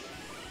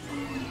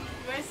 You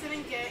guys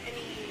didn't get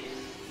any...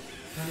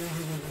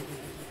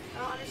 I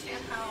don't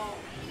understand how...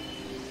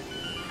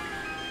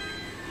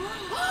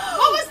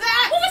 What was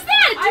that? What was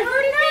that? It I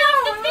diverted me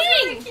off the know! It was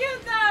thing! really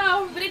cute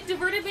though! But it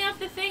diverted me off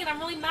the thing and I'm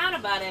really mad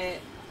about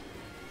it.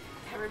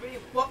 Everybody,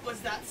 what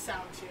was that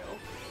sound to?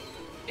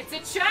 It's a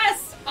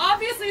chest!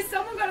 Obviously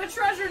someone got a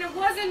treasure and it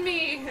wasn't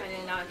me! I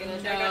did not get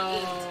it. I got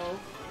inked. No.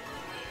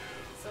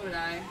 So did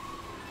I.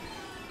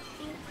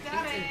 Got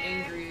Inked and it.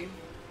 angry.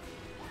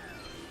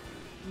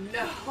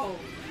 No!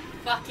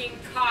 Fucking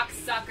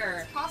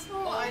cocksucker! It's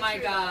possible Oh I my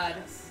threw God.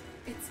 this.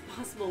 It's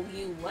possible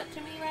you what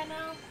to me right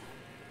now?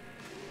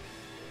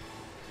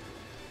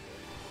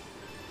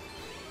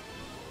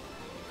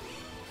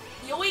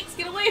 Yoinks,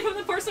 get away from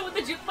the person with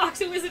the jukebox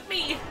who isn't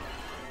me!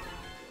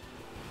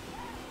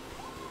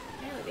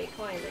 I only 8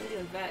 coins. I need to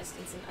invest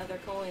in some other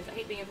coins. I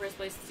hate being in first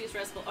place. It's too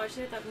stressful. Oh, I should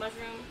hit that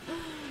mushroom.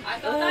 I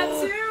thought that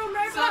too! I'm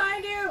right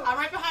behind you! I'm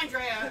right behind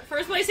Drea.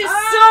 First place is so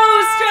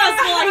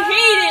stressful. I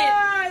hate it!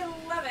 I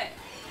love it!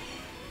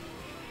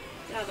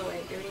 Get out of the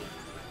way, dirty.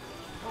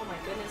 Oh my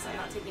goodness, I'm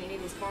not taking any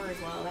of these corners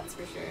well, that's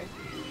for sure.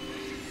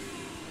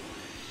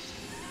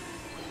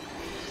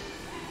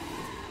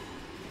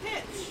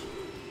 Pitch.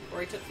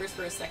 Rory took first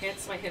for a second,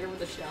 so I hit her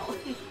with a shell.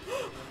 You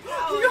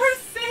were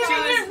saving She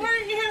was- it,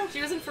 weren't you?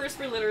 She was in first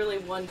for literally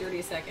 1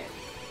 dirty second.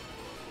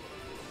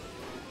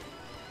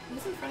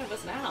 Who's in front of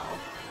us now?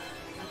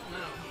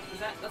 No.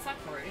 That's not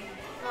Corey.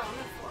 Oh, I'm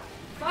at 4.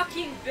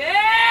 Fucking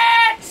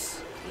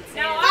bitch!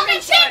 Now I'm Fucking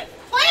in shit!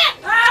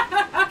 Plant!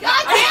 God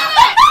God damn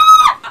it!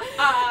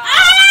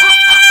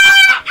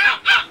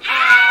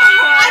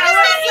 I just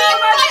got eaten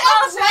by a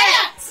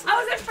plant! I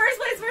was in first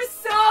place for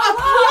so A long!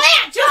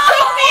 plant just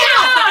took me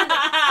out!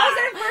 I was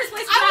in first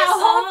place for I that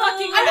was whole so-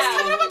 fucking I was round.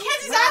 coming up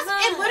Mackenzie's ass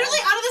and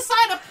literally out of the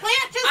side, a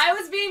plant just... I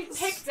was being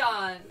picked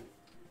on.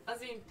 I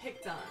was being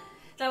picked on.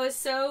 That was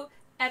so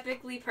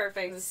epically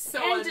perfect So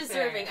and unfair.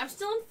 deserving. I'm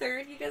still in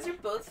third. You guys are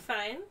both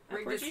fine. I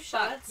Rigged poured as you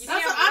fuck. shots. You That's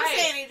damn what I'm right.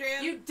 saying,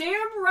 Adrian. You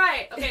damn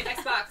right. Okay,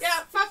 next box.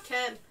 Yeah, fuck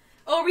Ken.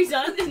 Oh, are we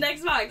done? The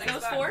next box. Next That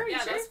was box. 4? Yeah, you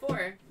sure? that was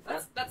 4.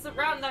 That's the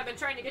round that I've been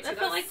trying to get That to.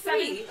 felt was like 7.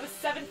 3. That was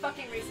 7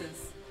 fucking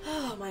races.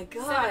 Oh my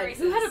 7 god.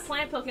 races. Who had a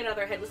plant poking out of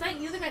their head? Was that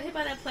you that got hit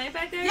by that plant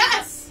back there?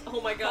 Yes!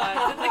 Oh my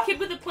god. The kid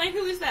with the plant,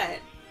 who is that?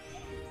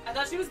 I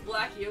thought she was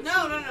Black Yoshi. No,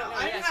 I didn't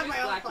yeah, have she my was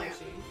own Black plant.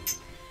 Yoshi.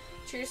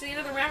 Cheers to the end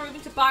of the round. We're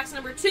moving to box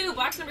number 2.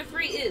 Box number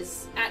 3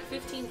 is at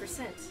 15%.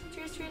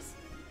 Cheers, cheers.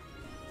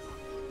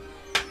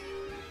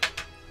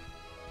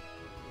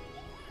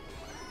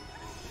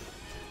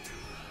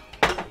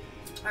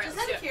 Alright, Just let's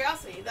out do of it.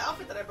 curiosity, the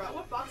outfit that I brought,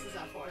 what box is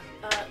that for?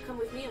 Come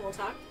with me and we'll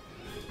talk.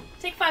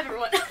 Take 5,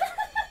 everyone.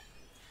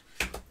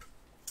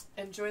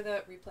 Enjoy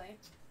the replay.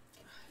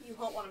 You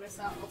won't want to miss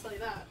out, I'll tell you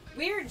that.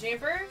 Weird,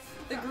 Jumper.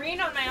 The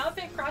green on my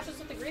outfit crashes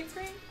with the green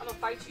screen. I'm gonna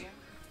fight you.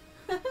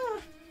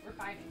 We're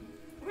fighting.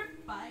 We're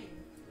fine.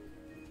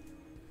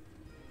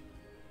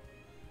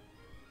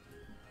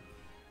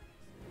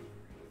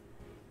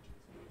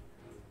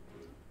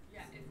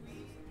 Yeah, if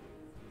we...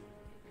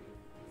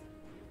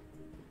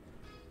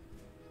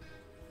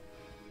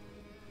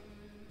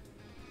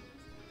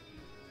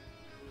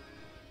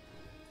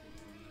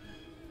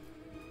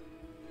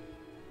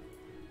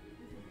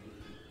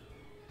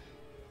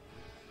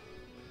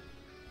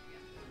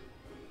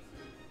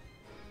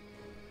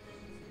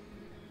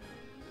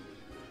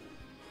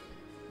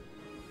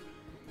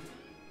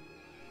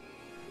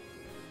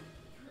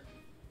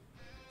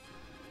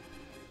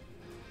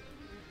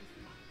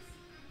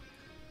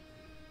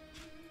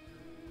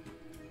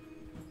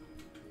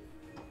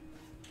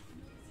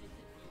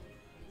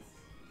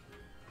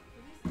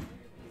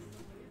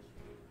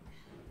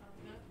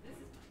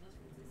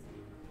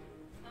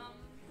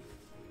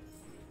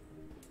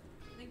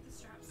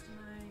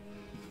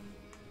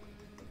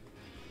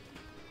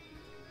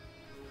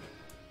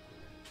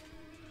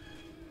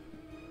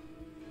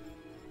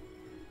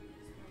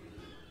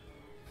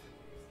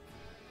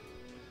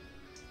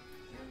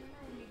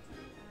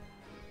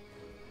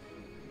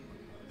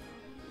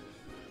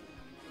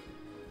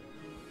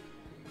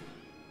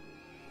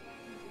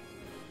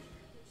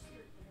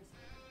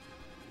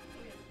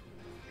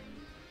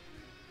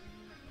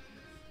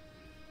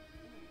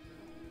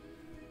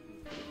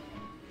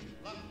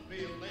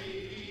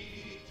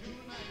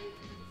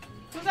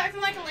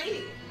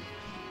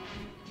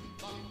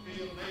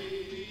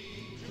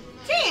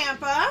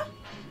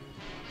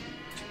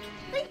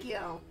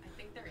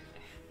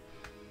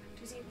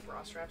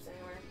 bra straps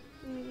anywhere.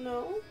 No.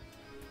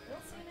 I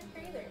don't see it in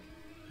here either.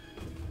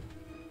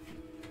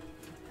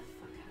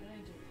 Fuck, how did I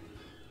do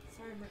that?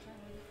 Sorry, I'm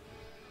retarded.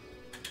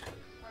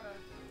 Hold on.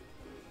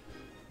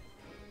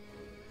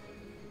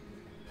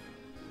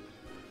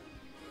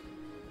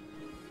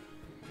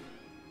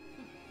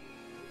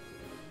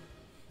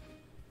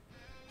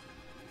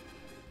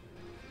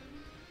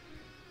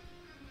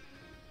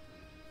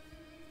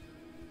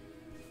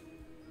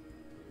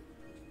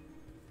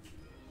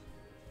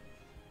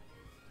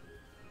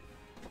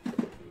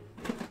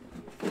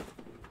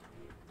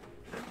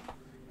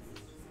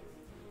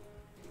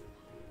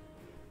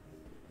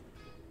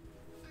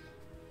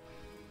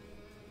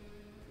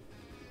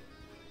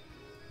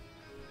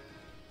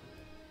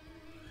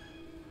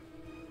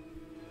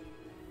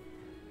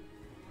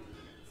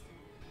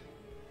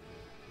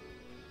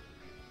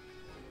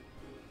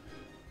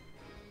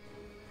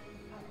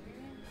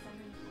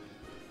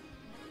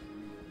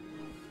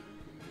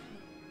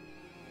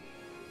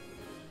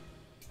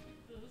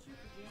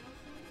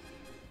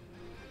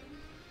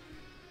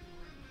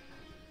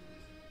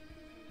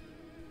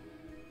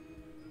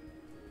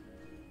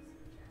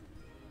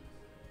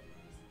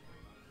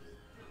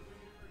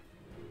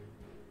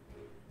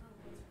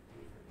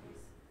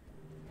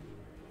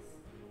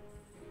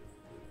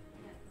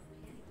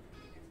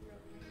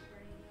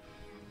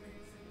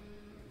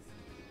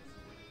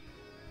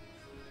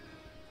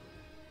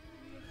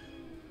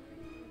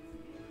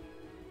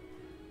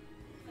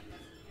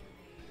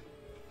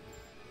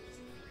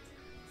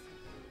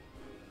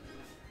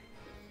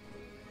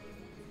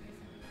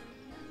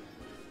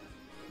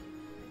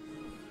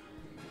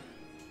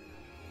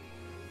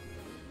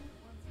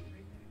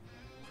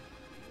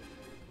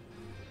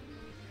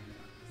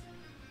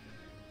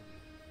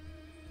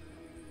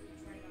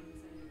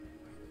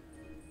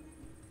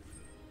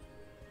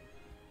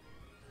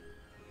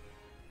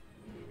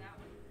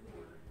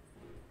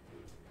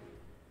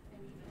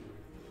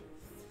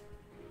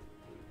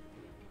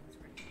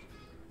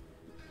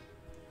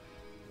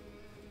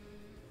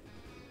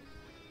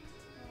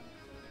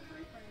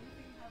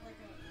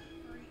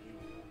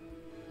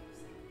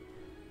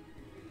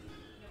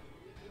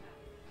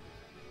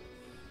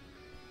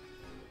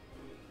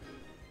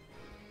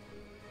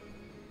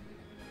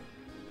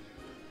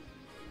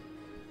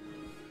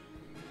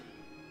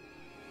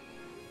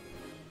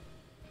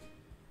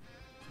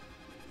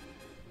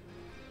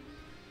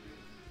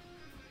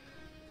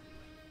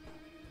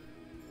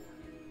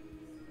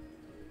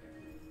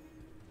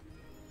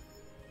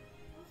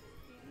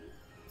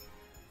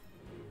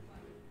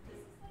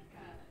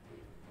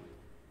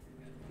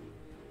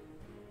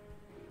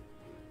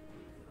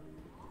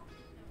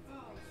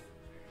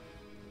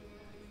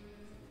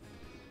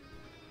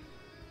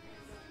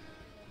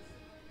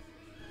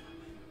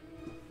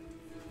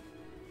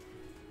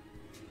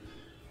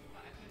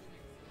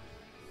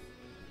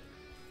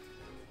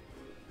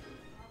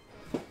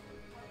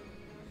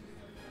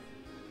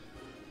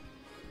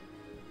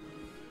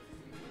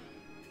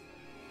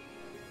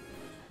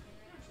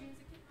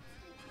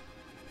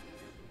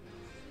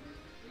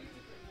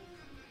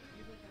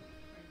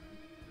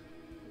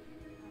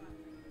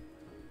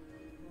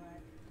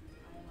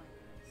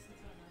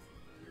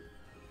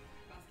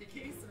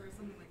 Case or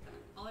something like that.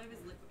 All I have is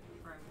liquid,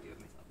 or I would do it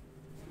myself.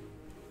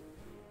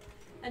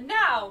 And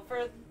now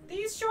for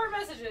these short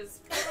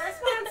messages from our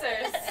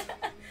sponsors.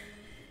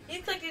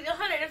 You collected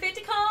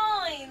 150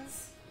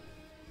 coins!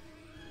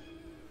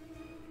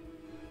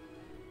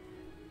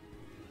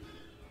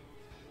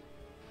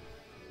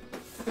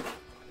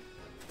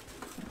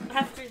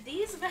 After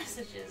these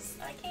messages,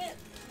 I can't.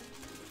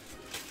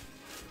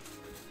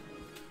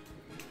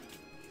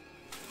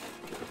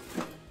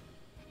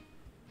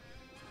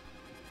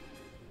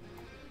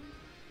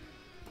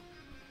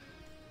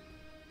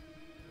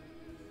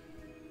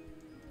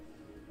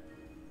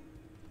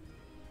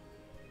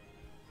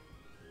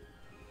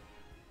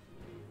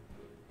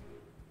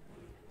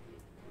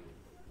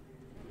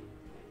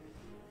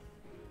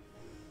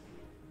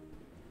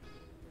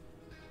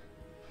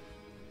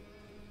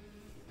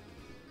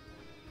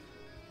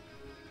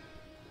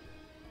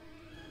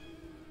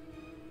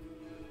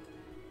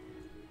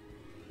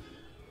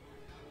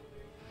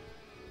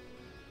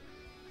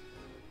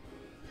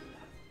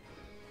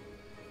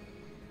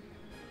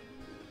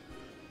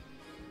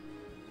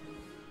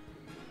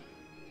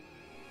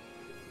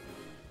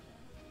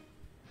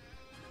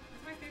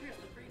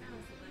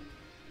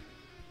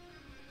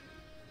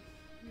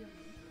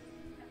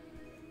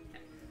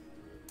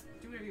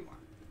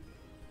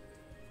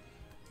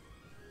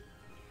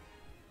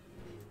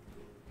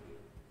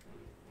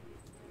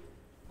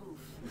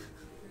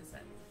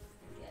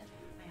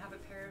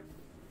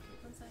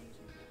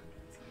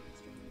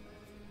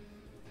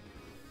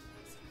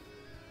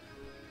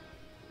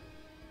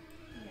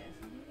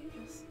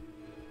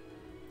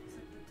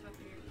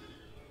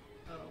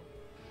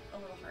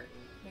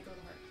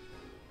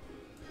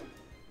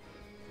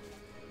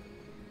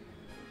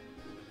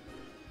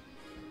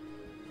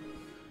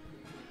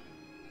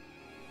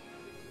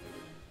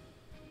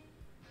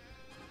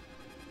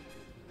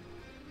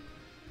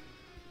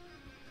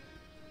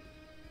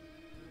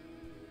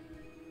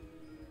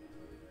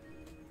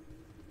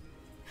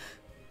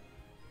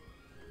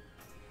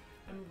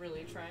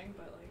 trying,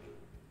 but like.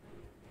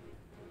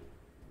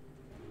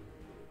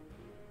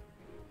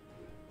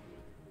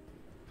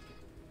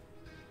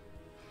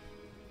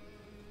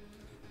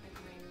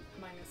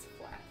 Mine is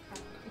flat. I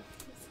don't know.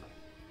 So.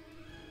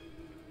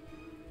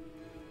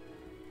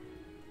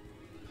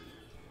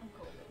 I'm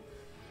cold.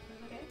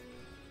 Okay.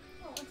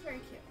 Oh, it's very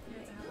cute.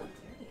 Yeah, it's a hot one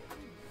too.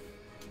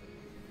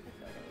 I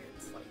feel like a weird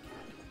slight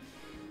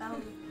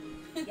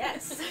cat.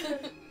 Yes.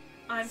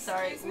 I'm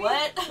sorry. Excuse me?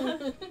 What?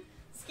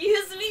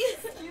 Excuse me.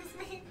 Excuse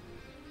me.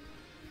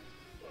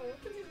 Oh,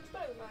 because he's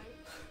better than mine.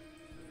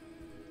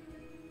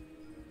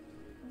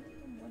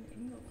 One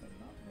angle, but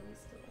not really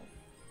still.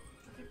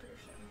 Okay, pretty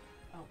sure.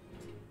 Oh.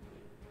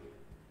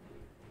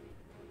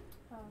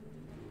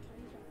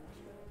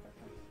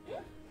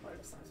 Or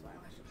just size my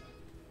eyelashes.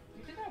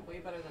 You did that way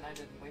better than I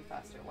did, way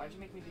faster. Why'd you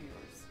make me do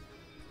yours?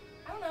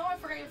 I don't know. I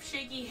forgot you have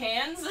shaky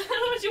hands. I don't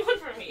know what you want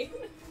from me.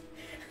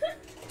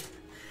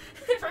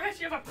 I forgot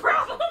you have a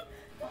problem.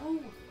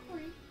 Oh,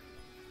 sorry.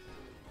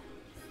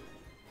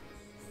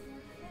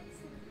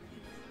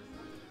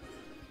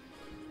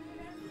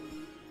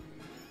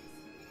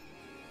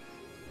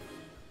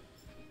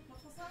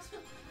 What was that?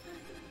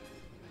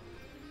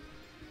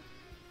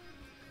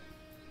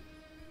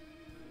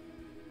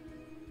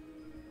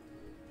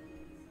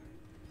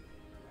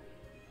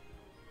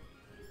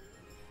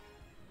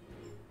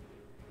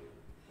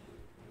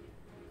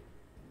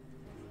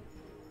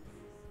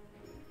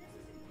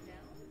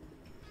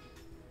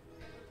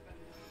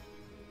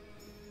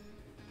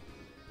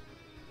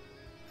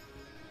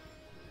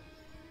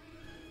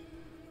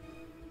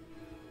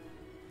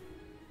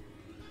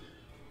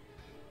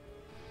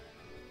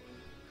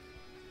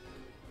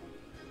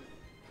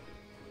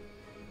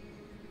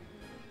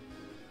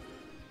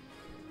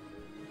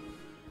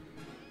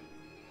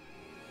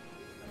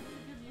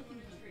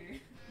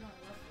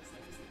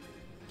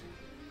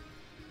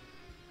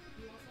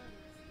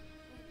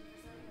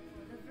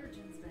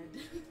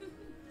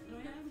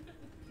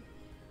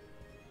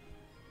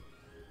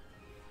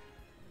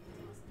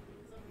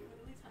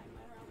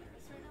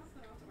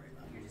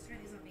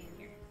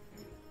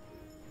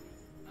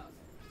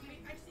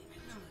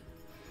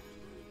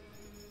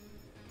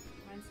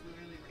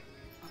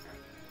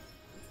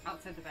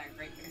 Outside the bag,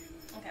 right here.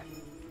 Okay.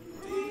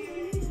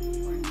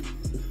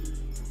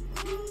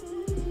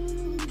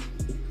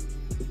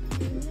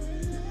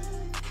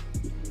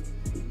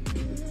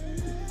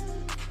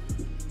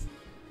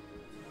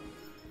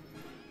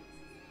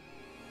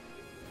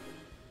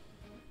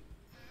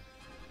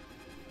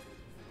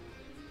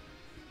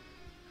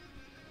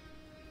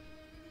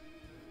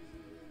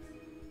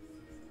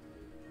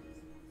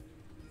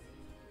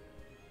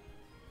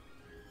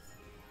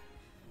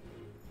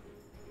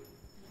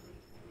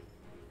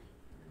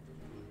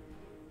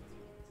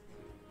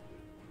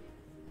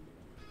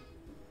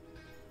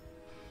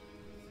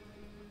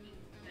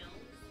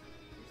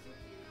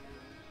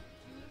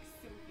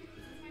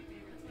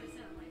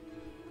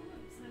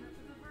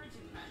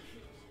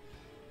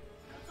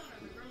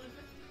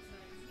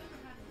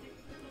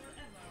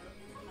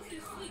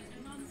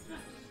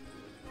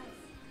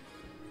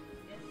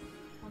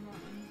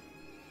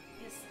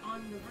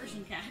 On the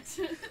version cat.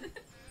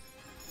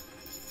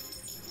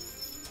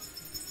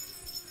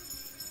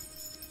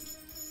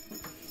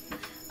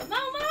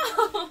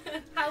 Momo!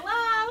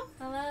 Hello!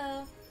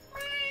 Hello.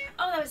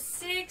 Oh, that was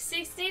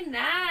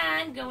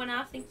 669 going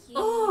off. Thank you.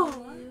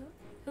 Oh.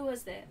 Who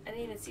was that? I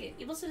didn't even see it.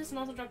 Evil Citizen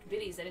also dropped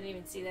biddies. I didn't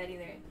even see that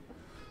either.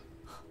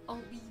 Oh,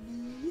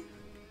 baby.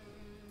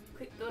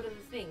 Quick, go to the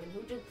thing. And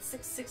who did the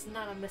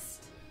 669 I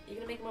missed? You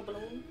gonna make him a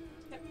balloon?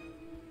 Yep.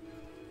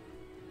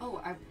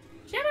 Oh, I.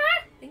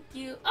 Jimmer! Thank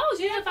you. Oh,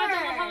 you have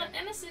 $5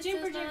 innocence.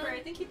 Jimper.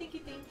 Thank you.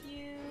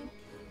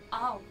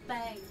 Oh,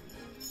 bang.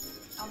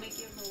 I'll make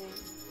you a balloon.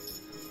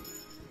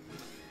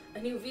 A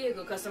new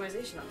vehicle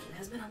customization option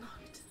has been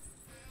unlocked.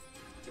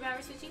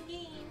 We're switching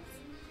games.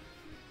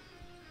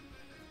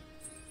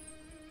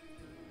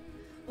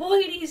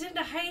 Ladies in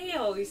the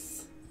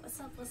house. What's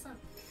up?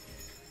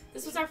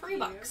 This was our free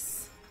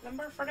box.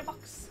 Remember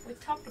 $40? We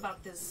talked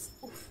about this.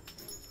 Oof.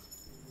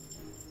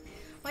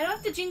 Why do I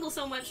have to jingle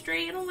so much,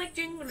 Trey? I don't like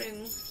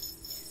jingling.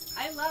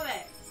 I love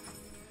it.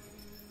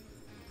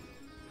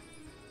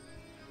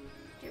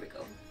 Here we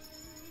go.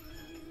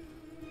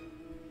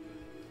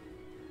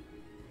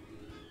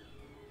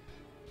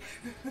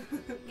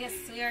 Yes,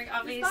 we are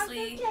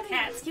obviously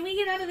cats. Can we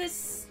get out of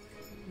this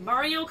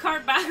Mario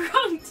Kart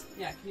background?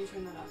 Yeah, can you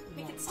turn that up?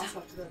 Make it I'll stop.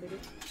 swap to that later.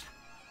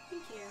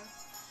 Thank you.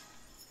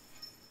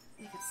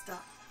 Make it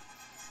stop.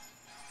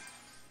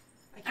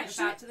 I can't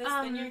Actually, back to this,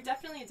 then you're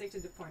definitely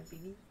addicted to porn,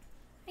 baby.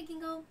 I can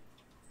go.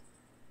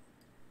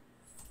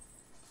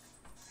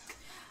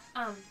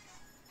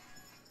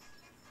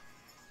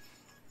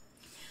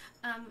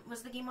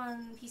 Was the game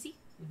on PC?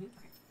 Mm-hmm.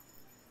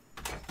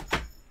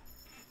 Okay.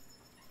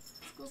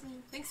 Excuse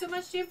me. Thanks so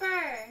much,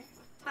 Jumper.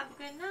 Have a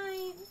good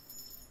night.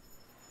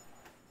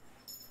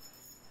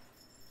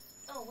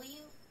 Oh, will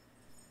you?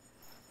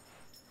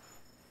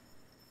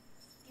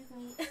 Excuse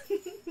me.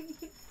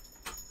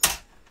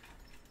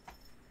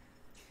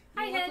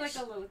 You look like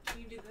like a little.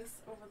 Can you do this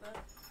over the?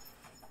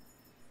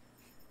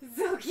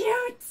 So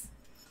cute.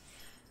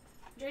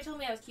 Dre told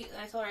me I was cute,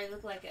 and I told her I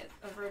looked like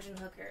a virgin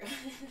hooker.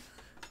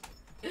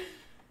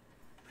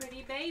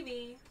 Pretty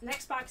baby.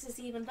 Next box is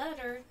even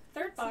better.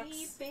 Third box.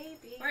 See,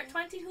 baby. We're at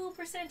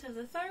 22% of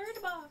the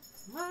third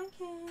box. Why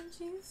can't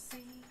you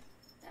see?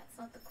 That's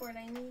not the chord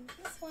I need.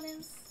 This one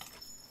is.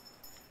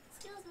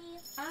 Excuse me.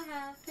 I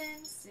have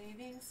been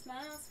saving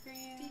smiles for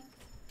you.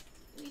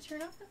 Did you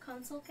turn off the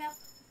console cap?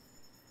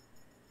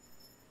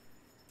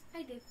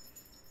 I did.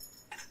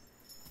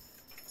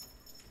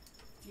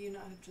 Do you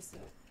not have just an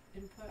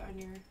input on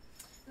your?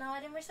 No, I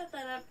didn't reset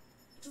that up.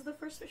 Just the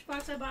first Switch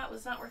box I bought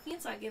was not working,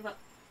 so I gave up.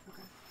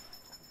 Okay.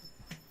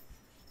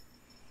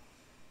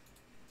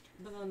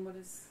 But then what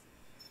is?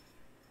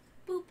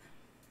 Boop.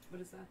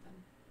 What is that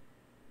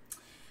then?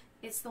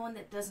 It's the one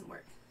that doesn't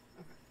work.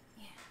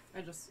 Okay.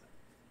 Yeah.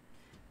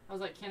 I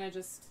was like, can I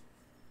just?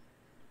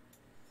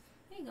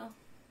 There you go.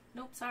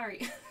 Nope,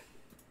 sorry.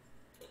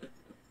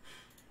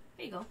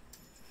 There you go.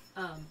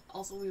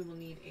 Also, we will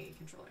need a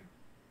controller.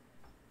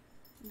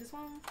 This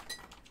one?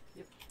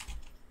 Yep.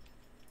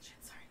 Shit,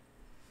 sorry.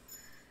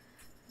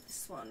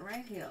 This one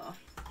right here.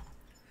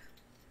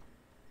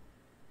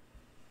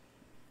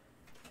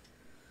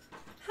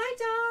 Hi,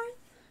 Darth.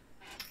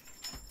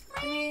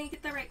 Let me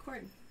get the right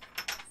chord.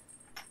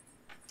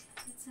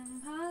 It's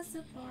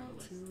impossible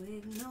to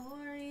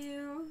ignore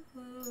you.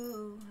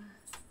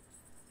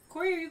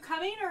 Corey, are you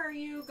coming or are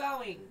you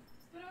going?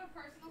 Bit of a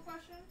personal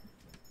question.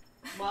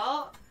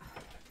 Well,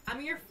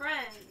 I'm your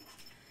friend.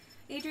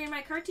 Adrian,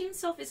 my cartoon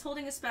self is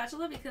holding a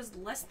spatula because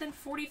less than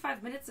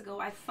 45 minutes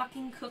ago I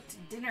fucking cooked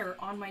dinner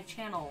on my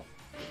channel.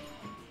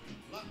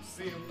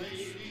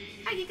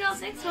 Hi, Geek Girls.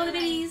 Thanks for the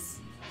biddies.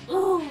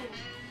 Ooh.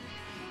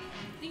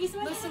 Thank you so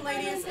much. Listen,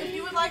 ladies, if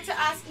you would like to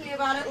ask me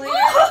about it later,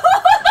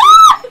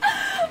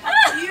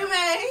 you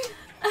may.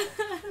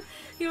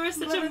 You are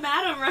such a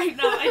madam right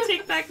now. I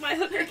take back my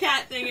hooker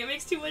cat thing. It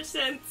makes too much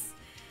sense.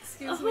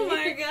 Excuse Oh me.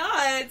 my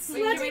god. Wait,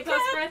 can we Slutty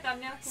post for cat. a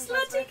thumbnail? Can we post for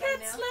Slutty a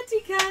cat. thumbnail?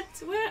 Slutty cat.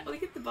 Where? We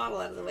get the bottle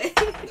out of the way.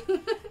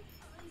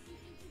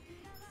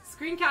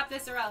 Screen cap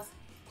this or else.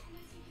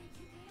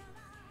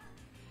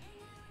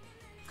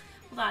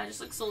 Hold on, I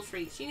just look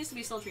sultry. She needs to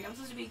be sultry. I'm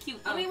supposed to be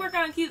cute. Let Oh, me okay. work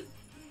on cute.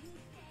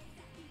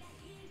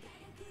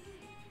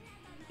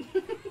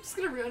 I'm just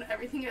gonna ruin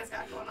everything you guys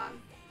got going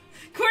on.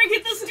 Corey,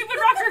 get those stupid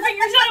rocker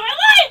fingers out of my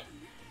life!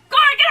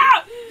 Corey, get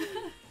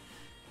out!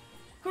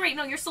 Corey,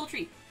 no, you're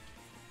sultry.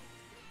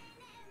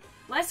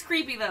 Less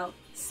creepy though.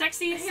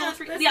 Sexy, Yeah,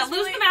 sultry. this Yeah, is lose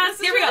really- the mask. this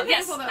is There we go. really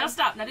Yes. beautiful, though. Now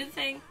stop. Now do the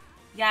thing.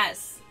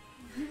 Yes.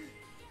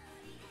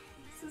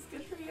 This is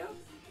good for you.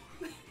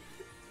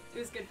 It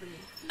was good for me.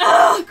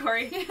 Oh,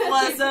 Corey.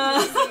 Was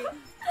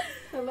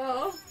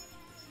Hello.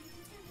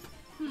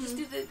 Just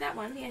do that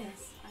one.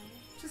 Yes.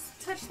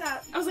 Just touch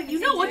that. I was like, you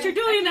know what you're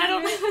doing. I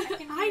don't.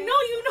 I know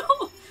you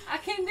know. I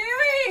can do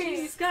it!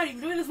 Jesus God, you've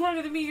been doing this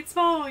longer than me. It's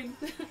fine.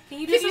 Can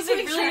you do Can you something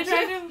take really action?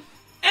 attractive?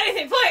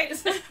 Anything,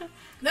 please.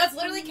 That's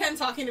literally Ken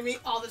talking to me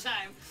all the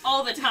time.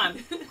 All the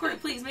time. Corey,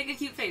 please make a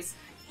cute face.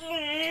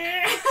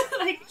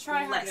 Like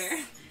Try less.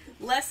 harder.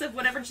 Less of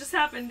whatever just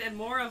happened and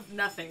more of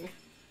nothing.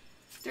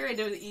 Dare I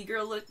do the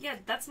e-girl look? Yeah,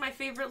 that's my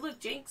favorite look,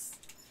 Jinx.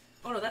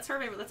 Oh no, that's her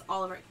favorite. That's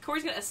all of her.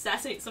 Corey's gonna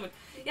assassinate someone.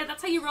 Yeah,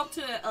 that's how you roll up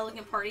to an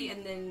elegant party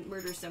and then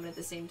murder someone at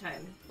the same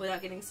time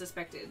without getting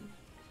suspected.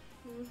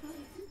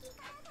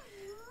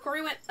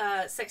 Corey went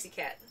sexy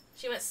cat.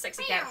 She went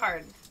sexy cat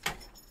hard.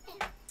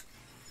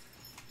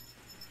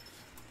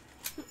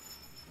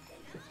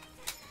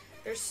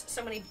 There's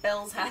so many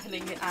bells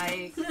happening that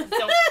I don't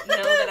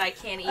know that I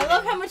can't even. I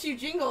love how much you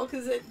jingle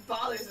because it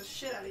bothers the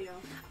shit out of you.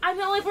 I'm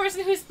the only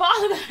person who's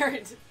bothered. I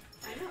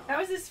know.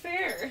 How is this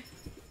fair?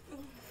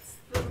 It's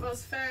the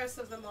most fairest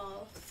of them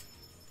all.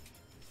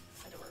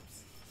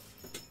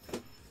 Adorbs.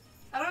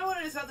 I don't know what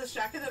it is about this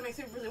jacket that makes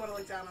me really want to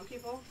look down on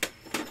people.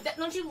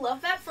 Don't you love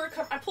that for a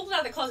cover? I pulled it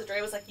out of the closet.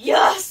 Dre was like,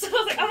 yes! I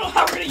was like, I don't know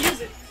how we're gonna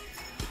use it.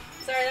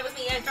 Sorry, that was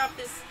me. I dropped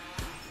this.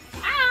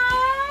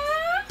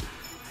 Ah!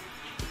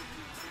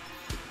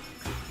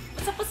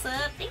 What's up, what's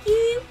up? Thank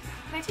you.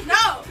 Can I take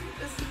No!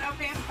 This is no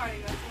pants party,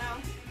 guys.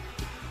 No.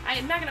 I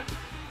am not gonna.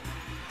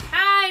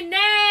 Hi,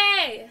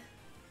 Nay!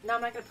 No,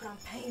 I'm not gonna put on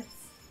pants.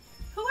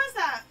 Who is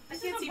that? I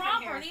This can't is see a from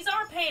romper. here. These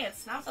are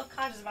pants. Now I'm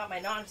self-conscious about my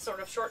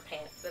non-sort of short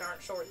pants that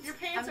aren't shorts. Your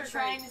pants I'm are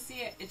trying great. to see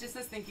it. It just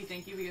says thank you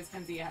because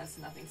Kenzie has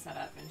nothing set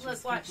up and she's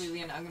Look, watch.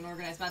 completely an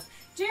unorganized mess.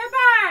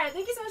 Jambar!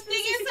 Thank you so much for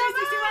Thank the you 63, so much!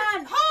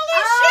 61.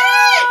 Holy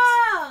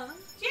Ah! shit!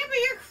 Jamie,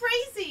 you're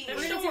crazy! They're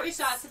We're gonna take a shorts.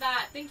 shot to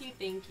that. Thank you,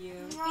 thank you.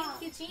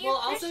 Thank you, Jean. We'll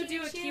also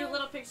do a Appreciate cute you.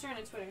 little picture and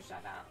a Twitter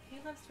shout out. He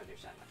loves Twitter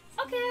shout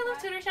outs. Okay, I love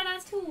Twitter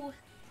shout-outs too.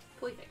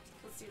 Perfect.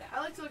 Let's do that. I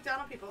like to look down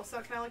on people, so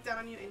can I look down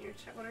on you in your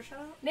Twitter shout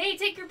out? Nay,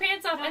 take your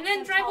pants off No, and then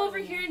I'm drive taller over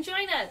than here you. and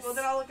join us. Well,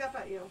 then I'll look up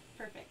at you.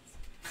 Perfect.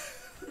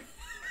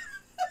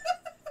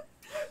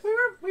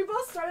 We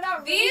both started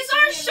out really These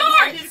shitty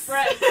are and then shorts! ended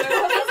friends.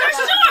 These are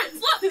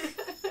shorts! Look!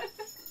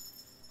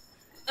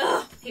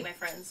 Ugh, hate my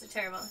friends. They're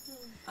terrible.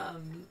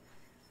 Um,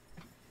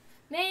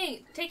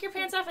 Nay, take your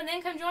pants off and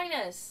then come join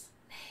us.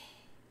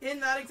 In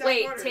that exact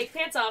Wait, order. take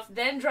pants off,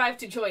 then drive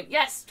to join.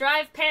 Yes,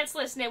 drive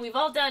pantsless. Now we've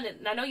all done it,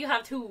 and I know you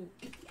have too.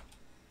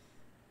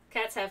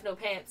 Cats have no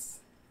pants.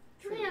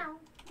 True.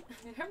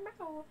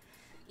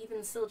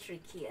 Even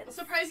sultry I'm kids.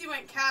 surprised you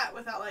went cat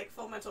without like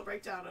full mental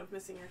breakdown of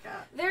missing your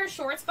cat. They're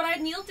shorts, but I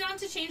kneeled down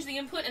to change the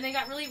input, and they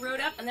got really rode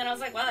up, and then I was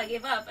like, well, I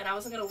gave up, and I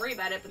wasn't going to worry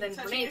about it, but then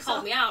Touching Renee yourself.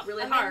 called me out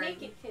really I'm hard. a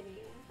naked kitty.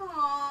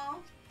 Aww.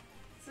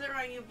 Is it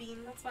wrong, you bean?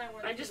 That's my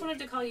word. I just wanted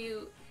to call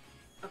you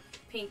a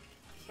pink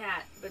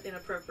cat, but in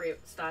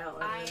appropriate style,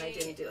 and then I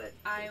didn't do it.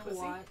 I Pussy.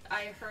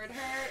 heard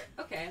her.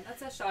 Okay,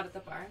 that's a shot at the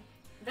bar.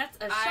 That's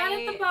a I- shot at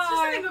the It's just the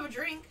bar. name of a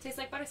drink. Tastes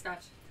like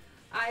butterscotch.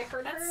 I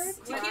heard her. That's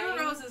crying. Tequila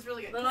Rose is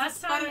really good. The 'cause last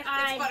it's time butter,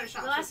 I, it's butter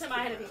shots. the last It's time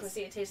I had a Tequila pink Rose.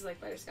 pussy, it tasted like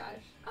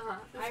butterscotch. I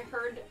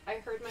heard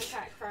my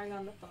cat crying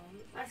on the phone.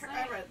 I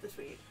read the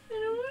tweet. I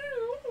don't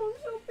know. I'm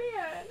so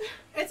bad.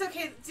 It's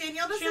okay.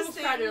 Danielle does She this almost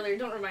thing. cried earlier.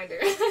 Don't remind her.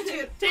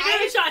 Dude, Take I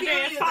another shot, feel Jay.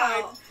 you, It's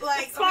fine. though.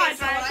 Like, It's okay, fine,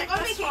 so Jay. when I Take go on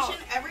this vacation fault.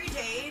 every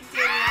day,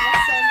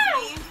 Danielle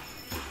sends me.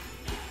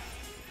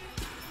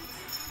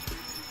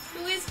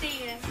 Who is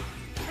Dan?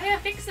 Freya,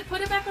 fix it.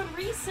 Put it back on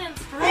recents.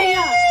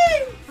 Freya!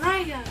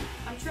 Freya.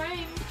 I'm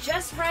trying.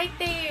 Just right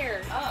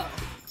there. Oh.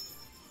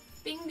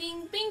 Bing,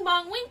 bing, bing,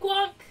 bong, wink,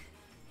 wonk.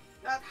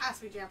 That has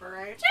to be Jumper,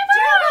 right?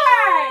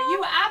 Jumper!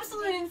 You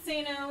absolute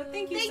insano.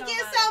 Thank you Thank so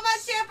you much. so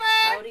much,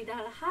 Jumper! Howdy,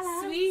 da,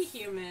 holla. Sweet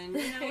human.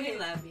 You know we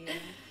love you.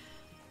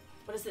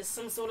 What is this?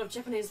 Some sort of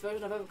Japanese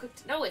version of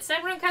overcooked? No, it's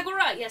Senran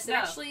Kagura. Yes, it No.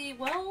 actually,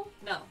 well,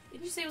 No.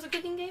 did you say it was a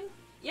cooking game?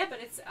 Yeah, but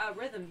it's a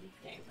rhythm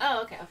game.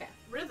 Oh, okay, okay.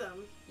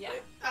 Rhythm. Yeah.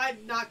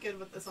 I'm not good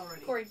with this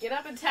already. Corey, get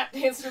up and tap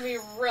dance for me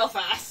real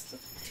fast.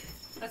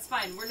 That's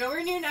fine. We're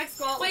nowhere near next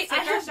goal. Wait, Let's I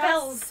take our have shots.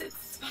 bells.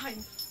 It's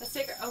fine. Let's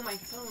take our. Oh, my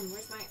phone.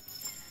 Where's my.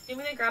 You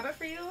want me to grab it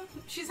for you?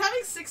 She's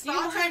having 6 You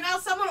thoughts have- right now.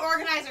 Someone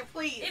organize her,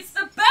 please. It's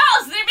the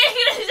bells! They're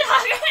making it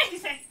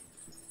amazing!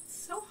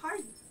 so hard.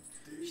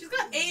 She's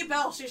got a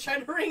bell she's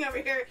trying to ring over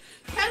here.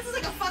 Kaz is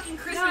like a fucking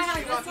Christmas No, I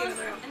tree have walking this in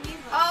the room. one. And these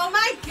ones. Oh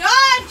my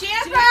god,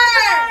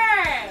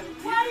 Jumper!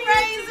 What are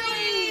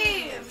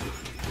Crazy!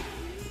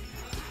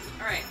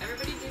 Alright,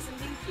 everybody do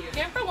something cute.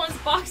 Jennifer wants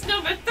box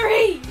number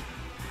 3!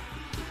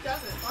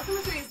 Doesn't. Walking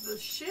the tree is the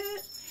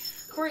shit.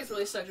 Corey's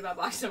really stoked about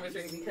box number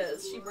 3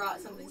 because she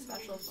brought something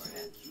special for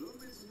it.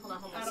 Hold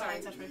on, I don't sorry.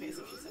 want to touch my face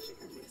if she's touching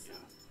her face.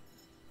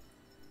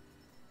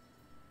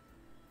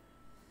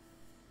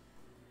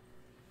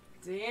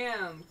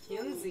 Damn,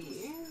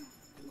 Kinsey.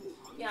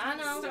 Yeah, I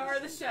know. Star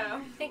of the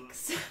show.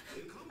 Thanks.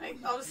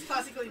 I'll just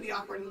classically be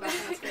awkward in the back,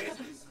 and that's great.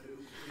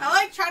 I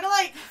like try to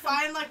like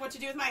find like what to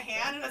do with my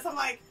hand, and as I'm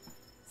like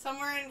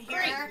somewhere in here.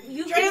 Right,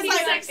 you Dre's, can be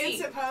like, sexy.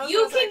 instant pose,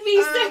 You I was can like, be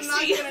I'm not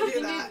sexy. gonna You do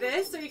can that. do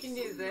this, or you can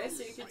do this,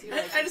 or you can do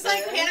like I just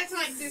like this. panic and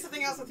like do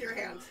something else with your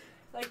hand.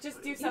 Like,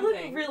 just do You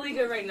something. look really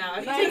good right now.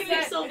 If I you're taking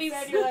said- I selfies,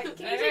 said you're like,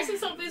 can you take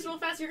some selfies real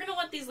fast? You're gonna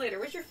want these later.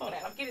 Where's your phone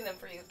at? I'm getting them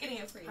for you. Getting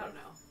it for you. I don't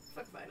know.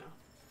 Fuck if I know.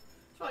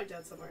 It's probably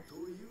dead somewhere.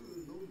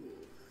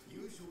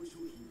 You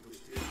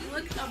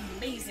look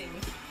amazing.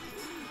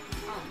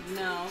 Oh,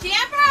 no.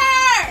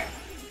 Jumper!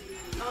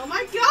 Oh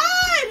my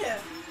god!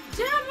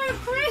 Damn,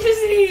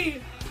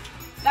 crazy!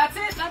 That's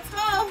it, that's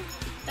all.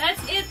 That's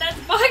it. That's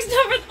box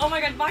number. Oh my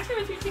god, box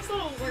number 3 takes a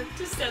little work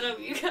to set up,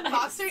 you guys.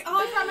 Box 3. Oh,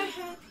 I got my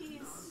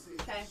headpiece.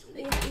 Okay.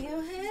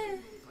 Yeah.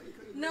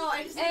 No,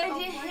 I just.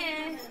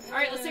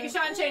 Alright, let's take a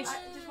shot and change.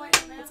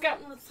 Let's go.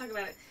 Let's talk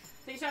about it.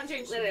 Take a shot and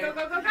change. Later. Go,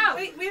 go, go, go.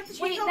 Wait, we have to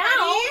change Wait, already?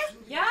 now?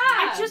 Yeah.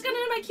 I just got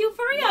into my cute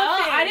furry No,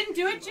 outfit. I didn't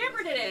do it.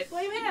 Jumper did it.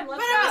 Blame him. But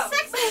Let's I'm a go.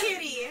 sexy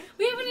kitty.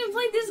 We haven't even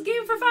played this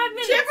game for 5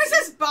 minutes. Jumper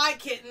says bye,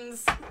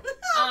 kittens. Thank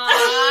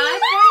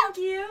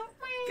you.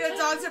 Good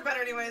dogs are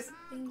better anyways.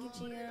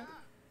 Thank you, Gia.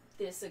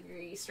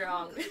 Disagree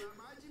strong.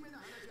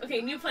 Okay,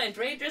 new plan.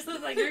 Dre dress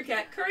up like your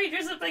cat. Curry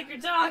dress up like your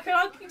dog.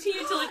 I'll continue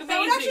to look That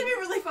would actually amazing.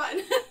 be really fun.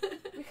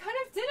 We kind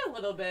of did a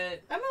little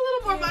bit. I'm a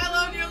little more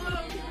Milo and you're a little...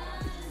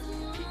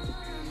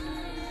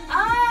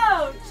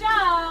 Oh,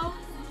 Joe.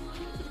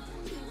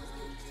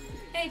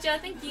 Hey, Joe,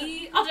 thank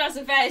you. I'll drop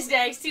some fat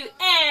stacks too.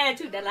 And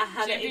 $2.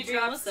 Jeffy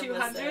drops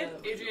 200.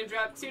 Adrian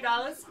dropped $2.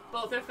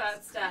 Both are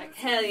fat stacks.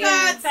 Hell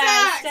yeah.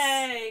 Fat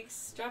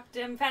stacks. Drop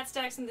them fat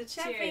stacks in the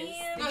chat. Cheers.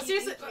 fam. No,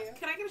 seriously,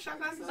 can I get a shot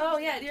glass? Oh,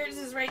 yeah, yours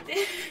is right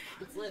there.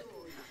 It's lit.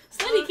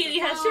 Slutty Kitty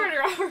has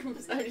shorter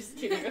arms. I'm just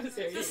kidding. I'm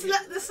serious.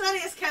 The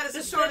sluttiest cat is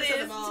the shortest of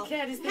them all.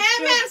 cat is the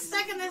Hey, man, I'm shortest.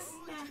 stuck in this.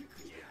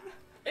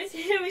 It's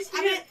him. It's I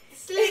him. mean,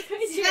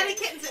 slutty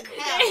kittens in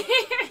hell.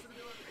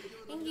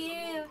 Thank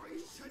you.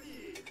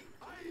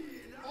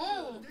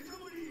 Mm.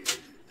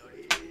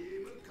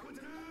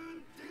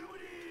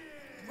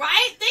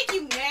 Right? Thank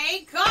you,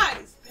 Nay. God,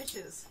 these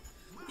bitches.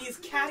 These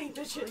catty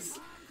bitches.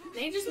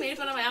 They just made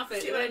fun of my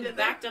outfit. See It what I went did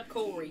there? backed up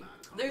Corey.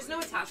 There's no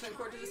attachment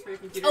cord to this for your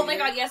computer. Oh my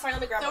either. god, yes, sorry,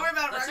 let me grab Don't one.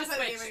 worry about it. Let's We're just not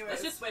gonna play the switch. game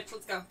Let's anyways. just switch.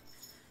 Let's go.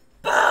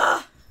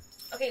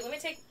 Okay, let me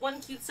take one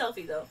cute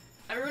selfie though.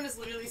 Everyone has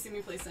literally seen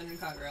me play Senran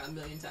Kagura a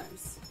million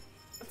times.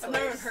 I've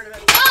never even heard of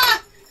it.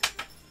 Ah!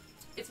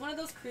 It's one of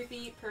those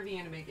creepy, pervy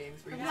anime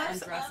games where you Yes,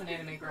 just undress I an love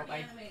anime creepy girl by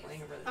anime games.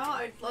 playing over the Oh,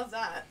 I love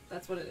that.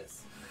 That's what it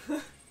is.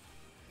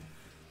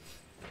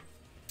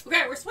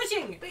 Okay, we're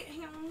switching! Wait,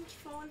 hang on.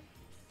 Keep going.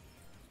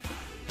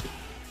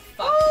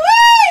 Fuck.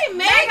 Ooh,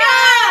 Mega!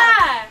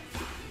 Mega!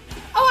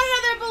 Oh,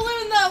 another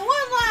balloon though.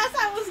 One last.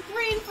 I was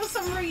green for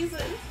some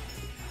reason.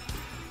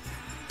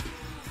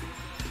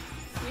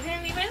 We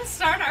didn't even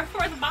start our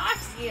fourth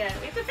box yet.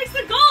 We have to fix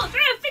the goal.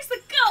 Try to fix the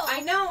goal. I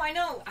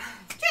know.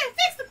 Can't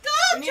fix the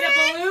goal, We need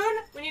a balloon.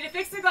 We need to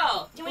fix the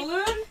goal. Can we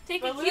Balloon.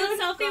 Take balloon, a cute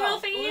selfie goal. real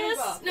Balloon,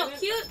 goal. fast. No, Balloon.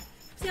 cute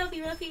selfie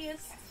real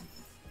fast.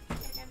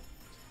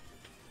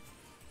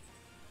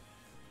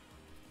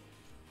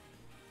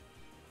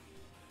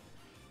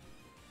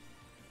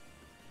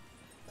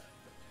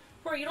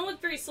 Corey, you don't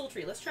look very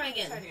sultry. Let's try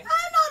again. Try again.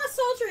 I'm not a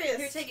sultriest.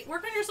 Here, take it.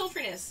 Work on your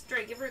sultriness.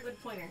 Drake, give her a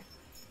good pointer.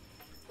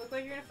 Look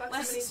like you're gonna fuck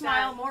Less somebody's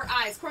smile, dad. more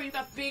eyes. Corey, you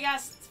got big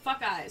ass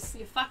fuck eyes.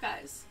 You fuck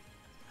eyes.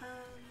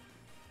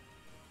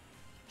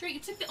 Drake, you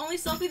took the only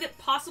selfie that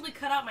possibly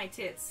cut out my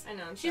tits. I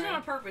know. I'm She's sorry.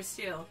 on purpose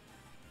too.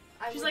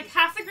 I She's would- like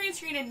half the green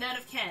screen and none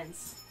of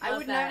Ken's. I Love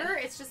would that. never.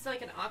 It's just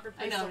like an awkward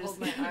I place know. to hold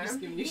Just, my I'm just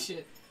arm. giving you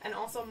shit. And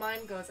also,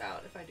 mine goes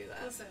out if I do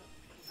that. Listen,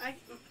 I.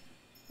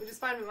 Which is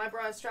fine, but my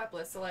bra is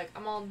strapless, so like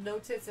I'm all no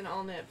tits and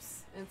all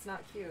nips, and it's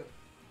not cute.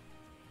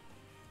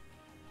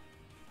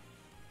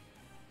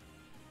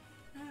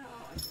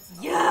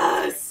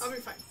 Yes! I'll be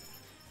fine.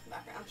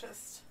 Background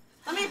just.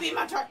 Let me be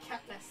my dark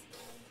Katniss.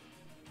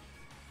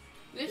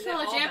 We Is should it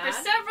let all you for bad?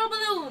 several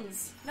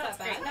balloons. No, Is it's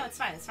that great. bad? No, it's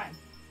fine. It's fine.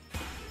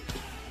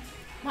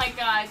 My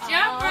God, Oh.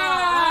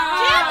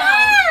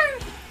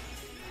 Jumper!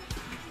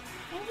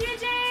 Thank you,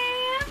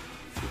 Jam!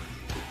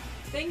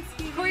 Thanks,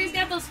 Phoebe. Corey's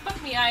got those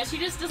fuck me eyes. She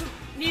just doesn't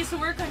needs to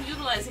work on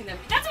utilizing them.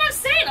 That's what I'm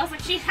saying. I was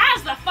like, she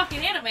has the fucking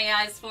anime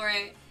eyes for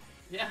it.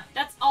 Yeah.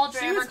 That's all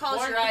Dre She ever was calls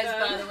born your eyes, with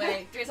by them. the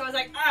way. Dre's always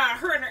like,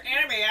 her and her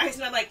anime eyes,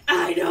 and I'm like,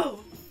 I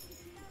know.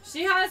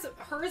 She has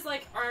hers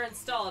like are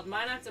installed.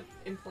 Mine I have to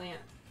implant.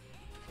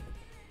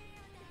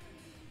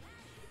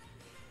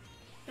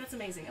 That's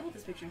amazing. I love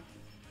this picture.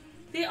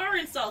 They are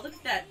installed. Look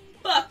at that.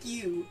 Fuck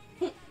you.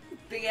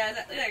 Big ass.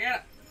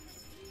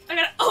 I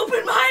gotta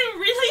open mine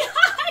really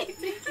high.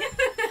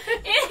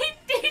 It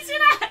takes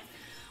it out.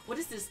 What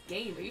is this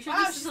game? Are you sure Wow,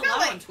 this is she's allowed got,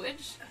 like- on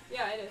Twitch?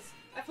 Yeah, it is.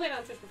 I played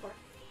on Twitch before.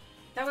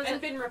 That was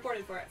And been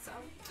reported for it, so.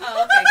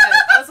 Oh, okay,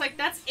 good. I was like,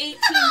 that's 18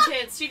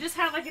 kids. She just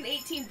had like an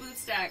 18 boot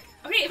stack.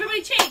 Okay,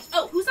 everybody change.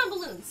 Oh, who's on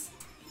balloons?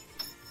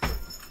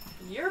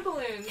 You're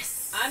balloons.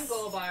 Yes. I'm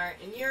Gold Bar,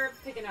 and you're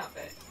pick an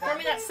outfit. Pour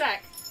me that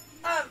sack.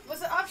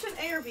 Was it option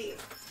A or B?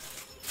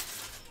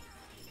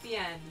 The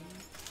end.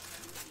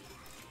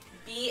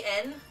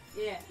 BN.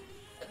 Yeah.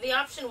 The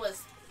option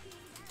was.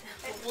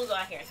 We'll go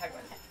out here and talk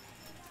about that.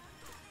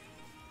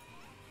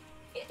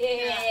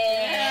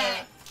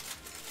 Yeah.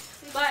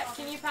 But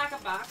can you pack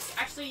a box?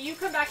 Actually, you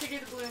come back and do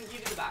the balloon. You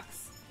do the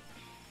box.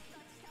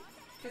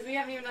 Because we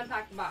haven't even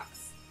unpacked the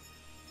box.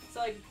 So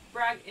like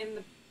brag in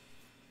the.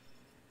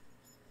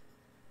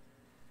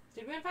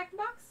 Did we unpack the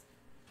box?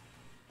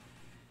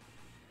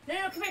 No,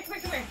 come here.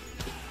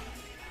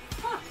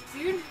 Fuck,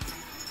 dude.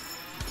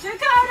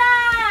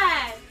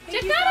 Dakota!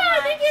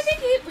 Dakota, thank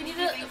you. We need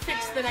to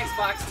fix the next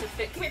box to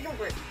fit. Come here, don't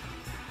worry.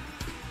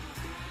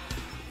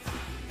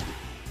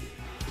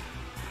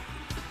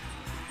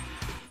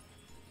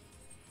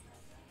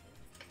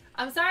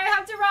 I'm sorry I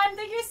have to run.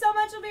 Thank you so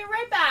much. We'll be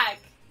right back.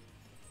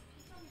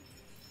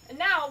 And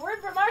now, a word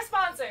from our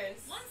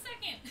sponsors. 1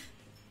 second.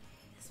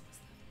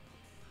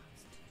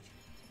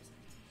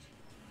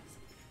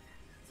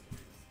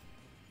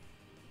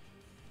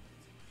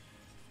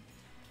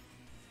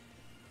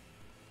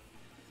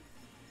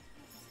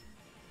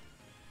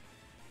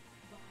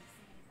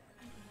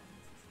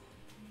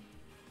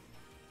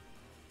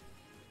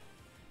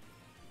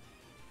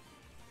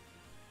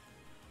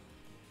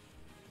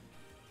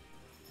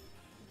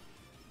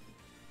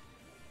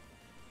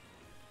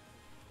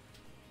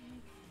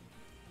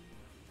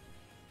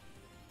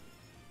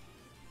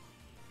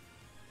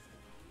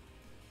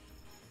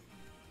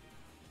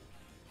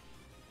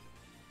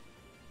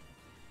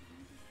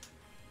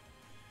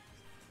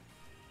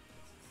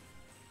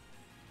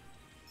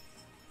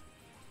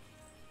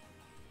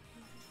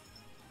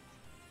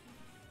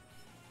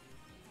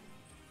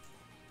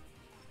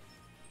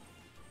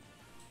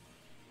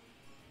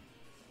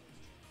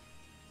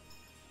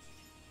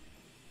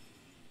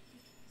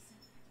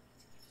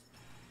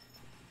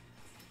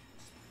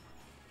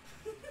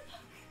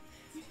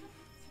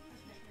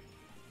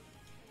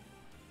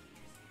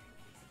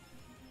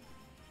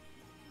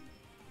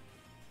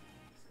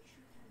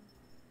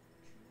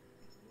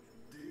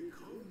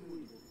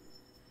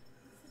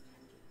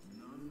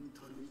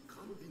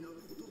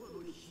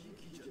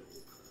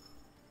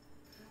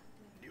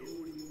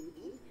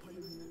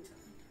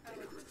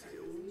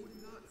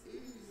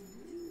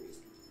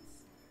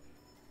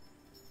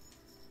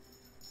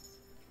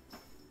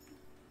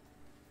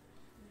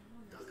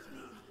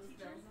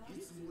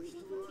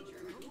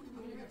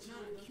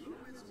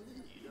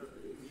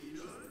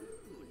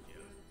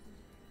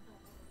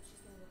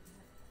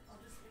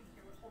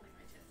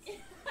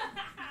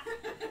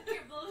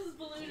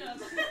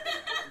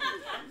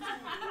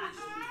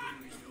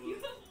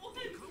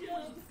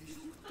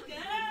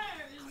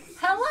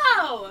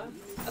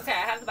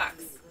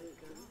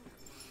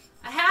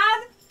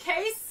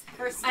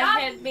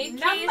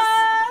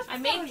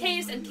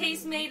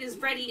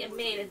 ready and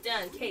made and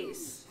done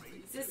case.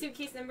 Is this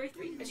suitcase number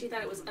 3? But she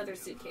thought it was other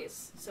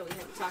suitcase, so we had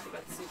to talk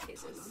about the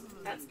suitcases.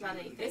 That's not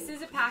anything. This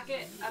is a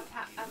packet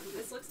of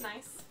this looks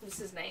nice.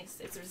 This is nice.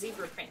 It's a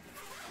zebra print.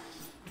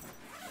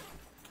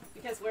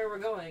 Because where we're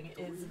going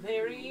is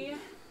very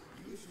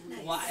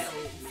wild.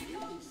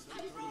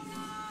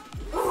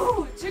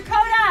 Ooh,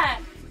 Dakota!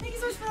 Thank you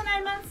so much for the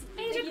 9 months.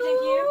 Hey, Thank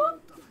you.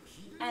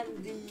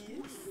 And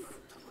this.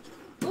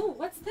 Ooh,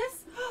 what's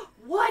this?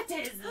 What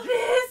is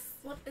this?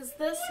 What is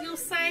this, you'll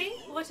say?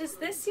 What is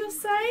this, you'll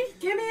say?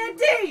 Give me a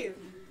D!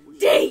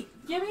 D!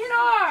 Give me an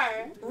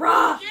R!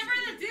 Raw! Give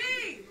her the D!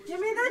 Give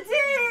me the D!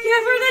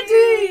 Give her the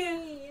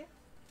D!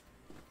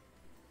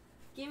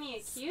 Give me a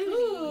cutie.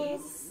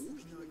 Ooh.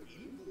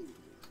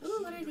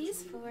 Ooh, what are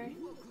these for?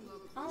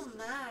 Oh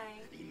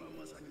my.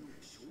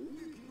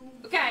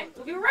 Okay,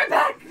 we'll be right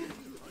back.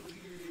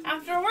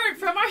 After a word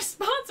from our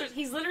sponsors.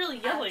 He's literally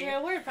yelling. After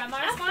a word from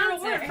our After sponsor. a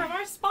word from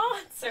our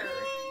sponsor.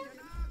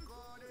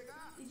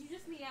 Did you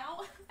just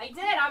meow? I did,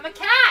 I'm a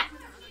cat! No,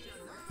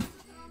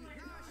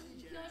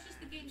 it's just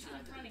the game she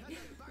liked running.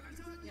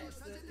 Yes,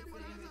 the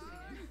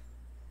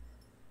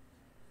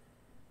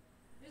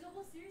There's a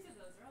whole series of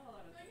those. They're all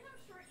a lot of Don't you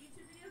have short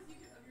YouTube videos you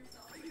can of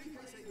yourself?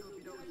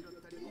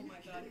 Oh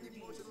my god, you're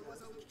being so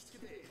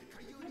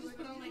I just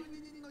put on like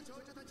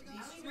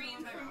these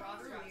screens my bra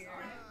straps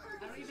are.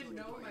 I don't even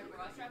know what my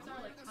bra straps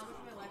are. Like, how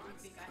much of my life do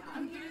you think I have?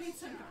 I'm gonna need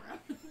some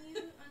around. Can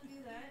you undo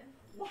that?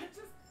 What?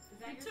 Just Is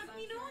that you your took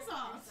me sunburn? nose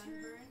off.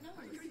 Sunburn? No.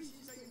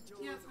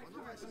 Yeah, it's my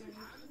cover. Is your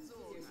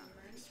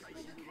sunburn?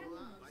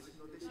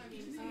 I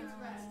mean,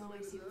 Oh, I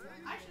see what's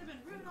wrong. I should have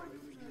been rude on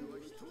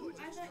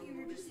I thought you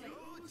were just like,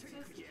 is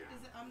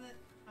it, I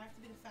have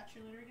to be the fat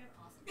cheerleader again?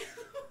 Awesome.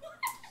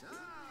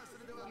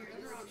 your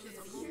other option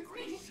is your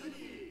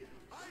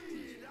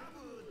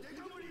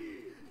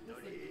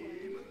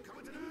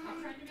I'm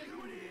trying to make a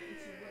video and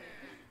she wouldn't.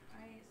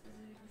 I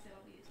specifically said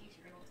I'll be a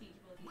teacher and I'll teach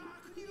both of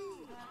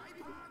you.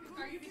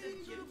 Are you the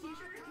gym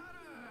teacher?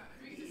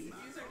 Are you just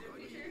use our gym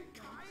teacher?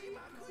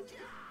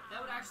 That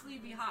would actually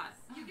be hot.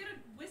 You get a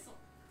whistle.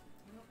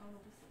 I don't own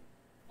a whistle.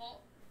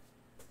 Well,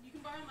 you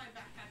can borrow my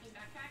backpacking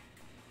backpack.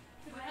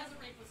 Because it has a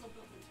rape whistle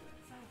built into it.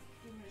 Sounds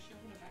like you're gonna show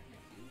up in a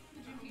backpack too.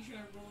 The gym teacher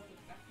and I roll up with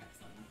backpacks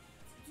on.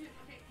 Dude,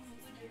 okay, would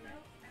you know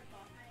I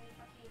bought my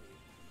fucking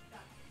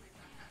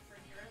backpack for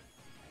Europe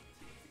like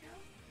 2 days ago?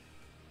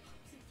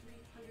 It's like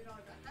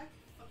 $300 backpack.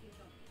 Fucking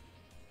dumb.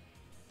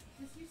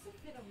 This used to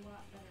fit a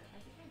lot better. I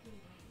think I do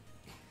right.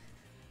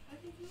 I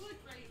think you look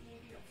great.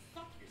 Maybe you'll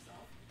fuck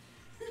yourself.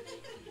 I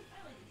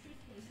like the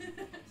truthful.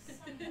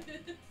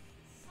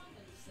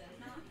 Somebody said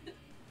not.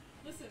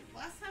 Listen,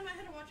 last time I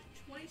had to watch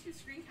 22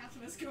 screen caps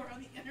of us go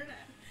around the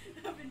internet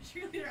of in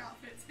cheerleader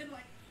outfits, and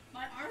like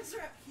my arms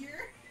are up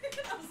here, and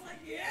I was like,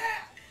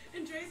 yeah!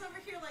 And Dre's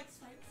over here like,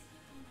 swipes.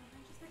 And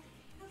I'm just like,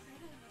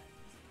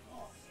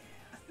 oh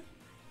yeah.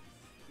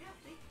 Yeah,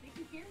 they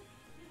can hear.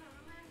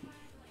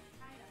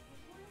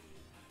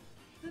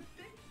 The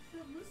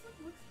loose look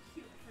looks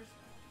cute at first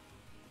of all.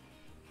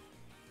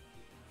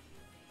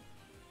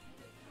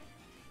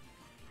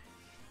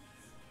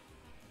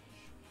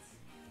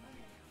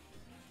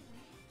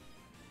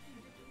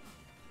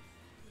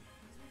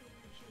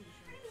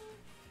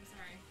 I'm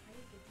sorry.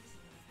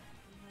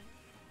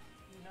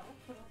 No,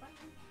 put up on. I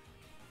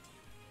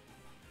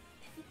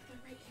think they're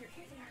right here.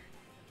 Here they are.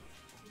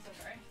 I'm so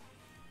sorry.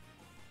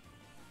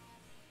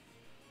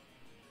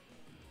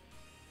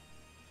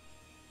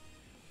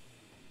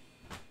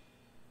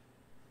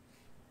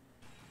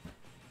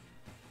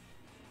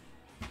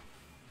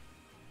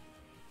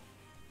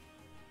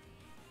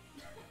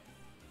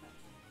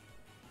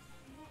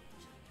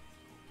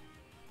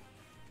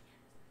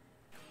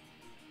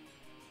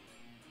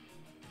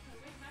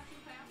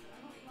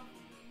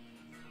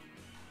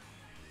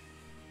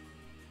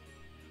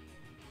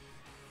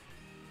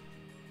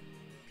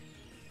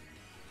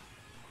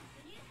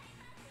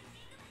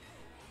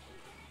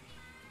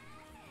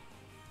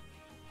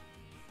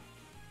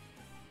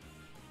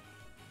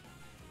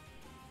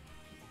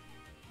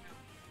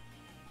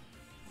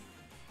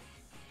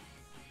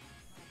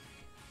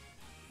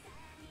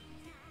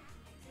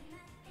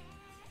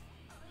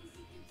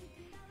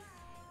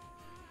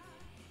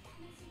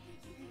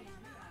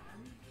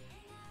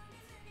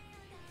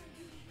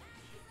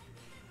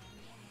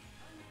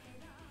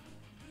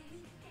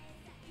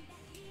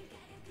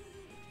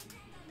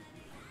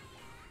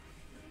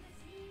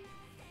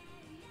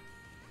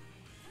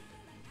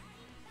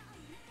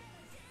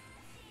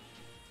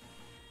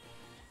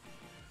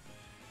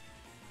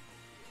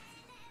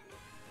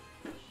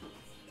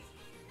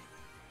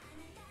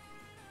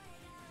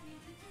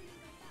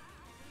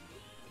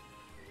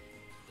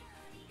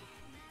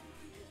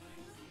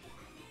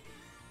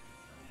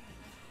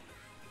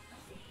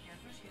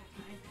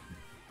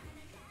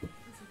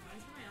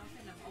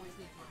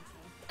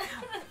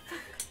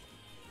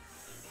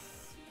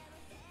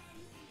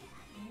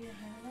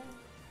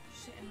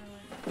 Shit in my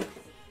life.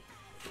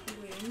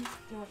 Wait, do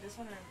you want this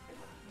one or?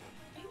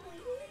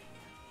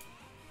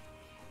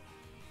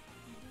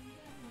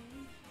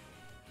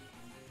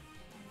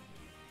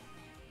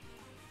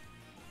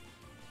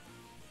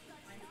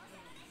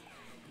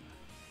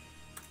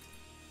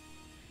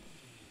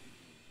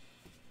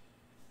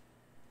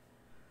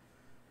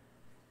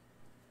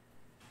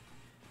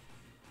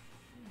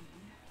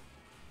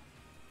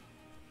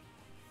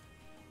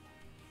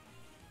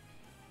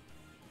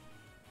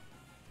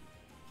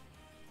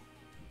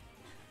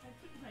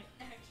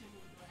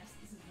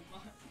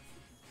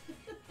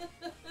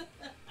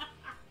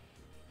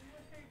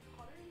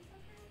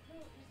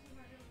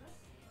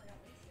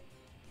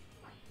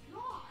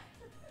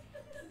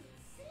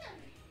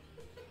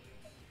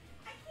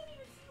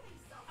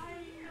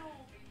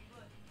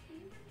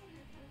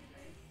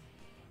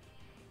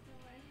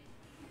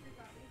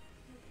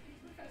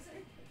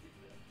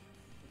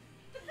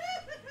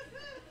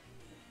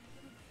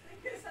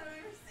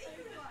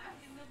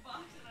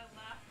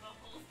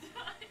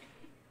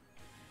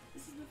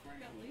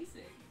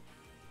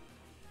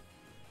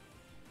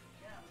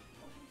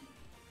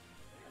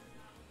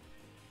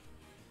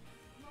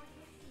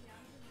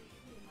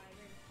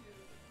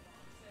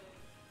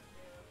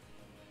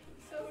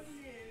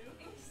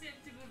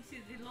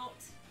 lot.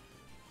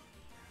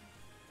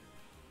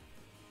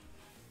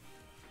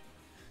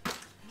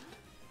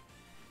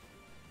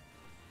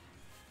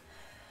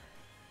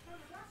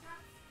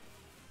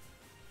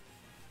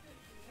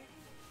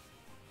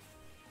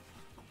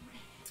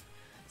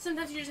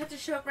 Sometimes you just have to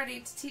show up ready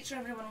to teach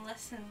everyone a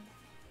lesson.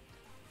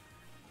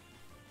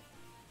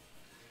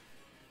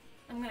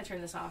 I'm gonna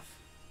turn this off.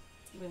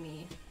 It's giving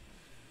me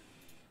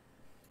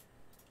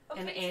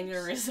an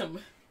aneurysm.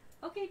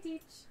 Okay,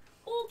 teach.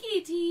 Okay,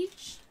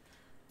 teach.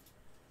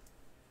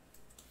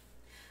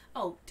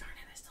 Oh, darn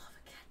it, I still have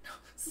a cat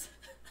nose.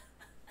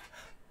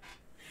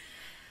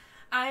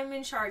 I'm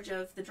in charge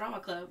of the drama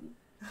club.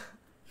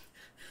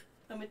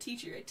 I'm a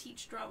teacher. I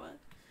teach drama.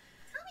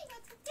 Tell me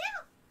what to do.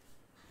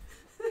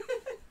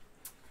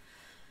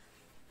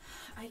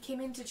 I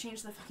came in to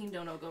change the fucking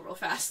dono go real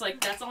fast.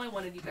 Like, that's all I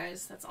wanted, you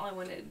guys. That's all I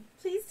wanted.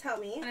 Please tell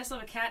me. And I still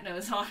have a cat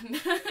nose on.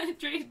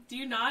 Dre, do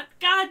you not?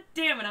 God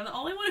damn it, I'm the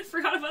only one who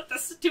forgot about the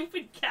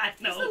stupid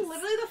cat nose. This is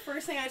literally the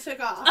first thing I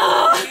took off.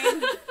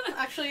 Oh.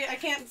 Actually, I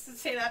can't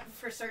say that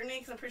for certainty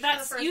because I'm pretty sure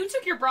That's, the first. you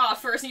took your bra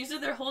off first and you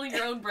stood there holding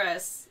your own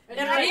breasts. And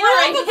And you're I like, They wore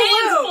were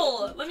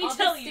the painful, let me I'll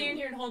tell just stand you.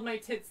 here and hold my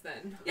tits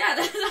then. Yeah,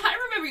 I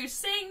remember you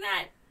saying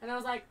that. And I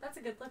was like, that's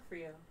a good look for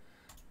you.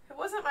 It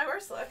wasn't my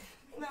worst look.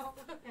 No.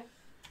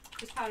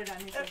 Just powder down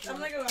here. I'm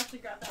gonna go actually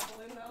grab that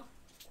balloon though.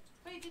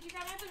 Wait, did you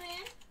grab my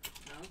balloon?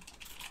 No.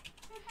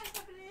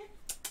 Balloon.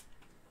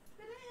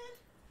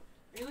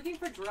 Are you looking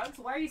for drugs?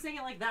 Why are you saying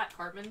it like that,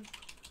 Cartman?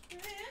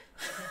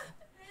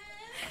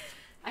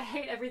 I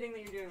hate everything that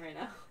you're doing right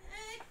now.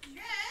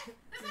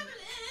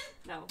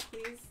 No,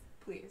 please,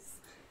 please.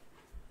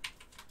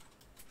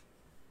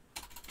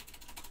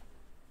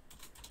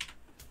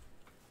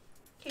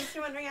 In case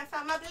you're wondering, I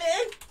found my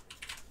balloon.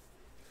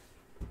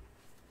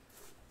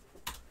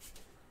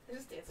 I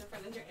just dance in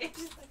front of Dre.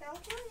 She's like, I'll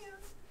kill you.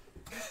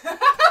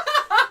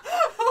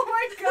 Oh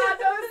my god,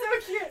 that was so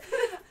cute.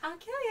 I'll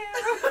kill you.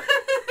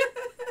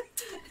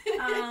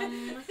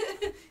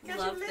 Got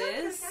Love your balloon,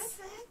 this. like I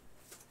said.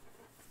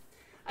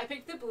 I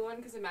picked the blue one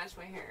because it matched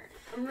my hair.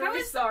 I'm How really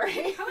is-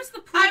 sorry. How is the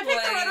pool I boy?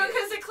 picked the red one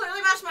because it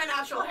clearly matched my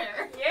natural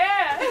hair.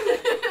 Yeah.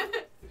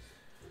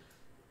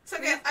 So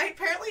okay, I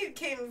apparently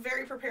came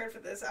very prepared for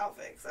this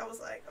outfit because I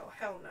was like, oh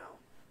hell no,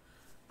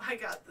 I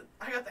got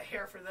the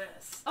hair for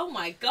this. Oh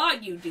my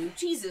god, you do.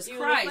 Jesus You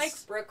Christ. look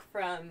like Brooke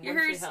from Your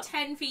One Tree hair's Hill.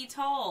 10 feet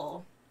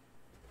tall.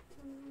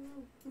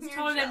 It's You're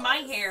taller than my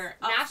jealous. hair.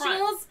 Up front.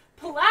 Nationals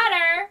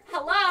platter.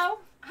 Hello.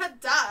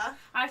 Duh.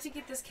 I have to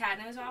get this cat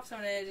nose off, so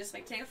I'm gonna just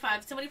like take a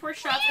 5, somebody pour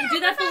shots, and do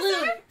that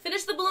balloon.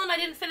 Finish the balloon I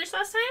didn't finish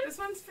last time? This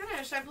one's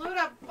finished. I blew it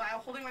up while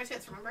holding my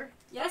tits, remember?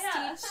 Yes,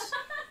 Yeah. teach.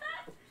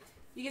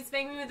 You can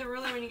spank me with the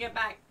ruler when you get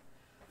back.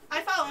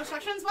 I follow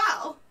instructions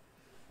well.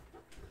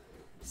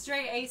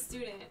 Straight A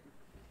student.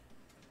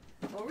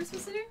 What were we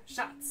supposed to do?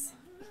 Shots.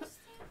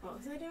 What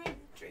was I doing?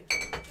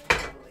 Drinking.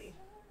 Totally.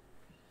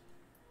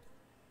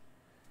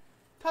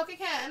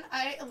 Pokecan,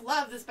 I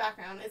love this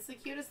background. It's the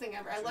cutest thing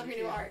ever. I love your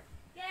new art.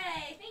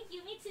 Yay, thank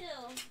you, me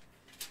too.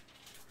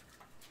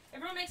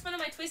 Everyone makes fun of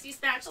my twisty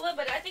spatula,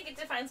 but I think it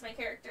defines my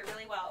character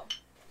really well.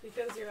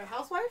 Because you're a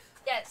housewife?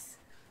 Yes.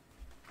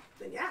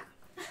 Then yeah.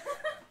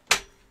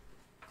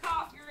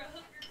 Cough, you're a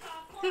hook, you're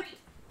cough, Corey.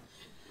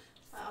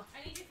 Wow.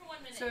 I need you for 1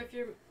 minute. So if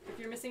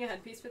you're missing a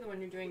headpiece for the one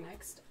you're doing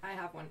next, I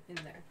have one in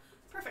there.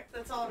 Perfect.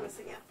 That's all I'm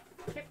missing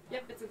out.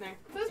 Yep, it's in there.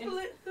 Whose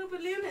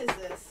balloon is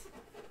this?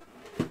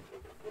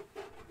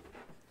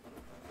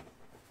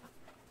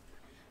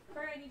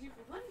 Corey, I need you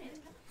for 1 minute.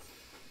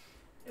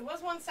 It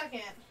was 1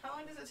 second. How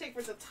long does it take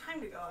for the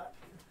time to go up?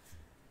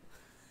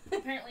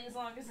 Apparently as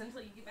long as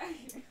until you get back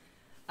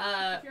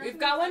here. We've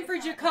got one for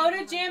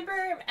Dakota,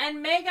 Jamper,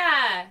 and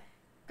Mega,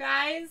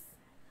 guys.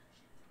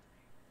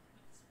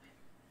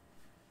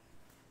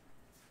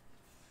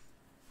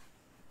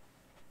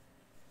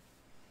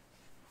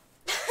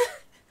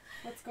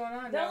 What's going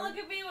on? Don't look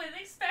at me with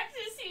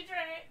expectancy,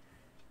 Dre.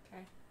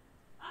 Okay.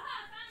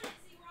 Ah, found it.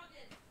 See, we're all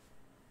good.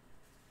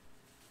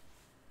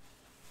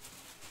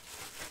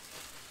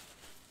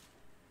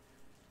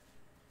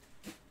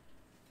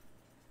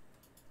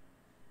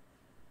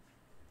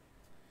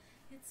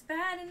 It's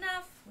bad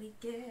enough we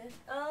get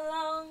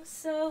along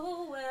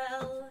so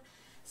well.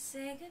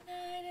 Say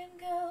goodnight and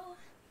go.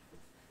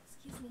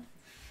 Excuse me.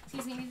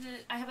 Excuse me,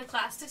 I have a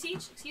class to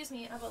teach. Excuse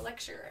me, I have a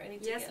lecture I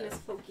need to Yes, give. Miss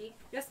Pokey.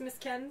 Yes, Miss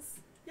Kens.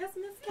 Yes,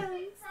 Miss Kens.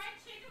 Fried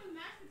chicken with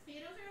mashed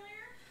potatoes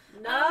earlier?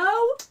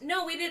 No.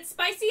 No, we did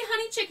spicy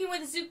honey chicken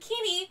with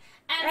zucchini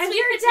and, And sweet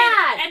your potato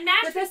dad and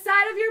mashed with the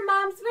side of your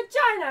mom's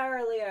vagina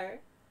earlier.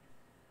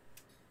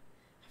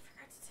 I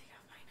forgot to take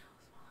out my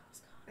nose while I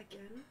was gone.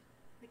 Again.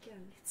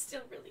 It's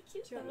still really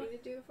cute. Do you want me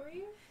to do it for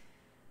you?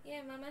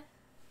 Yeah, Mama.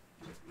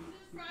 This is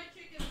fried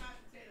chicken and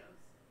mashed potatoes.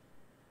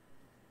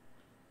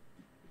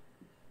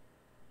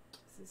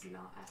 This is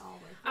not at all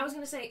working. I was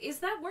gonna say, is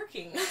that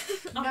working?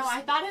 No,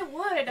 I thought it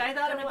would. I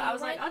thought it would. I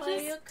was like, I'll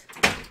just.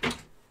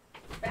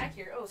 back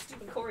here. Oh,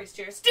 stupid Corey's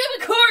chair.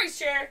 Stupid Corey's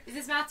chair. Is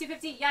this Math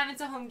 250? Yeah, and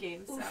it's a home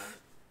game, so.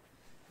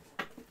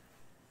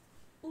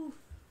 Oof.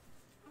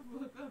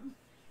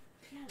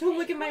 Don't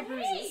look at my Hey,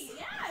 bruises.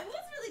 yeah, it was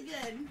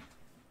good.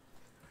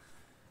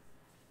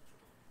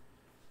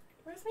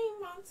 Where's my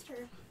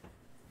monster?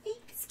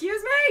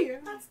 Excuse me!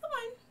 That's the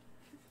one.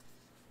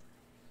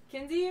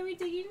 Kinsey, are we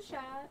taking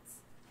shots?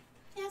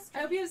 Yes. I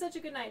hope you have such a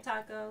good night,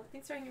 Taco.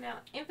 Thanks for hanging out.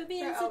 And for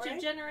being They're such a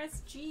alright?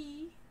 generous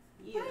G.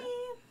 Yeah.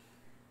 Bye.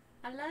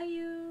 I love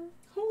you.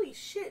 Holy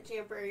shit,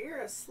 Jumper,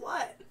 you're a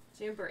slut.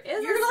 Jumper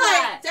is You're a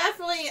like slut.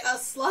 definitely a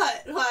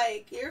slut.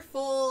 Like you're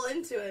full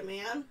into it,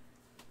 man.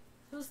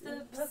 Who's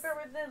the hooker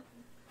with the?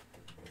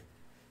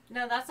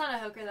 No, that's not a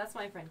hooker. That's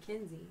my friend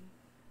Kinsey.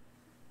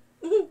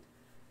 Have you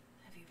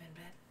been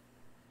bad?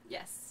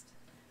 Yes.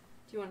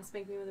 Do you want to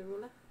spank me with a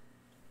ruler?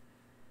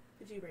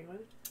 Did you bring one?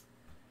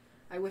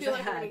 I wish Feel I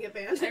like we're gonna had. get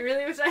banned. I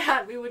really wish I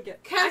had. We would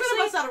get. Can I put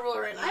a bust out a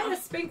ruler right now? I had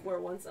a spank war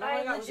once, and all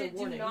I got was a legit do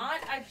warning. not.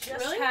 I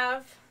just Really?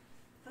 have.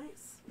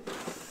 Nice.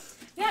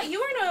 Yeah, you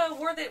were in a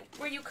war that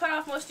where you cut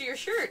off most of your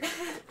shirt.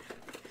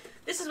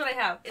 This is what I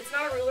have. It's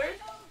not a ruler.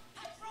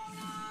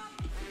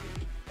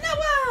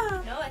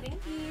 Noah. No, I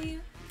think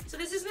you. So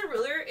this isn't a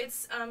ruler.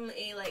 It's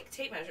a like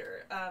tape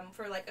measure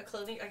for like a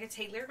clothing like a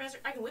tailor measure.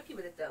 I can whip you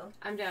with it though.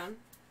 I'm down.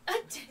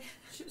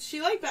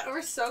 She like that.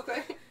 We're so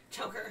quick.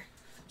 Choker.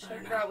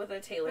 Choker out with a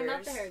tailor.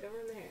 Not the hair. Don't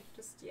ruin the hair.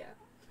 Just yeah.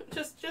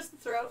 Just the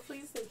throat,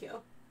 please. Thank you.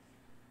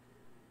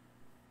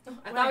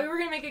 I thought we were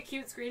gonna make a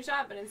cute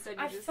screenshot, but instead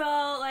you I just.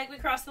 felt like we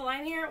crossed the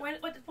line here. What?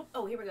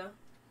 Oh, here we go.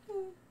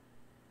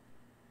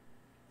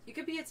 You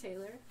could be a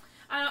tailor.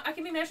 I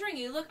can be measuring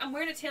you. Look, I'm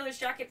wearing a tailor's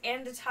jacket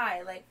and a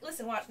tie. Like,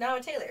 listen, watch. Now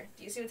I'm a tailor.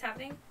 Do you see what's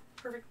happening?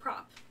 Perfect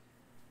prop.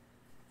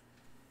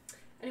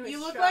 Anyway, You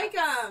look shots.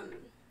 like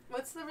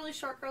what's the really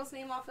short girl's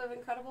name off of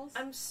Incredibles?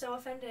 I'm so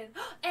offended.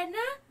 Edna?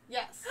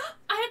 Yes.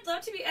 I'd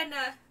love to be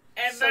Edna.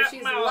 Edna. So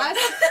she's Mouth.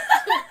 less.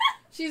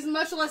 She's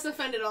much less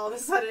offended all of a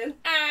sudden.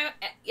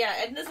 Yeah,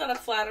 Edna's not a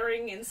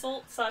flattering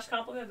insult /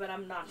 compliment, but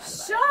I'm not mad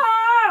about Shut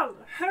it.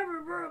 up! Happy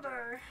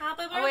birthday!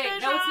 Happy birthday, Oh wait,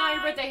 no, it's not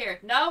your birthday here.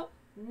 No,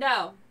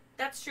 no.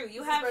 That's true.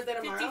 You Is have his birthday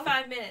tomorrow?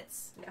 55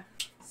 minutes.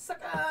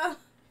 Sucker. I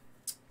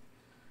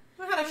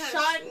haven't had a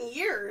shot in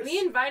years. We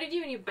invited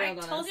you and you I bailed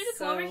on us. told you to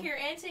so... come over here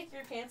and take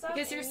your pants off.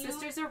 Because your and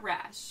sister's a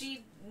rash.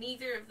 She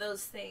neither of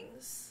those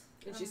things.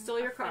 And she stole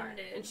your car.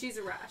 offended. And she's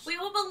a rash. We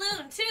have a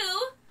balloon too.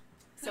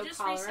 Who So just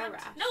call her a resubbed?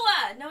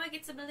 rash. Noah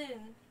gets a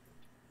balloon.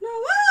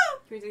 Noah!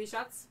 Can we take these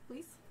shots,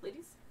 please?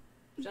 Ladies?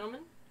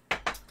 Gentlemen?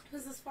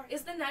 Who's this for?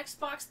 Is the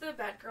next box the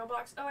Bad Girl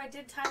box? Oh, I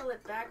did title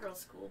it Bad Girl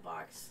School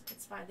box.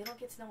 It's fine. They don't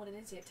get to know what it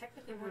is yet.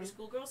 Technically, we're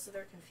schoolgirls, so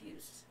they're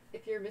confused.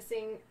 If you're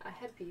missing a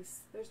headpiece,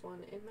 there's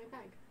one in my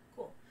bag.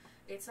 Cool.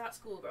 It's not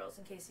schoolgirls,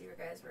 in case you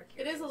guys were It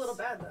curious. is a little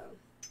bad though.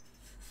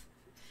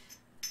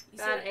 You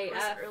Bad said it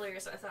was AF. earlier,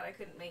 so I thought I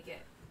couldn't make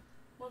it.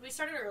 Well, we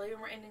started earlier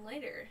and we're ending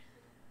later.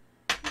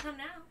 Come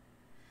now.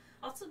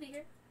 I'll still be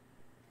here.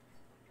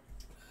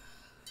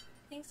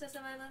 Thanks,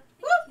 Delilah.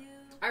 Thank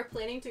you. Our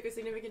planning took a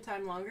significant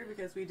time longer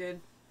because we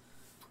did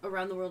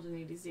around the world in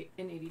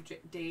 80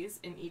 days,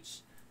 and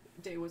each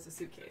day was a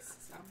suitcase.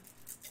 So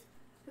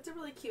It's a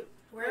really cute.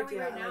 Where are we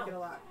idea. right I now? like it a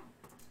lot.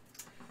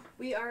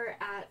 we are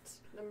at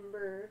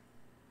number.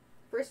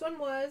 First one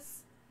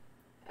was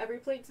Every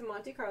Plate to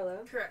Monte Carlo.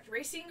 Correct.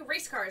 Racing,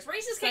 race cars,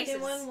 races, cases.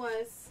 Second one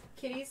was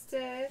Kitties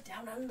to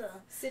Down under.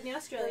 Sydney,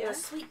 Australia. The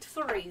sweet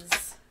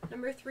furries.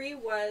 Number 3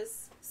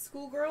 was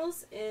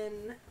Schoolgirls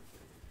in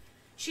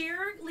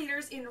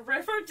Cheerleaders in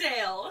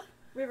Riverdale.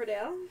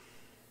 Riverdale.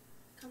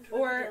 Come to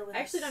Or, Riverdale with I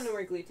actually us. don't know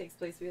where Glee takes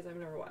place because I've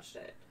never watched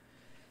it.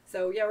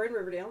 So, yeah, we're in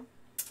Riverdale.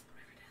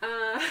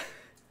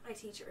 I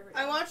teach at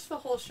Riverdale. I watched the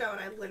whole show and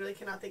I literally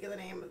cannot think of the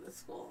name of the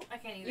school. I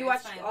can't either. You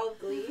it's watched fine. all of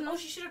Glee? Oh,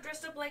 she should have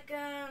dressed up like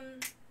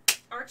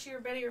Archie or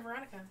Betty or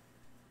Veronica.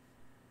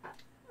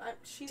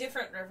 She's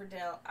Different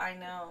Riverdale. I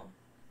know.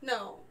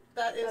 No,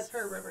 that is That's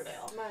her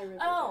Riverdale. My Riverdale.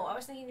 Oh, I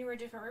was thinking you were a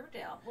different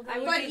Riverdale. Well, then I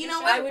would But be, you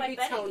know just what? I look would like be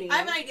Betty. Tony. I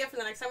have an idea for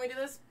the next time we do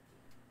this.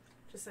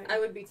 Just saying. I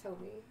would be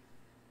Tony.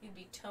 You'd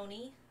be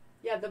Tony.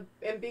 Yeah, the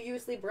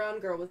ambiguously brown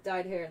girl with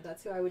dyed hair.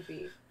 That's who I would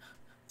be.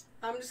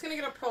 I'm just gonna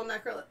get a pearl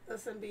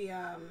necklace and be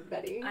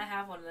Betty. I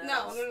have one of those.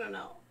 No.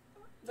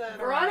 The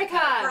Veronica!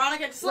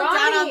 Veronica, just look down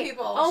on Ronnie!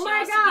 people. Oh She my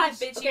wants gosh! to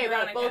be bitchy Okay, but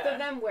Veronica. both of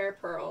them wear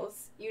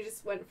pearls. You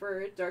just went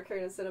for dark hair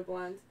instead of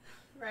blonde.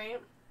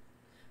 Right?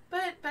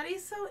 But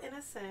Betty's so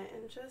innocent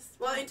and just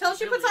until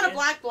she puts on a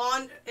black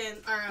blonde and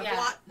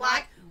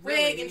black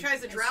wig and tries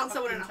to It's drown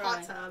someone in a fucking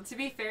hot dry. tub. To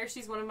be fair,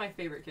 she's one of my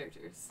favorite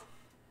characters.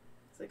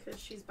 Is it because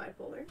she's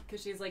bipolar?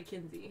 Because she's like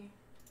Kinsey.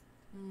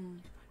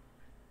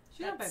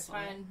 She's That's not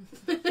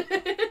bipolar.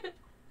 fine.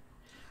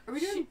 Are we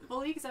doing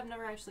bully? Because I've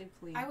never actually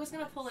played. I was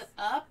gonna pull it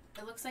up.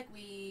 It looks like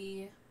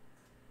we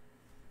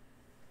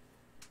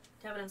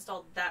haven't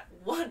installed that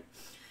one.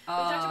 We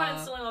talked about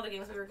installing all the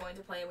games we were going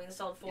to play, and we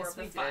installed 4 yes, of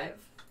the we did. 5.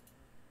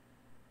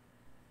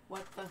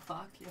 What the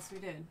fuck? Yes, we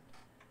did.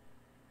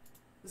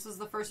 This was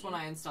the first one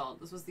I installed.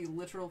 This was the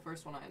literal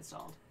first one I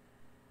installed.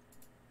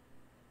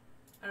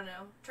 I don't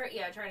know. Trying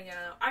again. I don't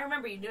know. I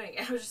remember you doing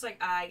it. I was just like,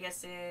 I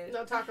guess it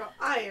No, Taco,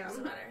 I doesn't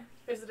am. matter.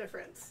 There's a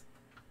difference.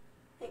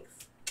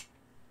 Thanks.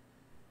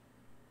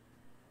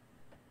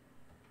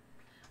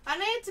 I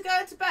need to go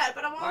to bed,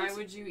 but I want Why to...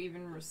 would you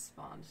even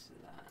respond to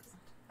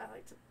that? I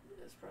like to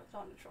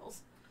respond to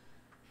trolls.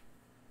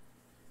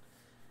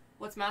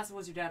 What's massive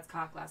was your dad's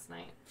cock last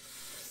night.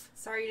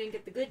 Sorry you didn't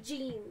get the good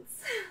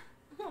genes.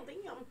 Oh, damn.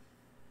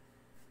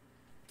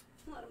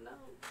 Let him know.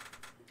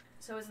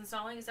 So it's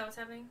installing? Is that what's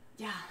happening?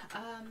 Yeah.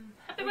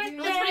 Happy we're birthday! doing-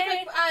 Looks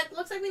pretty quick.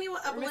 Looks like we need a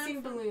We're balloon.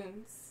 missing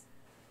balloons.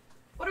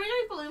 What are we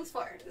doing balloons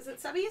for? Is it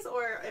subbies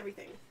or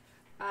everything?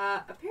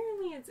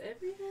 Apparently it's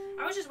everything.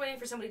 I was just waiting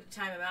for somebody to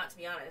time him out, to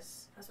be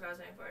honest. That's what I was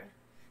waiting for.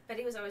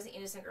 Betty was always the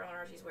innocent girl in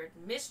Archie's Weird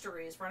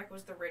Mysteries. Veronica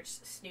was the rich,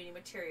 snooty,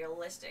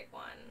 materialistic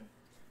one.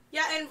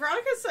 Yeah, and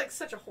Veronica's like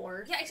such a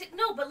whore. Yeah, except,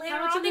 no, but later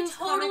How much on of they those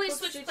comic totally books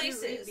switched did you read?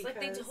 places. Like,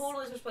 they Because-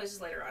 totally switched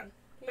places later on.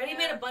 Betty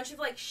made a bunch of,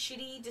 like,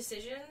 shitty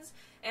decisions,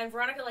 and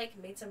Veronica, like,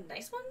 made some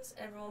nice ones,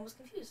 and everyone was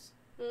confused.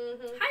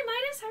 Mm-hmm. Hi,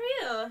 Midas, how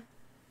are you?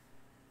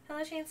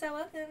 Hello, Chainsaw,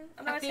 welcome.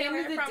 I'm not At the saying end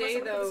of I the promise day,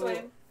 I'll look this way.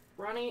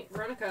 though,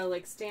 Veronica,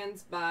 like,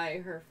 stands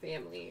by her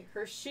family.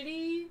 Her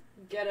shitty,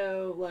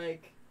 ghetto,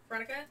 like,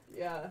 Veronica?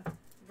 yeah.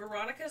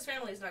 Veronica's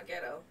family is not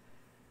ghetto.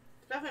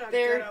 Definitely not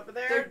They're- ghetto, but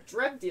They're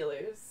drug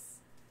dealers.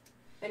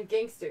 And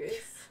gangsters.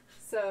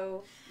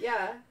 So,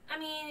 yeah. I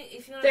mean,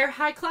 if you know... They're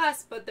high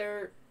class, but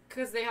they're...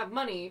 Because they have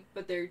money,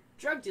 but they're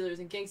drug dealers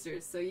and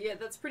gangsters. So, yeah,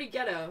 that's pretty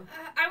ghetto.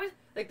 I was...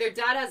 Like, their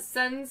dad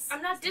sends...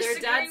 I'm not Their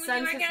disagreeing dad with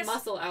sends you, I his guess.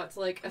 muscle out to,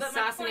 like, But my point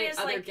assassinate is,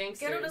 other like,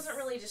 gangsters. ghetto doesn't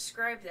really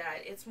describe that.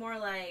 It's more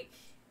like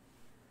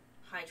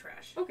high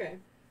trash. Okay.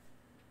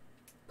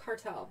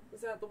 Cartel. Is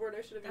that the word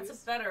I should have That's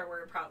used? a better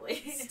word,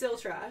 probably. Still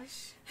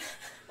trash.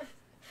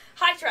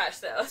 High trash,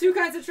 though. Two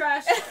kinds of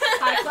trash.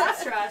 High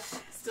class trash,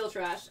 still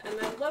trash, and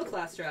then low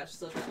class trash,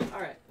 still trash.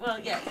 All right. Well,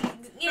 yeah. town.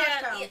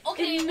 Yeah,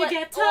 okay, In the what-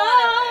 ghetto.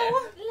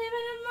 whatever.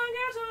 Living in the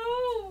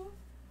ghetto.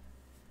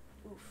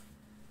 Oof.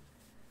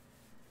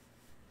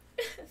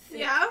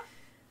 Yeah?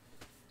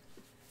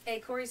 Hey,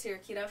 Corey's here.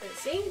 Cute outfit.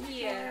 Thank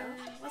you.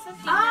 What's up,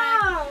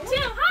 Oh.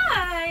 Tim,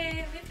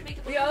 hi! We have to make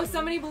a We owe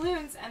so many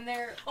balloons, and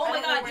they're. Oh I my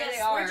don't know god, where yes.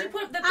 they are. Where'd you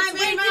put the I it's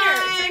made right there.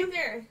 It's mine. right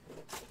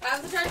there. I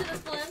was in charge of this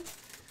balloon.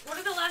 What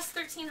are the last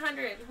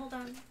 1,300? Hold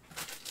on.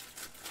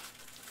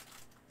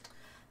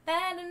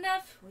 Bad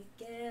enough, we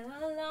get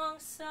along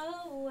so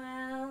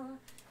well.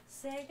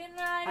 Say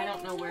goodnight. I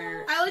don't know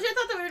where. I legit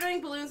thought that we were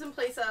doing balloons in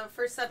place of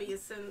for subbies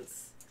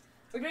since...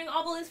 We're doing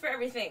all balloons for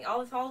everything,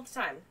 all the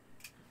time.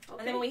 Okay.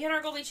 And then when we hit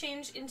our goal, we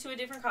change into a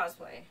different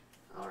cosplay.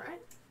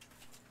 Alright.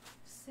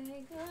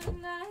 Say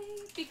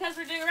goodnight. Because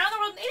we're doing around the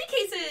world in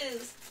 80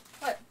 cases.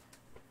 What?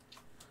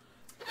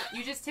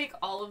 You just take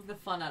all of the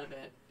fun out of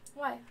it.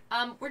 Why?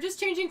 We're just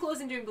changing clothes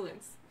and doing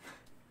balloons.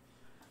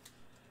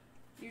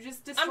 You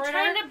just destroyed I'm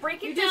trying to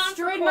break it You down for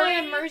destroyed Corey. my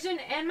immersion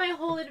and my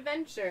whole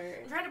adventure.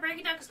 I'm trying to break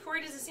it down because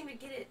Corey doesn't seem to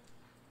get it.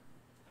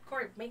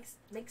 Corey, make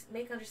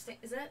understand.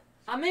 Is that?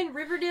 I'm in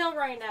Riverdale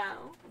right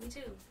now. Me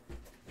too.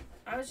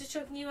 I was just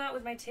choking you out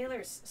with my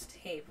Taylor's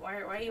tape.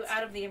 Why are you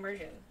out of the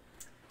immersion?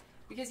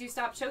 Because you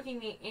stopped choking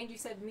me and you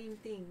said mean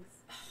things.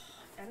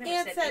 I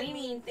never And said any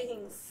mean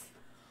things.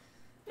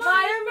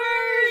 My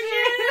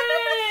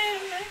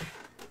immersion!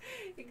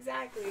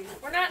 Exactly.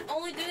 We're not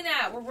only doing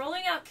that. We're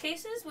rolling out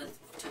cases with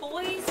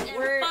toys and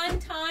We're- fun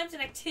times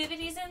and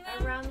activities in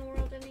them. Around the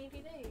world in 80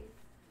 days.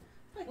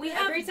 We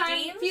have Every time-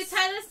 games. If you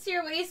tie this to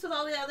your waist with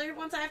all the other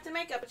ones I have to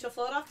make up, it will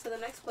float off to the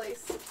next place.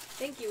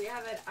 Thank you. We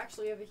have it.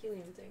 Actually, have a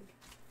helium tank.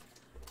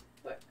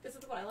 What? Is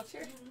it the one I left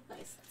here? Mm-hmm.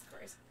 Nice. That's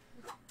Corey's.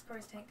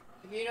 Corey's tank.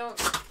 If you don't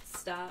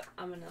stop,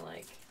 I'm gonna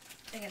like.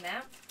 Take a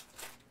nap.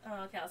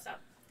 Oh, okay, I'll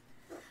stop.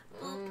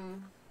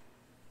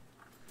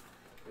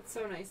 It's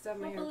so nice to have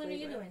my What hair balloon are played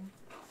you with. doing?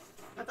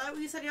 I thought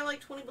you said you had like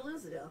 20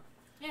 balloons to do.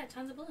 Yeah,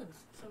 tons of balloons.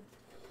 So,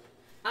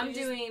 I'm You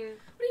just- doing.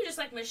 what are you just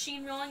like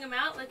machine rolling them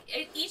out? Like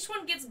each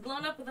one gets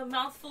blown up with a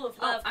mouthful of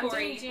Oh, love. I'm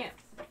Corey, doing jam.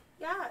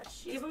 Yeah,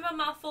 give him a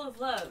mouthful of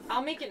love.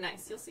 I'll make it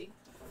nice. You'll see.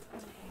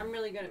 I'm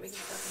really good at making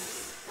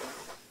stuff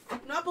I'm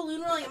not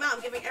balloon rolling them out.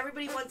 I'm giving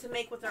everybody one to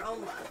make with their own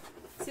love.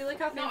 nice. See, look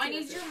how fancy No, I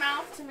need this your is.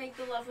 mouth to make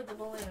the love with the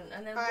balloon,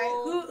 and then Alright,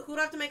 we'll who do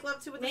I have to make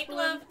love to with make this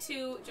balloon? love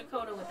to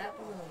Dakota with that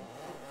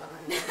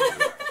balloon.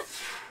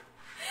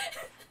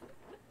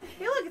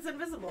 Hey, look, it's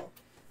invisible.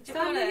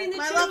 Stop moving the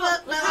My table.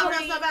 love Look how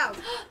loves not out.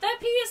 That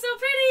pea is so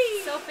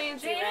pretty. So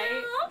fancy, Damn.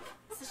 right?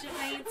 Such a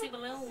fancy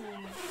balloon.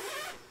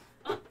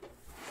 Oh.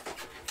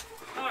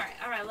 Alright,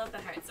 I love the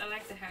hearts. I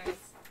like the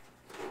hearts.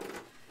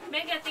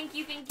 Mega, thank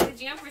you,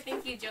 Jumper,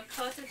 thank you,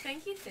 Jokota,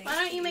 thank you. Why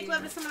don't you make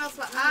love to someone else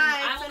while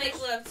I I will finish?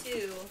 make love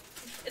too.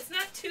 It's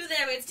not to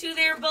them, it's to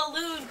their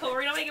balloon,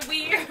 Corey. Don't make it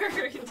weird.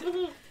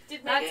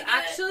 Did That's Mega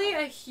actually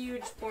a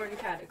huge porn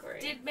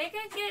category. Did Mega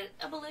get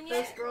a balloon Those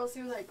yet? girls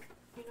who like,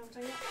 you know what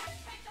I'm talking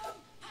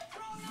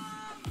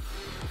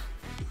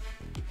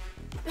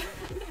about?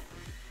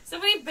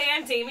 Somebody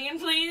ban Damien,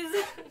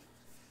 please.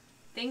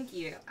 Thank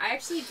you. I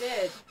actually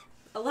did.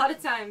 A lot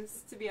of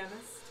times, to be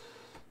honest.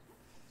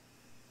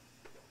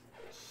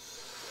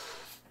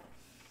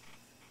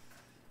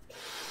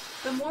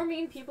 The more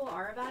mean people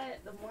are about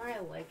it, the more I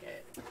like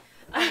it.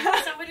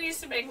 Somebody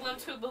needs to make love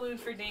to a balloon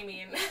for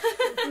Damien.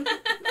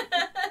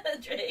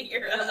 Dre,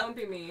 you're It up. won't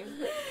be me.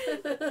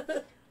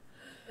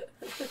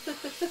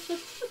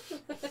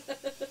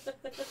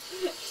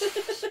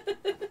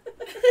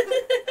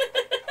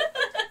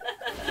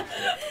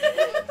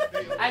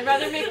 I'd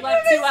rather make love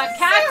to a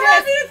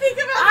cactus.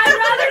 I'd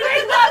rather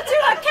make love to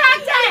a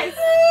cactus.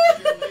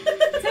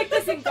 Take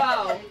this and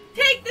go.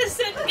 Take this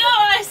and go,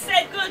 I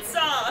said, good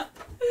saw.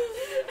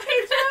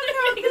 I'd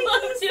rather make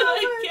love to a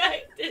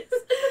cactus.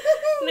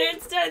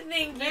 Nerd Star,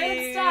 thank you.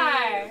 Nerd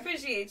Star.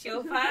 Appreciate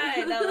you.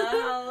 Fine.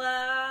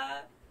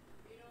 Holla.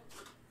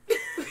 Corey,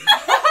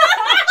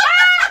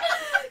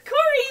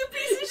 you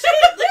piece of shit.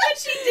 Look what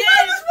she did. I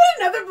just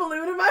put another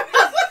balloon in my mouth.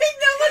 Like,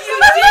 no one's You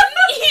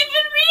didn't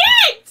even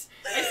react.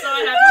 I saw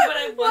it happen, but I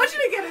Watch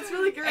wasn't. it again. It's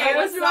really great.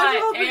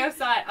 Ayo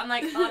saw it. I'm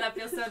like, oh, that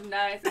feels so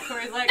nice. And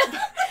Corey's like,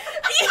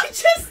 You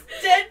just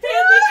deadpan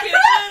the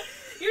camera.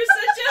 You're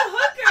such a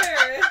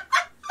hooker.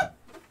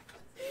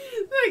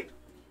 Like,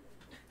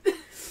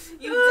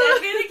 You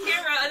deadpan the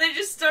camera and then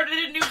just started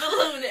a new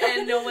balloon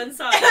and no one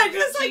saw it. and I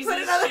just like Jesus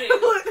put another shit.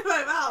 balloon in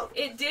my mouth.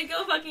 It did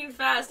go fucking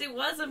fast. It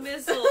was a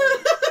missile.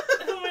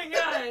 Oh my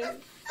god.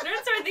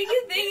 Nerdstar, thank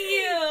you.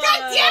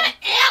 God damn it!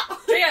 Ew!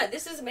 Drea,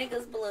 this is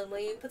Mega's balloon. Will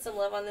you put some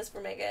love on this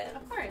for Mega?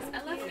 of course,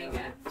 I love you.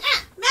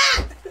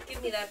 Matt! Give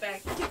me that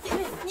back. Get out of I'm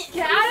here.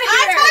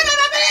 trying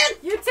my balloon!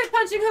 You tip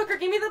punching hooker.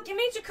 Give me Give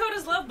me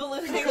Jakota's love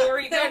balloon, Hang on,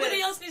 Corey. there it Nobody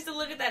is. else needs to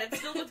look at that. It's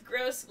filled with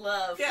gross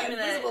love. Yeah, Give me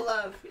that. invisible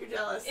love. You're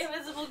jealous.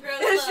 Invisible gross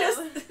It's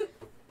love. just...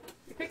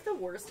 You picked the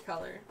worst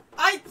color.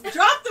 I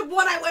dropped the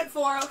one I went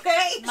for,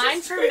 okay?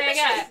 Mine for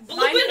Mega. Blew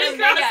Mine it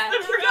for across Mega.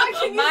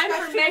 the room. Mine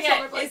for Mega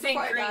Shoulder isn't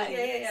before I green. die.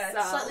 Yeah.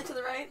 So. Slightly to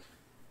the right.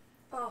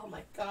 Oh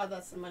my god,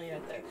 that's the money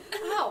right there.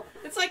 Ow!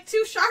 It's like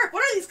too sharp.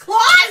 What are these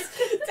claws?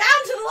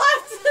 Down to the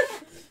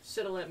left.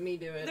 Should have let me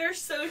do it. They're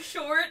so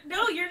short.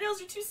 No, your nails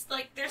are too,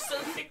 they're so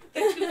thick.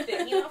 They're too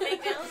thin. You know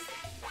fake nails?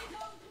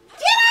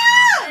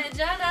 Get Hey,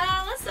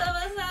 Jana, what's up,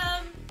 what's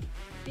up?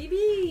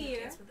 BB.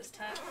 Dance with this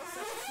time.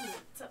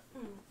 What's up?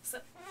 What's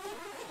up?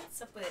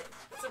 What's up with it?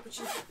 What's up with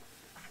you?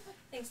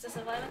 Thanks to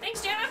Savannah.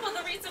 Thanks, Jana, for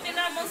the reason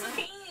that I'm also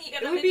keen. You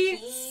got It a would be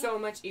mini so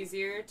much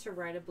easier to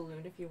ride a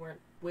balloon if you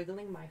weren't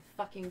wiggling my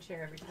fucking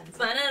chair every 10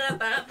 seconds. It would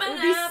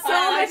be so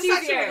I much just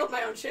actually easier. wiggled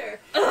my own chair.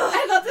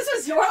 I thought this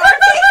was your art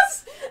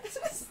piece. It's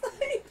just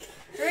like...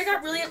 Ray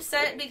got really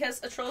upset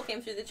because a troll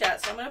came through the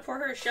chat, so I'm gonna pour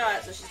her a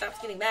shot so she stops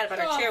getting mad about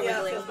her chair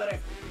yeah, wiggling. feels better.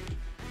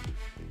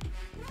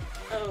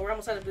 Oh, we're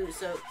almost out of booze,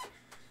 so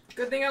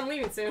Good thing I'm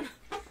leaving soon.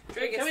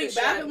 Dre gets Can we this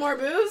back shot. with more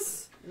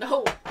booze?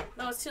 No.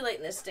 No, it's too late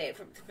in this state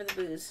for the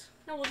booze.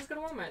 No, we'll just go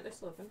to Walmart. They're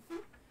still open.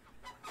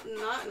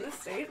 Not in this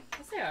state.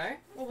 Yes, they are.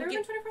 Well, They're we'll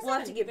open 24/7.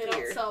 have to get They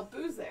beer. don't sell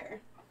booze there.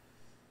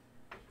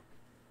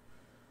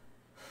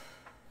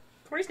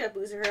 Corey's got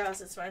booze at her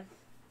house, it's fine.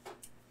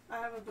 I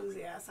have a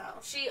boozy ass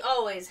house. She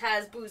always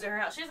has booze at her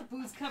house. She has a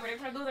booze cupboard. Every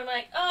time I go there, I'm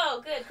like,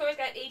 oh, good. Corey's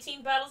got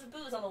 18 bottles of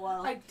booze on the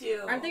wall. I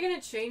do. Aren't they going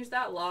to change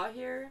that law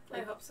here?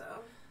 I hope so.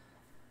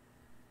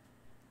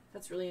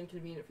 That's really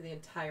inconvenient for the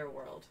entire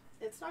world.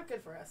 It's not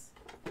good for us.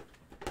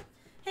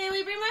 Hey, will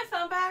you bring my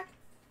phone back?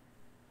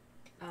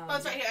 Oh,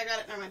 it's right here. I got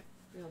it. Never mind.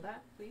 Reel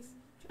that, please.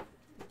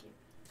 Thank you.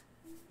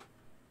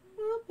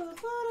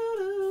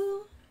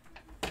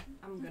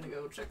 I'm gonna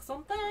go check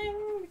something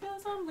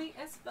because I'm late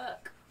as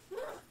fuck.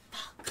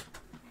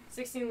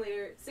 16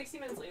 minutes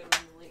later than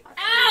I'm late.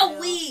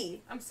 Owie!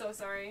 I'm so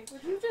sorry.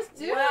 What did you just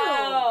do?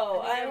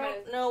 Wow, I I think I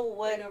don't know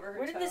what. right over her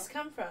Where did toe. this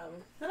come from?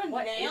 Is that a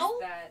What nail? is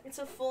that? It's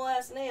a full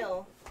ass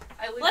nail.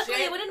 I legit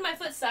Luckily, it went into my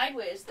foot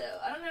sideways, though.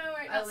 I don't know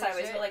where. I Not sideways,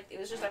 legit- but like it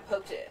was just I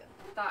poked it.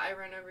 thought I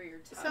ran over your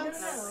toe. Sounds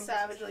No, no, no.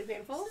 savagely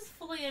painful. This is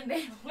fully a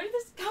nail. Where did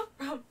this come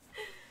from?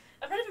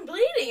 I'm not even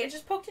bleeding. It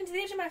just poked into the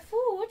edge of my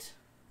foot.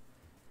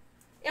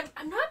 Yeah,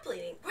 I'm not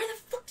bleeding. Where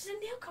the fuck did the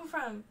nail come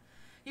from?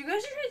 You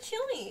guys are trying to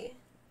kill me.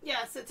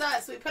 Yes, it's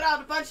us. We put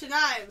out a bunch of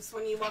knives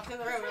when you walked in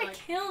the You're room. We're trying like,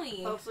 to kill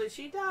me. hopefully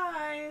she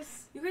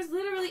dies. You guys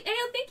literally. Hey,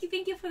 oh,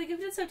 thank you for the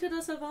gifted sub to the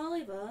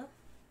volleyball.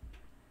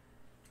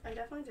 I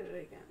definitely did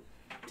it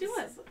again. Do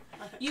what? This is-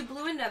 You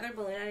blew another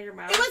balloon out of your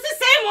mouth. It was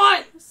the same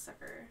one! You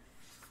sucker.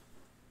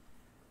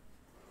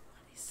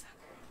 Bloody sucker.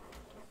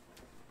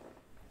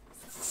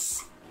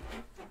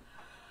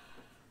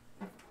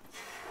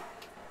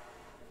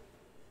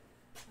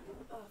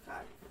 Oh,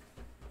 God.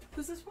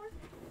 Who's this for?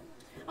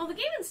 Oh, the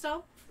game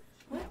install.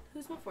 What?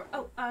 Who's what for?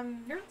 Oh,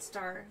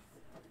 Nerdstar.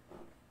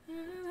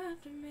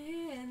 After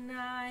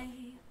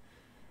midnight.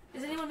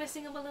 Is anyone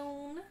missing a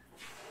balloon?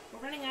 We're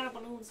running out of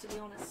balloons, to be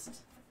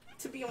honest.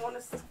 To be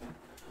honest.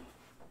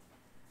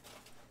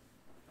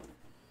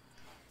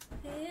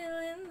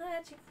 Feeling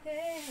that you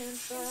can't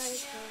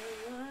fight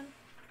anyone.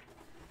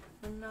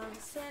 When all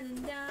is said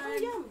and done. Oh,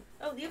 yum.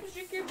 Oh, you have to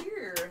drink your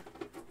beer.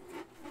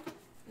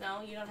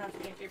 No, you don't have to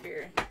drink your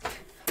beer.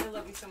 I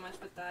love you so much,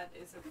 but that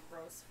is a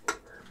gross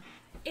flavor.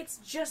 It's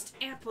just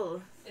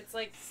apple. It's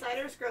like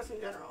Cider's gross in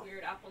general.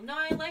 weird apple. No,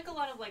 I like a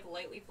lot of like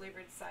lightly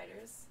flavored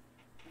ciders.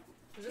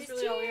 Is this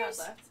really all we have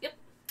left? Yep.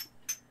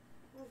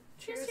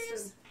 Cheers,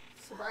 Cheers.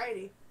 to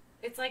sobriety.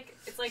 It's like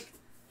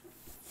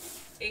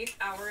 8th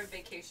hour of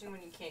vacation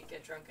when you can't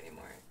get drunk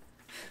anymore.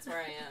 That's where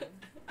I am.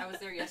 I was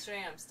there yesterday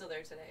and I'm still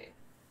there today.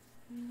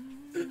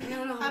 I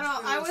don't know.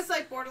 I was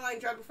like borderline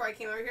drunk before I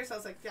came over here, so I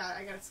was like, yeah,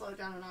 I gotta slow it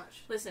down a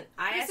notch. Listen,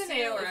 I Chris asked and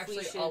you Ale are if we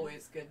actually should.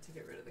 always good to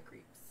get rid of the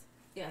creeps.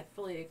 Yeah, I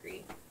fully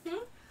agree.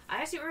 Hmm? I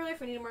asked you earlier if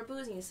we needed more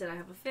booze, and you said I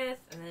have a fifth,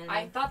 and then...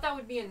 I thought that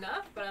would be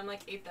enough, but I'm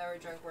like 8th hour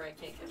drunk where I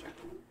can't get drunk.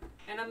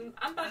 And I'm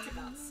about to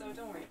bounce, so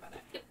don't worry about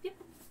it. Yep.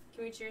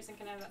 Can we cheers and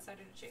can I have that cider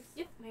to chase?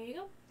 Yep, there you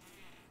go.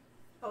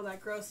 Oh,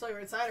 that gross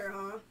flavored cider,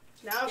 huh?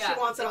 Now Yeah, she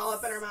wants it all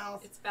up in her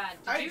mouth. It's bad.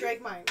 I already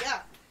drank mine,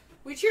 yeah.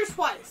 We cheers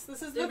twice.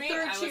 This is the Did we?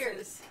 third I wasn't-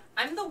 cheers.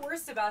 I'm the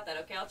worst about that,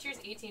 okay? I'll cheers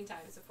 18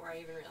 times before I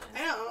even realize.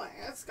 I know, like,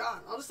 it's gone.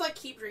 I'll just like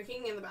keep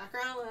drinking in the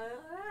background.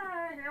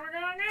 Here we go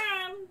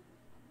again.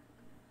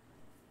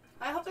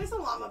 I hope there's a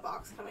llama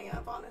box coming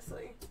up,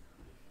 honestly.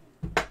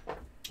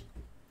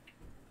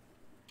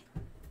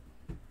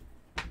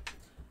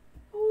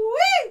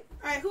 Whee!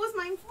 Alright, who was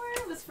mine for?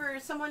 It was for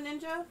someone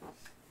ninja?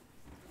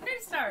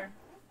 Nerd Star.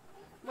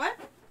 What?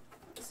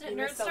 Isn't it You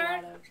Nerd missed a Star?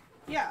 lot of-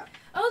 Yeah.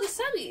 Oh, the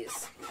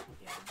subbies.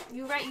 Yeah.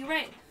 You right.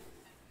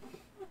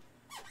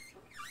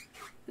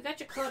 We got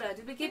Jakota.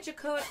 Did we get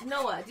Jakota?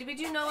 Noah. Did we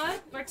do Noah?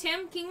 Or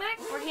Tim? King Mac?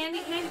 Or Handy?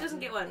 Handy doesn't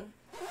get one.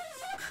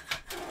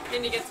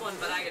 Handy gets one,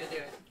 but I gotta do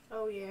it.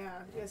 Oh yeah.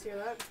 You guys hear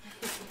that?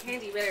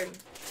 Handy better.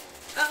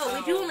 Uh-oh,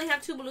 we do only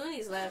have 2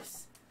 balloonies left.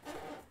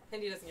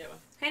 Handy doesn't get one.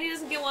 Handy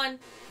doesn't get one.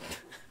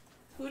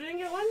 Who didn't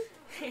get one?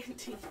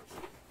 Handy.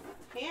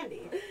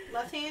 Handy.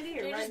 Left handy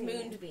or They right just handy?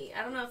 mooned me.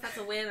 I don't know if that's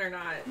a win or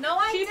not. No,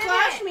 I She didn't.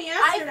 flashed me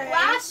yesterday. I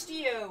flashed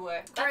you.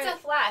 That's Alright, a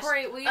flash.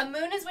 Alright, will A you,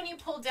 moon is when you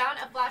pull down,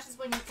 a flash is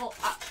when you pull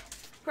up.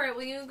 Alright,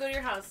 will you go to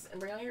your house and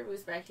bring all your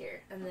booze back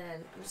here? And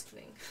then, I'm just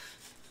kidding.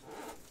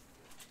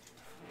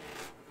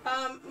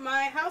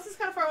 My house is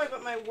kind of far away,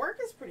 but my work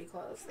is pretty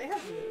close. They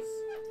have views.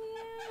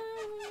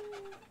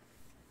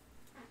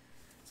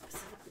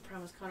 Specifically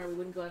promised Connor we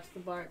wouldn't go out to the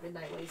bar at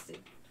midnight wasted.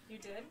 You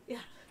did?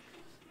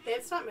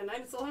 It's not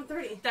midnight. It's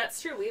 11:30.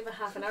 That's true. We have a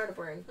half an hour to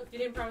burn. You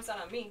didn't promise that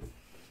on me.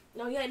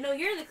 No, you're in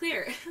the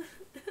clear.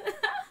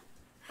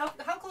 How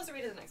close are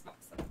we to the next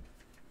box, though?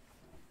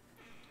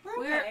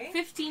 We're okay.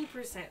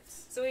 15%.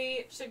 So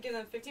we should give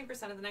them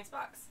 15% of the next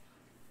box.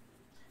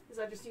 Is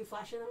that just you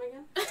flashing them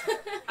again?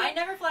 I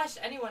never flashed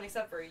anyone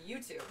except for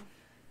you two.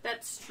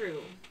 That's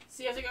true.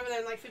 So you have to go over there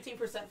and like 15%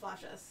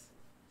 flash us.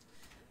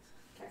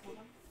 Okay, hold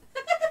on.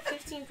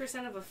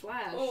 15% of a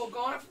flash. Oh,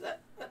 going up for that.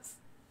 That's.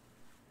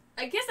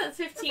 I guess that's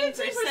 15%. 15%,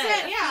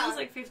 It yeah. feels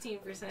like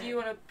 15%. Do you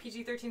want a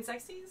PG-13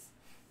 sexies?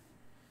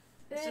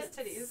 It's just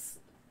titties.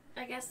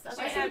 I guess that's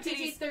I Why said have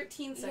titties?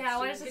 PG-13 section. Yeah,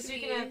 why does it Because have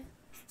you to can be...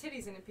 have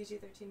titties in a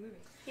PG-13 movie.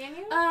 Can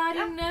you? I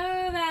didn't know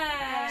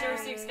that. Did you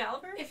ever see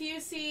Excalibur? If you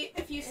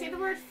say the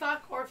word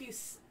fuck or if you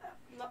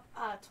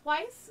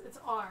twice, it's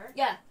R.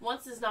 Yeah,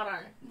 once is not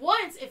R.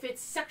 Once, if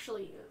it's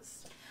sexually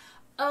used.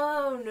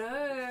 Oh,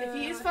 no. If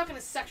you use fuck in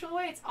a sexual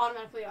way, it's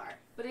automatically R.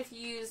 But if you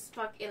use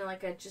fuck in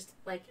like a just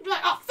like You're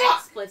like, oh fuck!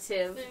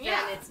 expletive, then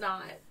Yeah. it's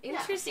not.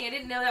 Interesting. I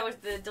didn't know that was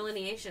the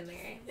delineation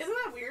there. Isn't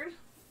that weird?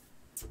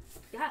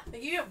 Yeah.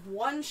 Like you get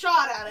one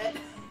shot at it.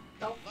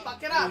 Don't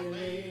fuck it up.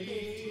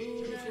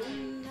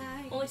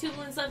 Only 2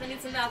 balloons left. I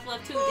need some mouth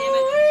love too, damn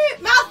it.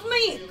 Ooh, mouth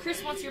me!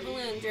 Chris wants your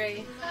balloon,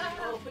 Dre.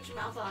 Oh, put your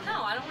mouth on.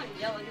 No, I don't want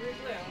yellow. Give me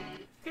blue.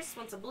 Chris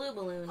wants a blue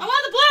balloon. I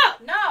want the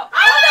blue! No!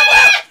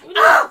 I want the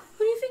blue!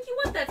 Who do you think you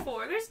want that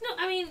for? There's no.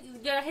 I mean, you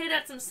gotta hit it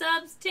at some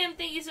subs. Tim,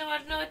 thank you so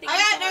much. Noah, thank you I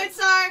so got much. Nerd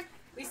Star.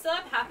 We still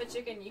have half a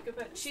chicken. You could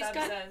put She's subs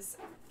got- as...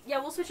 Yeah,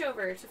 we'll switch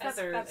over to As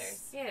feathers.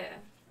 feathers. Yeah.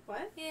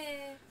 What?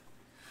 Yeah.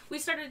 We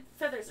started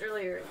feathers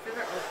earlier.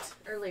 Feather art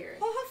earlier.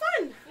 Oh,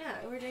 how fun! Yeah,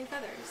 we were doing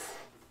feathers.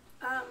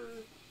 Um,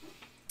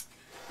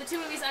 The 2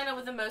 movies I know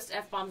with the most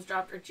F-bombs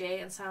dropped are Jay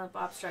and Silent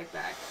Bob Strike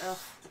Back. Ugh.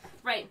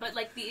 Right, but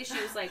like the issue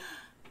is like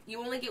you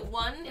only get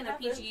one in a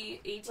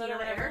PG-18 or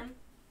whatever.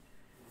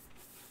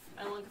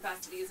 My lung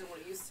capacity isn't what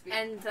it used to be.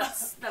 And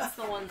that's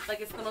the one, like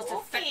it's the most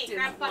effective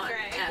Grandpa one. Dre.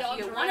 F.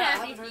 You get one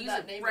F if you use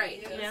it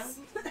right, you know?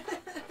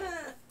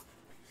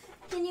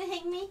 Can you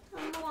hang me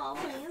on the wall,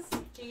 please?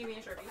 Can you give me a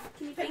Sharpie?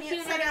 Can you put Thank me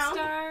you, upside Nerd down?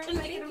 Star. And make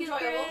Thank it you,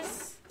 enjoyable.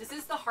 Chris. This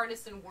is the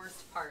hardest and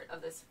worst part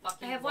of this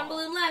fucking I have one wall.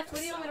 balloon left. What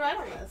do you want me to write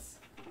on this?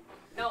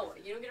 No,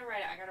 you don't get to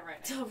write it. I gotta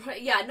write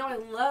it. Yeah, no,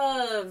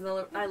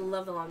 I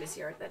love the longest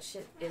yard. That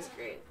shit is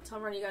great.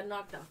 Tom Run, you got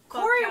knocked the fuck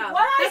Corey, out.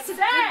 what I That's a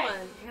say? good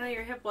one. Handle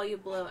your hip while you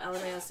blow.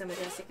 LMAO so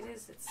majestic it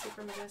is. It's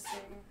super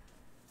majestic.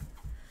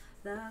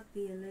 Love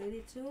be a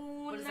lady tonight.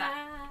 What is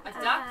that? A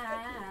duck?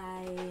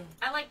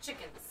 I like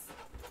chickens.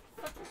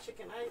 Fuck your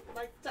chicken. I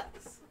like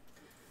ducks.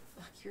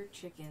 Fuck your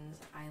chickens.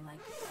 I like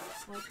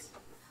ducks. What?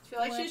 I feel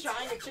like she's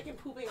drawing a chicken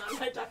pooping on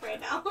my duck right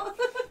now.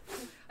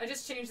 I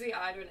just changed the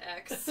I to an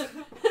X.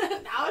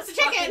 Now it's a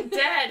chicken.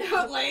 Dead.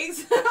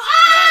 Legs.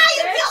 Ah!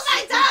 You killed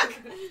my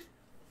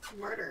duck!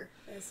 Murder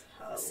this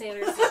hoe.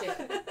 Sanders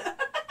shit.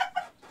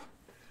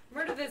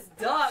 Murder this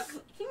duck.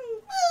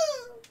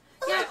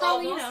 Yeah, I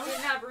probably, you almost know.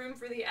 didn't have room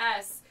for the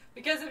S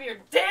because of your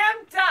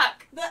damn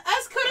duck. The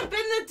S could have been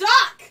the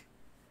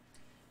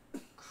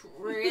duck!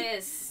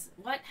 Chris,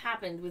 what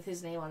happened with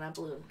his name on that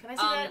balloon? Can I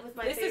see that with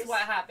my this face? is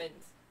what happened.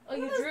 Oh,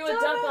 you What is drew a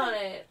duck that? on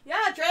it.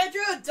 Yeah, Dre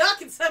drew a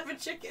duck instead of a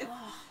chicken.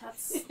 Oh,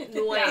 that's Yeah,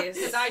 noise.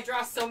 because I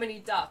draw so many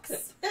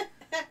ducks.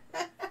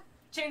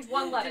 Change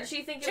one letter. Did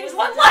she think it Change was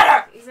one a letter!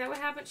 duck? Is that what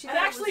happened? She I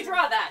thought it actually was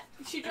draw that.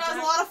 She draws a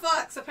lot of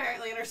fucks,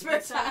 apparently, in her spare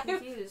I'm so time.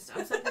 confused.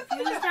 I'm so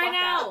confused Fuck right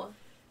now.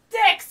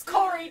 Dicks,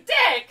 Corey,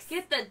 dicks!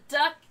 Get the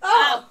duck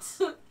Oh. out.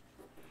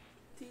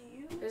 Do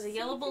you? There's a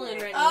yellow balloon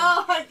ready.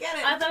 Oh, I get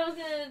it. I thought it was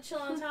gonna chill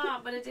on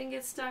top, but it didn't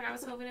get stuck. I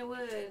was hoping it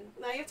would.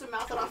 Now you have to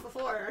mouth it off the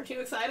floor. Aren't you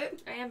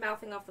excited? I am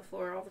mouthing off the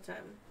floor all the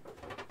time.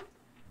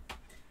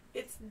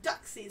 It's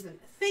duck season.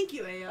 Thank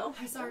you, Ao.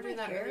 I saw her doing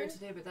that earlier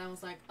today, but then I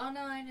was like, oh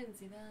no, I didn't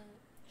see that.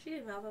 She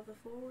did mouth off the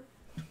floor.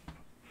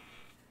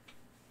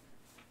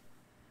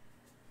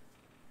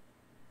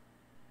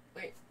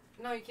 Wait,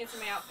 no, you can't see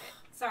my outfit.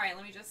 Sorry,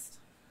 let me just...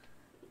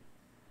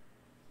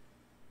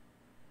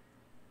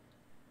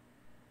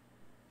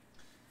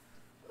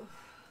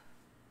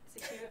 Is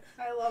it cute?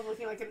 I love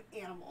looking like an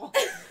animal.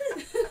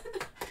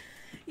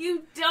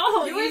 You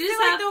don't. You, always just do,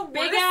 like, have the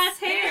big worst ass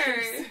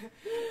hair. stares.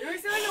 You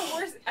always do like the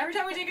worst. Every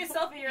time we take a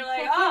selfie, you're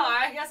like, oh,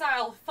 I guess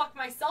I'll fuck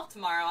myself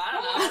tomorrow. I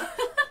don't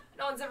know.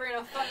 No one's ever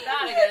gonna fuck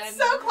that again. It's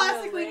so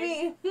classically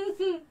me.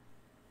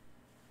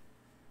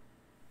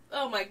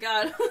 Oh my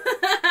god.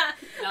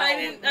 No,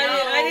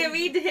 I didn't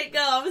mean to hit go.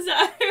 I'm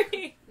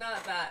sorry.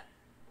 Not that.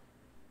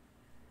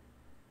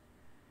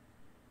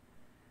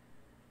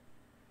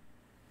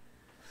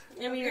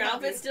 I mean, your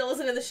outfit still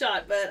isn't in the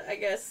shot, but I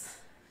guess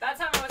That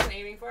time I wasn't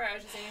aiming for it. I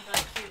was just aiming for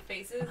like cute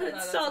faces. I thought it's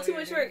that's still what too we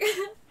were much doing.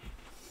 work.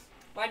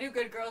 Why do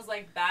good girls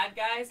like bad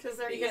guys? 'Cause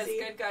they're because easy.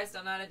 good guys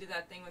don't know how to do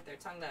that thing with their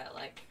tongue that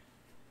like.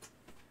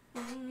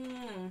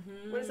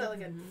 What is that,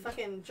 like a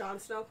fucking Jon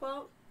Snow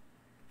quote?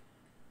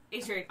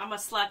 Adrian, I'm gonna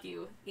slap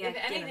you. Yeah, if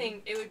get him.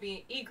 anything, it would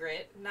be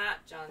Egret,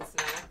 not Jon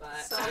Snow. But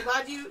So I'm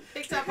glad you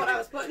picked up what I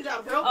was putting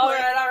down real quick. all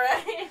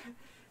right.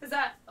 Is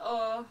that?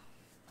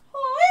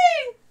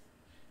 Hoo-wee!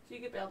 Did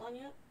you get bailed on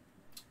yet?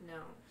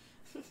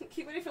 No.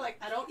 Keep waiting for like,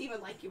 I don't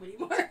even like you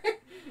anymore.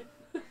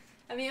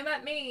 I mean,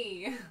 about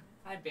me.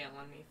 I'd bail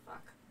on me.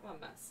 Fuck. What a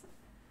mess.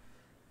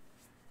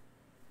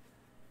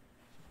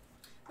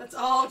 That's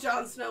all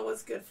Jon Snow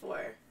was good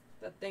for.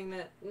 That thing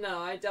that... No,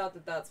 I doubt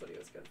that that's what he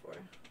was good for.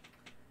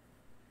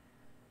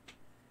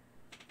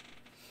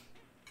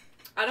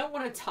 I don't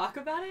want to talk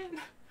about it.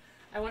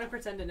 I want to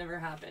pretend it never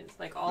happened.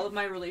 Like, all of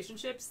my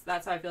relationships,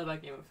 that's how I feel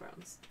about Game of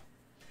Thrones.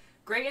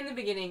 Great in the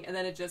beginning, and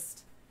then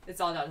it's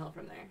all downhill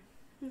from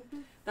there.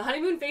 The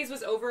honeymoon phase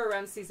was over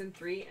around season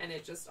 3, and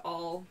it just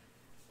all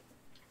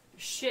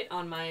shit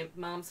on my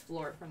mom's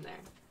floor from there.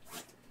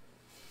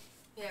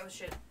 Yeah, it was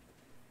shit.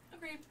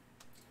 Agreed.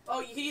 Oh,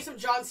 you could use some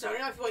Jon Snow. You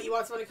know, if what you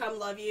want someone to come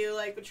love you,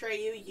 like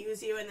betray you,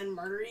 use you, and then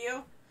murder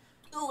you,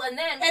 Ooh, and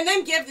then and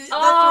then give the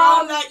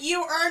throne that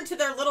you earned to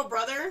their little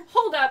brother.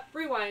 Hold up,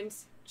 rewind.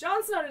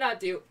 Jon Snow did not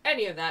do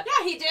any of that.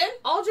 Yeah, he did.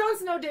 All Jon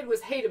Snow did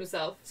was hate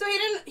himself. So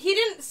he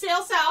didn't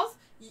sail south,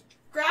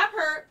 grab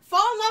her,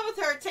 fall in love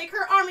with her, take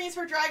her armies,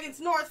 her dragons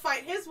north,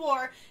 fight his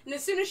war, and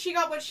as soon as she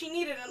got what she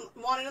needed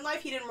and wanted in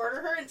life, he didn't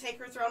murder her and take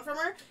her throne from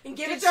her and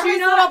give it to his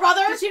little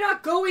brother. Did she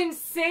not go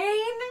insane?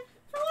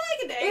 For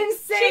like a day.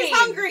 Insane. She's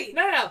hungry.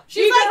 No.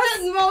 She's like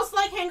the most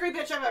like hangry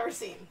bitch I've ever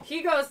seen.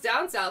 He goes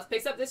down south,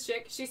 picks up this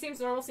chick. She seems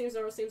normal.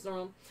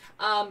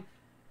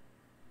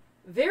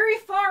 Very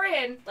far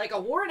in, like a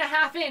war and a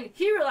half in,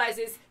 he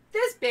realizes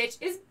this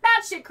bitch is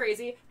batshit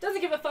crazy,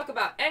 doesn't give a fuck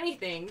about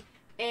anything,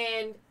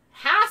 and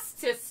has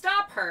to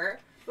stop her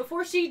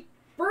before she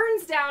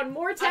burns down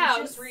more towns.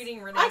 I'm just reading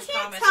I Renee's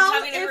can't comments. tell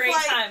I'm having a if great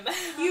like time.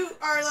 you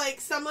are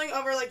like stumbling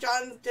over like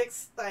John's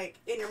dick's like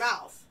in your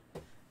mouth.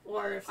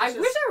 Or if I it's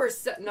wish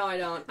just... I were... No, I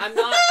don't. I'm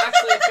not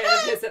actually a fan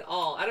of his at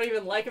all. I don't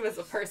even like him as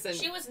a person.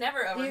 She was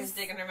never over He's- his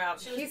dick in her mouth.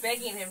 She was he's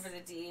begging him for the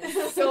deed.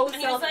 so And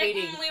he was like,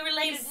 self-hating. we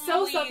related. He's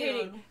so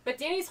self-hating. But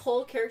Dany's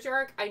whole character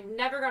arc, I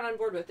never got on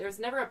board with. There was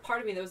never a part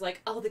of me that was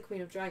like, oh, the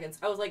Queen of Dragons.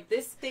 I was like,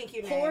 this Thank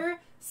you, Nay. poor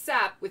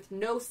sap with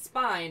no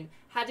spine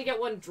had to get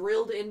one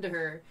drilled into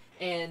her,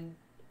 and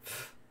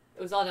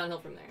it was all downhill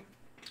from there.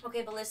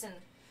 Okay, but listen.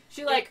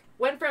 She, like,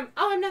 went from,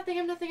 oh, I'm nothing,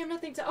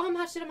 to, oh, I'm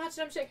hot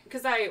shit.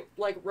 Because I,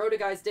 like, rode a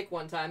guy's dick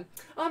one time.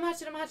 Oh, I'm hot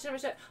shit.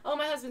 Oh,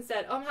 my husband's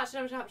dead. Oh, I'm hot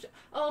shit.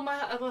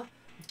 Oh,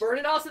 burn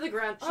it all to the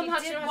ground. Oh, I'm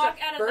hot shit.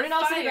 Burn it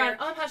all to the ground.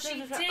 Oh, I'm hot shit. She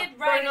Burn did it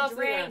ride all a to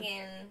the ground.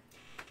 dragon.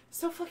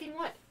 So fucking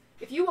what?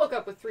 If you woke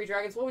up with 3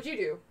 dragons, what would you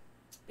do?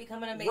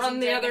 Become an amazing Run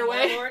the dragon other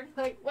way? warlord.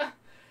 Like, well,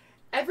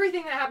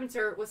 everything that happened to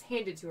her was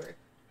handed to her.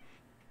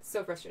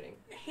 So frustrating.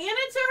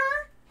 handed to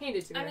her?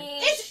 Handed to her. I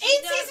mean, It's she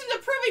 8 got- seasons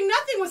of proving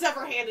nothing was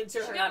ever handed to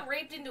She her. got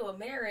raped into a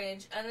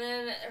marriage, and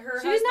then her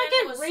She did not husband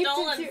get was raped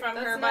stolen into- from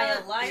that's her by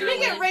not- a liar. She didn't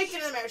get witch. raped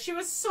in the marriage. She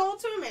was sold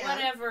to a man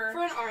Whatever. for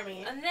an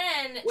army. And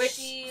then Which,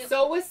 she...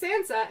 so was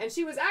Sansa, and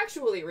she was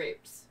actually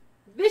raped.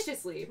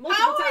 Viciously.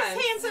 Multiple How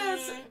times. is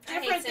Sansa's I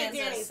hate different than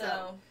Sansa, Dany's though?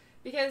 so...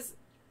 Because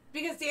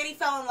Dany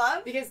fell in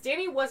love?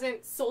 Dany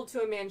wasn't sold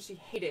to a man she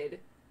hated.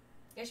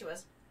 Yeah, she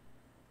was.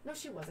 No,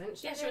 she wasn't.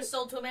 She was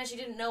sold to a man she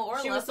didn't know or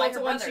She love was by sold her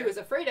to one brother. she was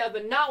afraid of,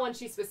 but not one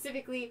she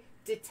specifically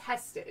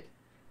detested.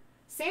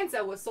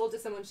 Sansa was sold to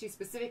someone she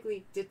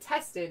specifically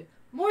detested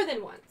more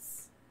than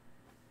once.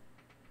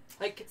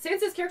 Like,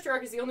 Sansa's character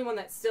arc is the only one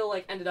that still,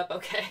 like, ended up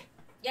okay.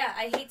 Yeah,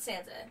 I hate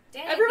Sansa.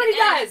 Dany, Everybody and-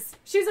 does!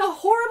 She's a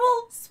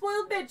horrible,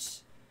 spoiled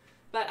bitch!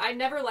 But I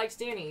never liked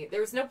Dany.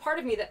 There was no part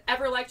of me that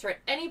ever liked her at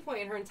any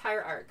point in her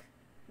entire arc.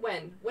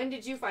 When? When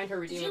did you find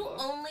her Did you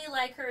redeemable? only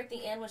like her at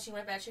the end when she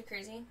went batshit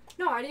crazy?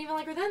 No, I didn't even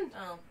like her then.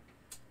 Oh.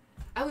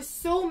 I was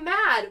so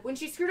mad when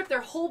she screwed up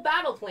their whole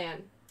battle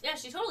plan. Yeah,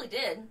 she totally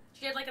did.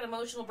 She had like an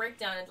emotional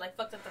breakdown and like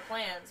fucked up the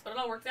plans, but it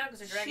all worked out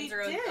because her dragons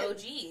are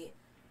OG.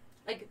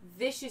 Like,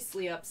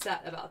 viciously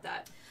upset about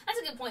that. That's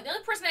a good point. The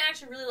only person I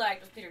actually really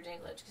liked was Peter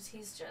Dinklage because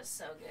he's just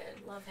so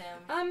good. Love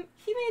him.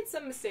 He made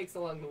some mistakes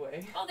along the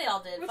way. Oh, they all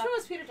did. Which Fuck one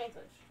was Peter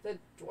Dinklage? The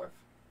dwarf.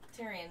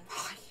 Tyrion.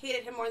 Oh, I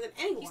hated him more than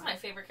anyone. He's my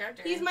favorite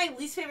character. He's my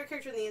least favorite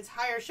character in the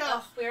entire show.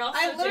 Oh, we're all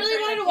I so literally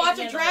different. wanted to I watch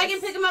can't a dragon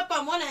handle pick him up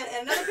on one end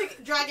and another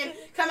dragon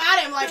come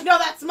at him like, no,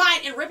 that's mine,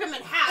 and rip him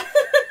in half.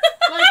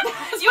 Like,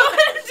 this. You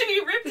want him to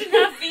be ripped in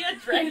half via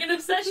dragon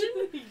obsession?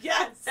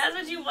 Yes. That's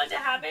what you want to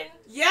happen?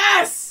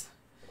 Yes.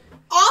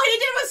 All he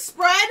did was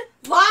spread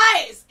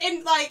lies,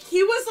 and like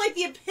he was like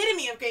the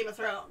epitome of Game of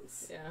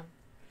Thrones. Yeah.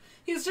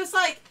 He was just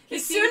like,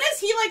 as soon as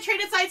he like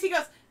traded sides, he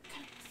goes,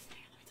 "Come here,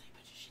 let me tell you a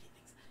bunch of shitty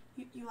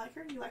things. You like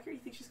her? You like her? You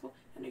think she's cool?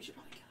 I know you should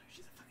probably kill her.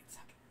 She's a fucking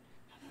sucker."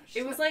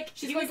 No, It was like,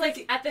 she's he was going like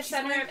crazy. at the She's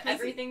center going of crazy.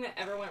 everything that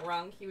ever went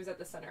wrong. He was at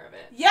the center of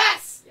it.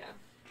 Yes. Yeah.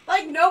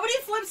 Like nobody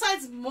flipped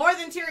sides more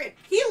than Tyrion.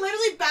 He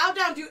literally bowed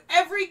down to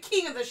every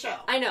king of the show.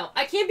 I know.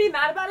 I can't be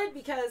mad about it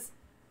because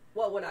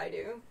what would I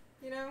do?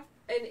 You know?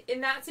 And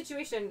in that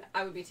situation,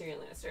 I would be Tyrion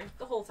Lannister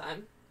the whole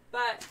time.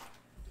 But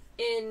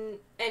in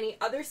any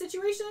other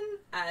situation,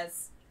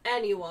 as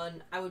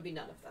anyone, I would be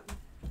none of them.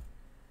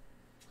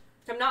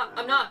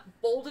 I'm not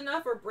bold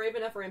enough or brave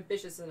enough or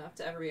ambitious enough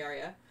to ever be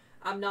Arya.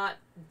 I'm not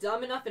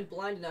dumb enough and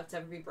blind enough to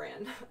ever be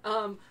Bran.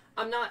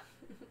 I'm not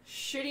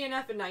shitty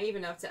enough and naive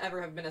enough to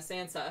ever have been a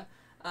Sansa.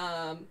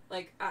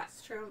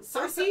 It's true.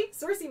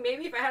 Cersei,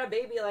 maybe if I had a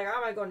baby, like, I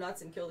might go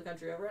nuts and kill the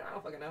country over it. I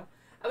don't fucking know.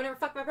 I would never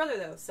fuck my brother,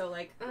 though, so,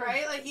 like...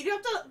 Right? Like, you do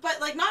have to...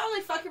 But, like, not only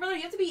fuck your brother,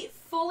 you have to be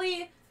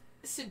fully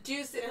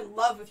seduced and in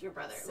love with your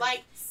brother.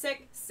 Like...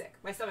 Sick.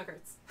 My stomach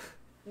hurts.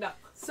 No.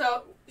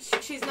 So,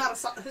 she's not a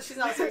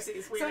Cersei.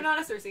 It's weird. So not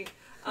a Cersei.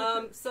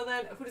 So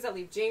then, who does that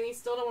leave? Jaime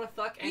still don't want to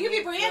fuck any You can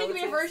be Brienne, you can be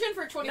a relatives. virgin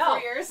for 24 No,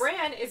 years.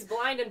 Bran is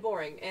blind and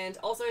boring, and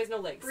also has no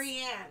legs.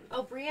 Brienne.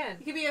 Oh, Brienne.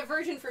 You can be a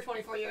virgin for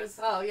 24 years.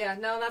 Oh, yeah.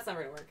 No, that's not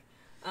going to work.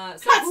 So That's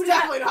who does that-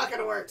 definitely not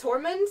gonna work.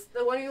 Tormund?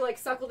 The one who, like,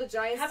 suckled the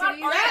giant's How about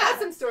titties? Arya? I had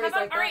some How stories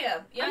about like that.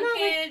 Arya? Young I'm not,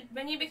 kid,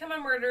 then you become a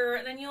murderer,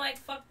 and then you like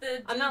fuck the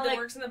dude I'm not, that like,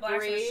 works in the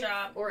blacksmith brave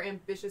shop. or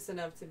ambitious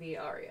enough to be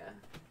Arya.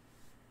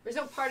 There's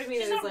no part of me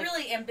She's that is not like...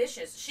 really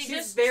ambitious. She's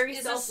just very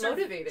is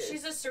self-motivated.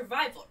 She's a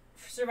survivor.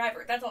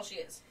 That's all she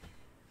is.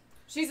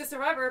 She's a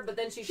survivor, but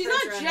then she's She's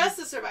not just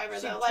a survivor,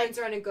 she though. turns Like,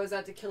 around and goes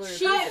out to kill her. Her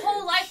brothers.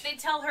 whole life they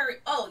tell her,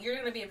 "Oh, you're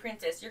gonna be a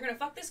princess. You're gonna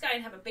fuck this guy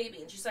and have a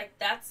baby." And she's like,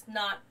 "That's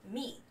not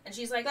me." And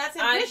she's like, That's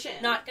ambition.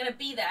 I'm not gonna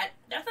be that.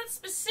 That's not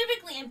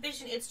specifically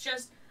ambition. It's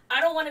just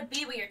I don't want to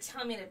be what you're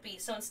telling me to be.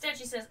 So instead,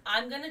 she says,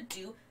 "I'm gonna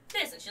do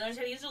this," and she learns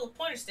how to use a little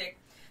pointer stick.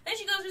 Then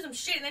she goes through some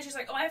shit, and then she's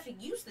like, "Oh, I have to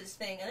use this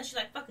thing," and then she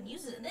like fucking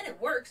uses it, and then it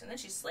works, and then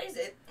she slays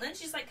it, and then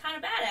she's like kind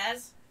of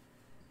badass.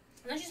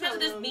 And then she's met with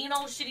this mean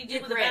old shitty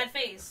dude with a bad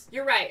face.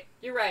 You're right.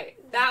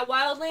 That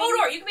wildling...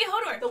 Hodor, you can be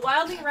Hodor. The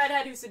wildling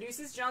redhead who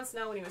seduces Jon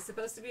Snow when he was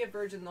supposed to be a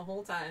virgin the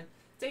whole time,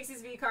 takes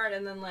his V-card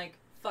and then, like,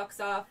 fucks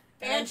off.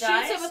 and shoots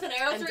dies? him with an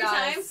arrow and 3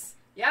 dies. times.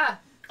 Yeah.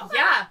 Okay.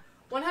 Yeah.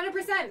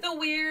 100%. The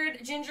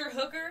weird ginger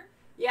hooker.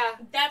 Yeah.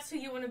 That's who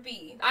you want to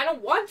be. I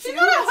don't want to. She's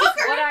not a It's just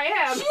hooker. what I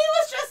am. She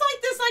was just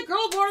like this like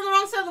girl born on the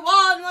wrong side of the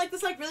wall, and like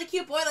this like really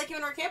cute boy like came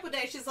in our camp one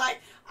day. She's like,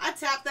 I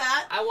tapped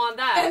that, I want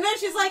that. and then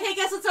she's like, hey,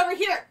 guess what's over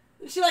here?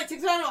 She like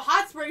takes her down to a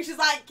hot spring. She's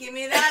like, give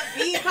me that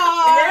V card.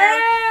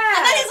 Yeah.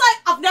 And then he's like,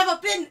 I've never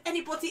been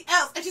anybody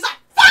else, and she's like,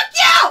 fuck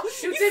you,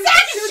 Shoots you him.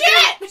 sack of Shoots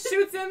shit. him.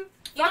 Shoots him.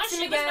 You know, Fucks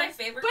she him was my again.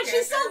 favorite But character.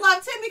 she still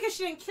loved him because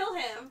she didn't kill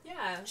him.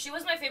 Yeah. She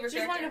was my favorite She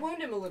just wanted character. to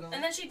wound him a little.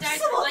 And then she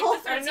died So for like the I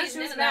third don't know, she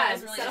season, was and that mad.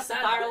 was really Set off the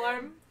sad fire about it.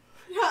 alarm.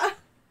 Yeah.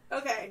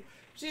 Okay.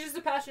 She's just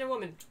a passionate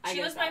woman. I She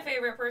get was my that.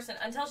 favorite person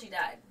until she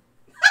died.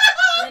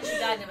 And then she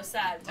died and it was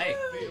sad. Hey,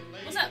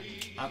 What's up?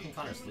 how can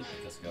Connor sleep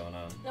with this going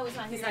on? No, he's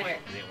not. He's not here.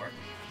 Is he at work?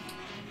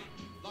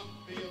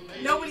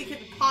 Nobody could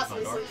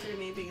possibly Front door? sleep through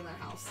me being in their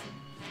house.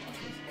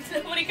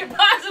 Nobody could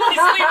possibly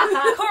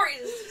sleep.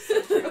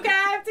 Corey's. Okay,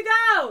 I have to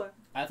go.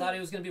 I thought he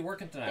was going to be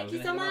working tonight. Thank Was you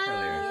he so gonna much. work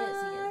earlier? He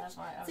is. That's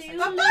why I was See like, you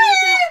Bye-bye.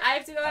 later. I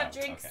have to go have Oh,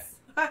 drinks.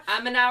 okay.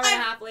 I'm an hour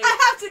and a half late.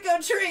 I have to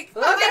go drink.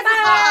 Okay, Okay,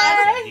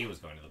 bye. He was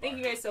going to the bar. Thank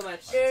you guys so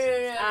much.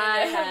 Oh, I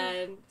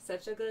had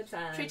such a good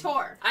time.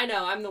 Traitor. I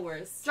know, I'm the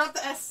worst. Drop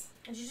the S.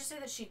 Did you just say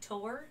that she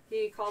tore?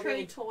 He called me.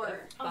 Traitor.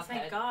 Oh, Buffhead.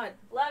 thank God.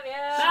 Love you.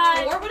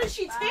 Bye. Or what did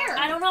she tear?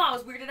 I don't know. I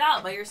was weirded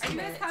out by your Are you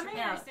statement. guys It coming tripped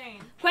me or out.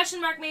 staying?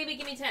 Question mark maybe.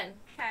 Give me 10.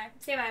 Okay.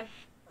 Say bye. Are you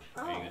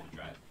Oh. going to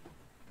drive?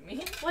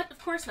 Me? What? Of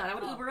course not. I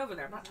would Oh. Uber over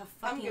there. I'm not a I'm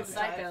fucking good to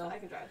psycho. drive. I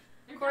can drive.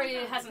 Corey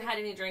hasn't had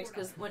any drinks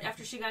because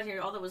after she got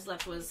here, all that was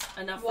left was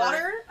enough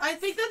Water? I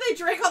think that they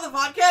drank all the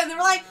vodka and they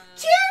were like,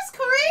 cheers,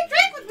 Corey,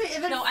 drink with me.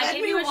 And then No, I fed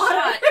gave me you a water.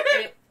 shot.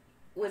 It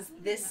was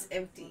this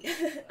empty.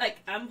 Like,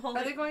 I'm Are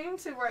holding... they going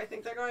to where I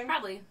think they're going?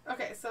 Probably.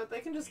 Okay, so they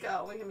can just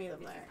go. We can meet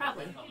them there.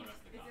 Probably. It's as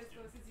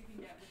close as you can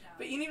get without.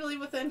 But you need to leave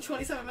within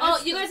 27 minutes.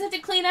 Oh, you guys have to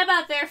clean up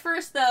out there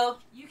first, though.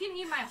 You can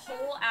eat my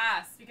whole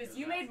ass because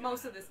you made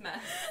most of this mess.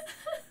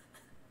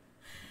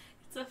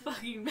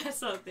 fucking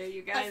mess out there,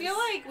 you guys. I feel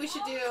like we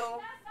should do.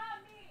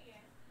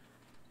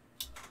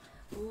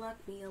 Luck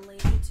me a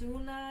lady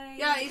tonight.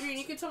 Yeah, Adrian,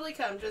 you could totally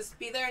come. Just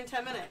be there in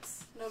 10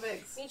 minutes. No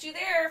bigs. Meet you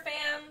there,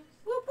 fam.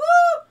 Whoop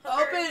whoop!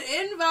 Open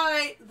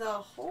invite. The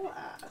whole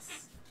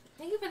ass.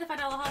 Thank you for the $5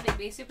 holiday,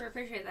 B. Super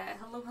appreciate that.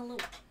 Hello, hello.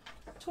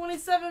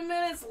 27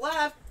 minutes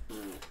left.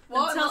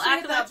 Well, Until unless we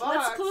after get that that,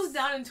 let's box. close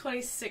down in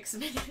 26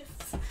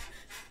 minutes.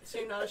 So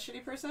you're not a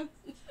shitty person?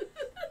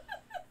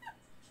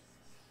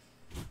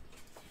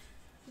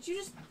 Did you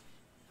just...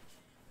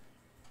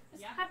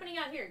 What's happening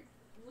out here?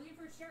 Looking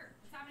for a shirt.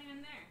 What's happening in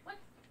there? What?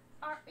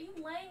 Are you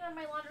laying on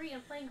my laundry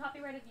and playing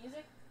copyrighted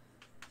music?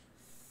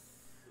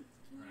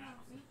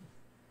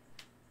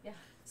 Yeah.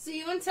 See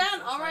you in 10.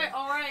 Alright,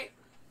 alright.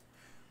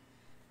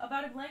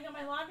 About him laying on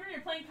my laundry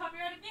or playing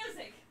copyrighted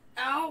music?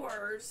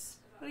 Hours.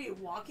 What are you,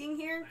 walking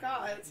here?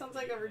 God, it sounds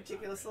like a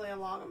ridiculously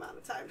long amount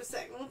of time. Just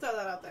saying. We'll throw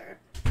that out there.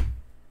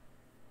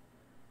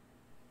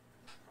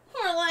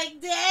 Or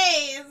like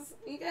days.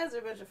 You guys are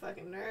a bunch of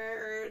fucking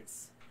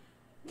nerds.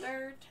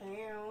 Nerd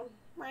town.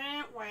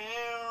 Wow,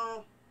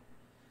 wow.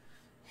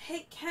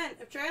 Hey, Ken,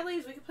 if Dre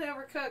leaves, we can play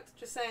Overcooked.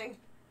 Just saying.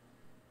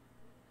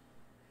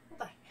 What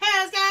the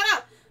hell's going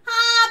on?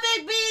 Hi,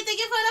 Big B. Thank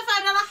you for the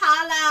 $5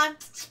 holla.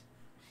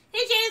 Hey,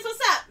 James,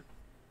 what's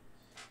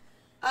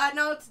up?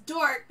 No, it's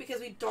dork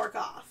because we dork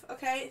off.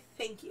 Okay?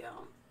 Thank you.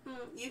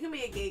 You can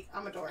be a geek.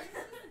 I'm a dork.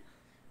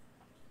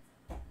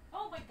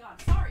 Oh my god,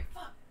 sorry,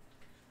 fuck.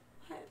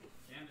 What?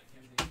 Damn it,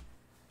 Kimsey.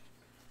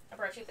 I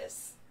brought you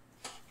this.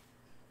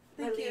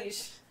 Thank you.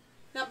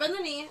 Now bend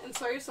the knee and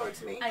swear your sword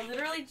to me. I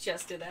literally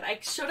just did that. I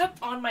showed up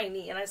on my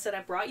knee and I said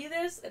I brought you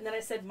this, and then I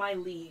said my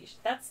liege.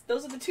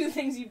 Those are the two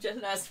things you've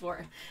just asked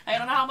for. I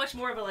don't know how much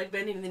more of a like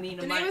bending the knee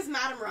to The name is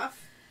Madam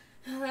Ruff.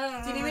 Do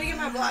you need me to get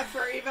my black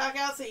furry back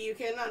out so you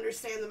can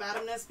understand the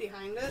madamness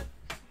behind it?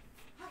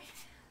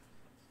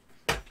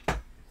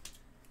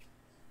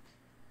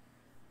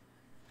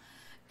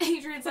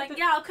 Adrian's like,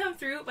 yeah, I'll come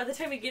through. By the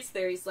time he gets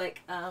there, he's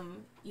like,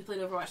 you played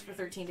Overwatch for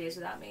 13 days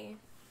without me.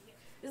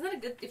 Isn't that a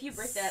good... If you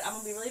break that, I'm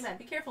gonna be really mad.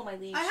 Be careful, my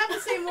liege. I have the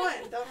same one.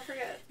 Don't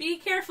forget. Be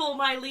careful,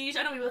 my liege.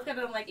 I know we both got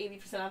it on like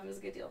 80% off. It was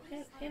a good deal.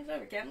 Hand it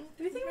over, Kim. What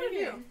do you think I'm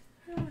gonna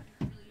do?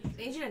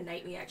 I need you to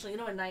knight me, actually. You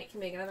know a knight can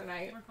make another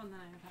knight. Work on that.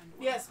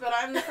 Yes, but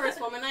I'm the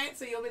first woman knight,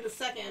 so you'll be the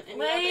second. And you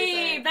know what they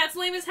Wait, say. that's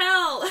lame as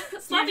hell.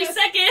 Sloppy just-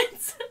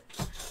 seconds.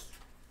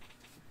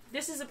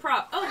 This is a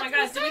prop. Oh my god,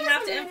 That's do we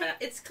have to amazing. infinite?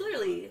 It's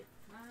clearly...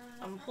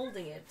 I'm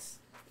holding it.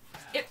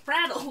 It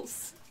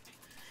rattles.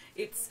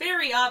 It's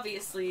very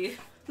obviously...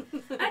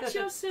 At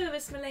your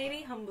service,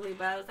 milady. Humbly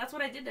bows. That's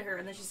what I did to her,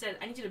 and then she said,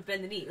 I need you to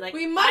bend the knee. Like,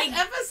 We must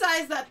I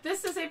emphasize that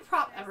this is a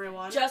prop,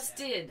 everyone. just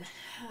did.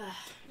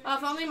 Oh,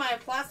 if only my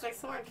plastic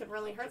sword could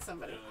really hurt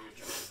somebody.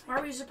 Why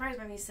were you surprised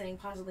by me saying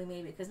possibly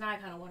maybe? Because now I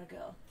kind of want to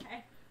go.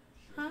 Okay.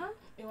 Huh?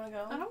 You want to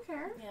go? I don't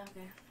care. Yeah,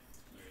 okay.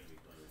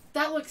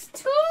 That looks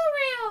too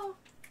real.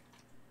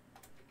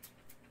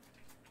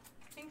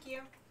 Thank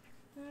you.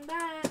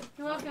 Bye.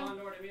 You're welcome.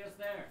 Condor to meet us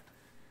there.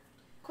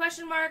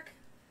 Question mark.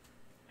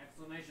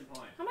 Exclamation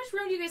point. How much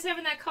room do you guys have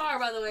in that car,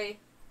 by the way?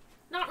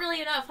 Not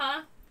really enough,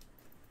 huh?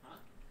 Huh?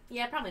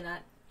 Yeah, probably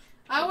not.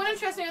 I wouldn't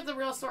trust me with the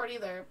real sword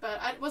either,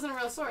 but it wasn't a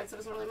real sword, so it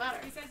doesn't really matter.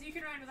 He says you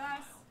can ride with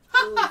us.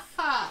 Ha ha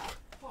ha!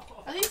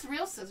 Are these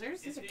real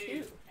scissors? These are Indeed.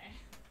 cute. Okay.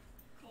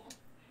 Cool.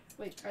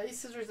 Wait, are these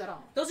scissors at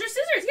all? Those are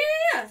scissors.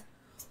 Yeah.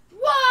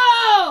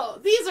 Whoa!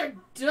 These are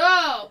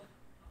dope!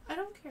 I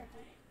don't care.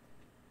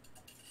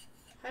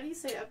 How do you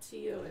say up to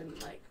you in,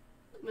 like,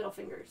 middle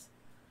fingers?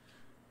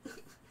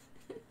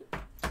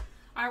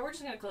 Alright, we're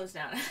just gonna close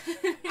down.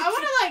 I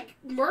want to, like,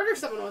 murder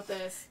someone with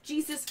this.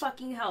 Jesus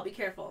fucking hell, be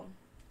careful.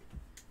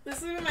 This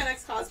is gonna be my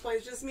next cosplay,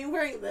 is just me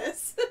wearing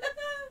this.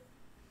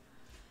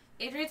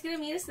 Adrian's gonna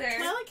meet us there.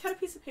 Can I, like, cut a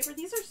piece of paper?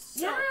 These are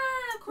so... Yeah,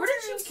 of course.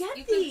 Where did you get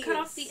You these? can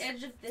cut off the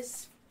edge of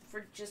this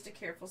for just a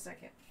careful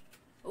second.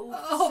 Ooh,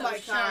 Oh so my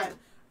sharp.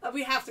 god.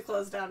 We have to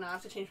close down now. I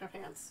have to change my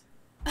pants.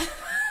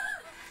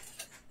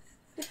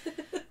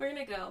 We're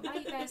gonna go.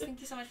 Bye, you guys. Thank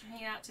you so much for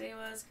hanging out. Today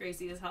was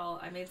crazy as hell.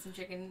 I made some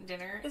chicken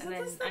dinner, Isn't and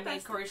then this the I made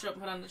best Corey show up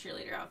and put on the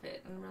cheerleader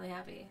outfit, and I'm really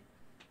happy.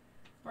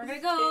 We're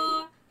gonna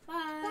go. Bye.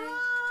 Bye.